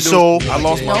back, Miss Soul. I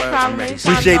lost my No last problem. Jamaican.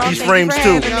 anytime, Appreciate y'all. these Thank you frames, for too.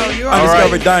 having me. You're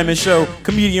Undiscovered Diamond Show,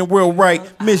 comedian Will Wright,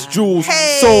 Miss Jules,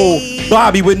 Soul,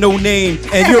 Bobby with no name,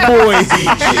 and your boy.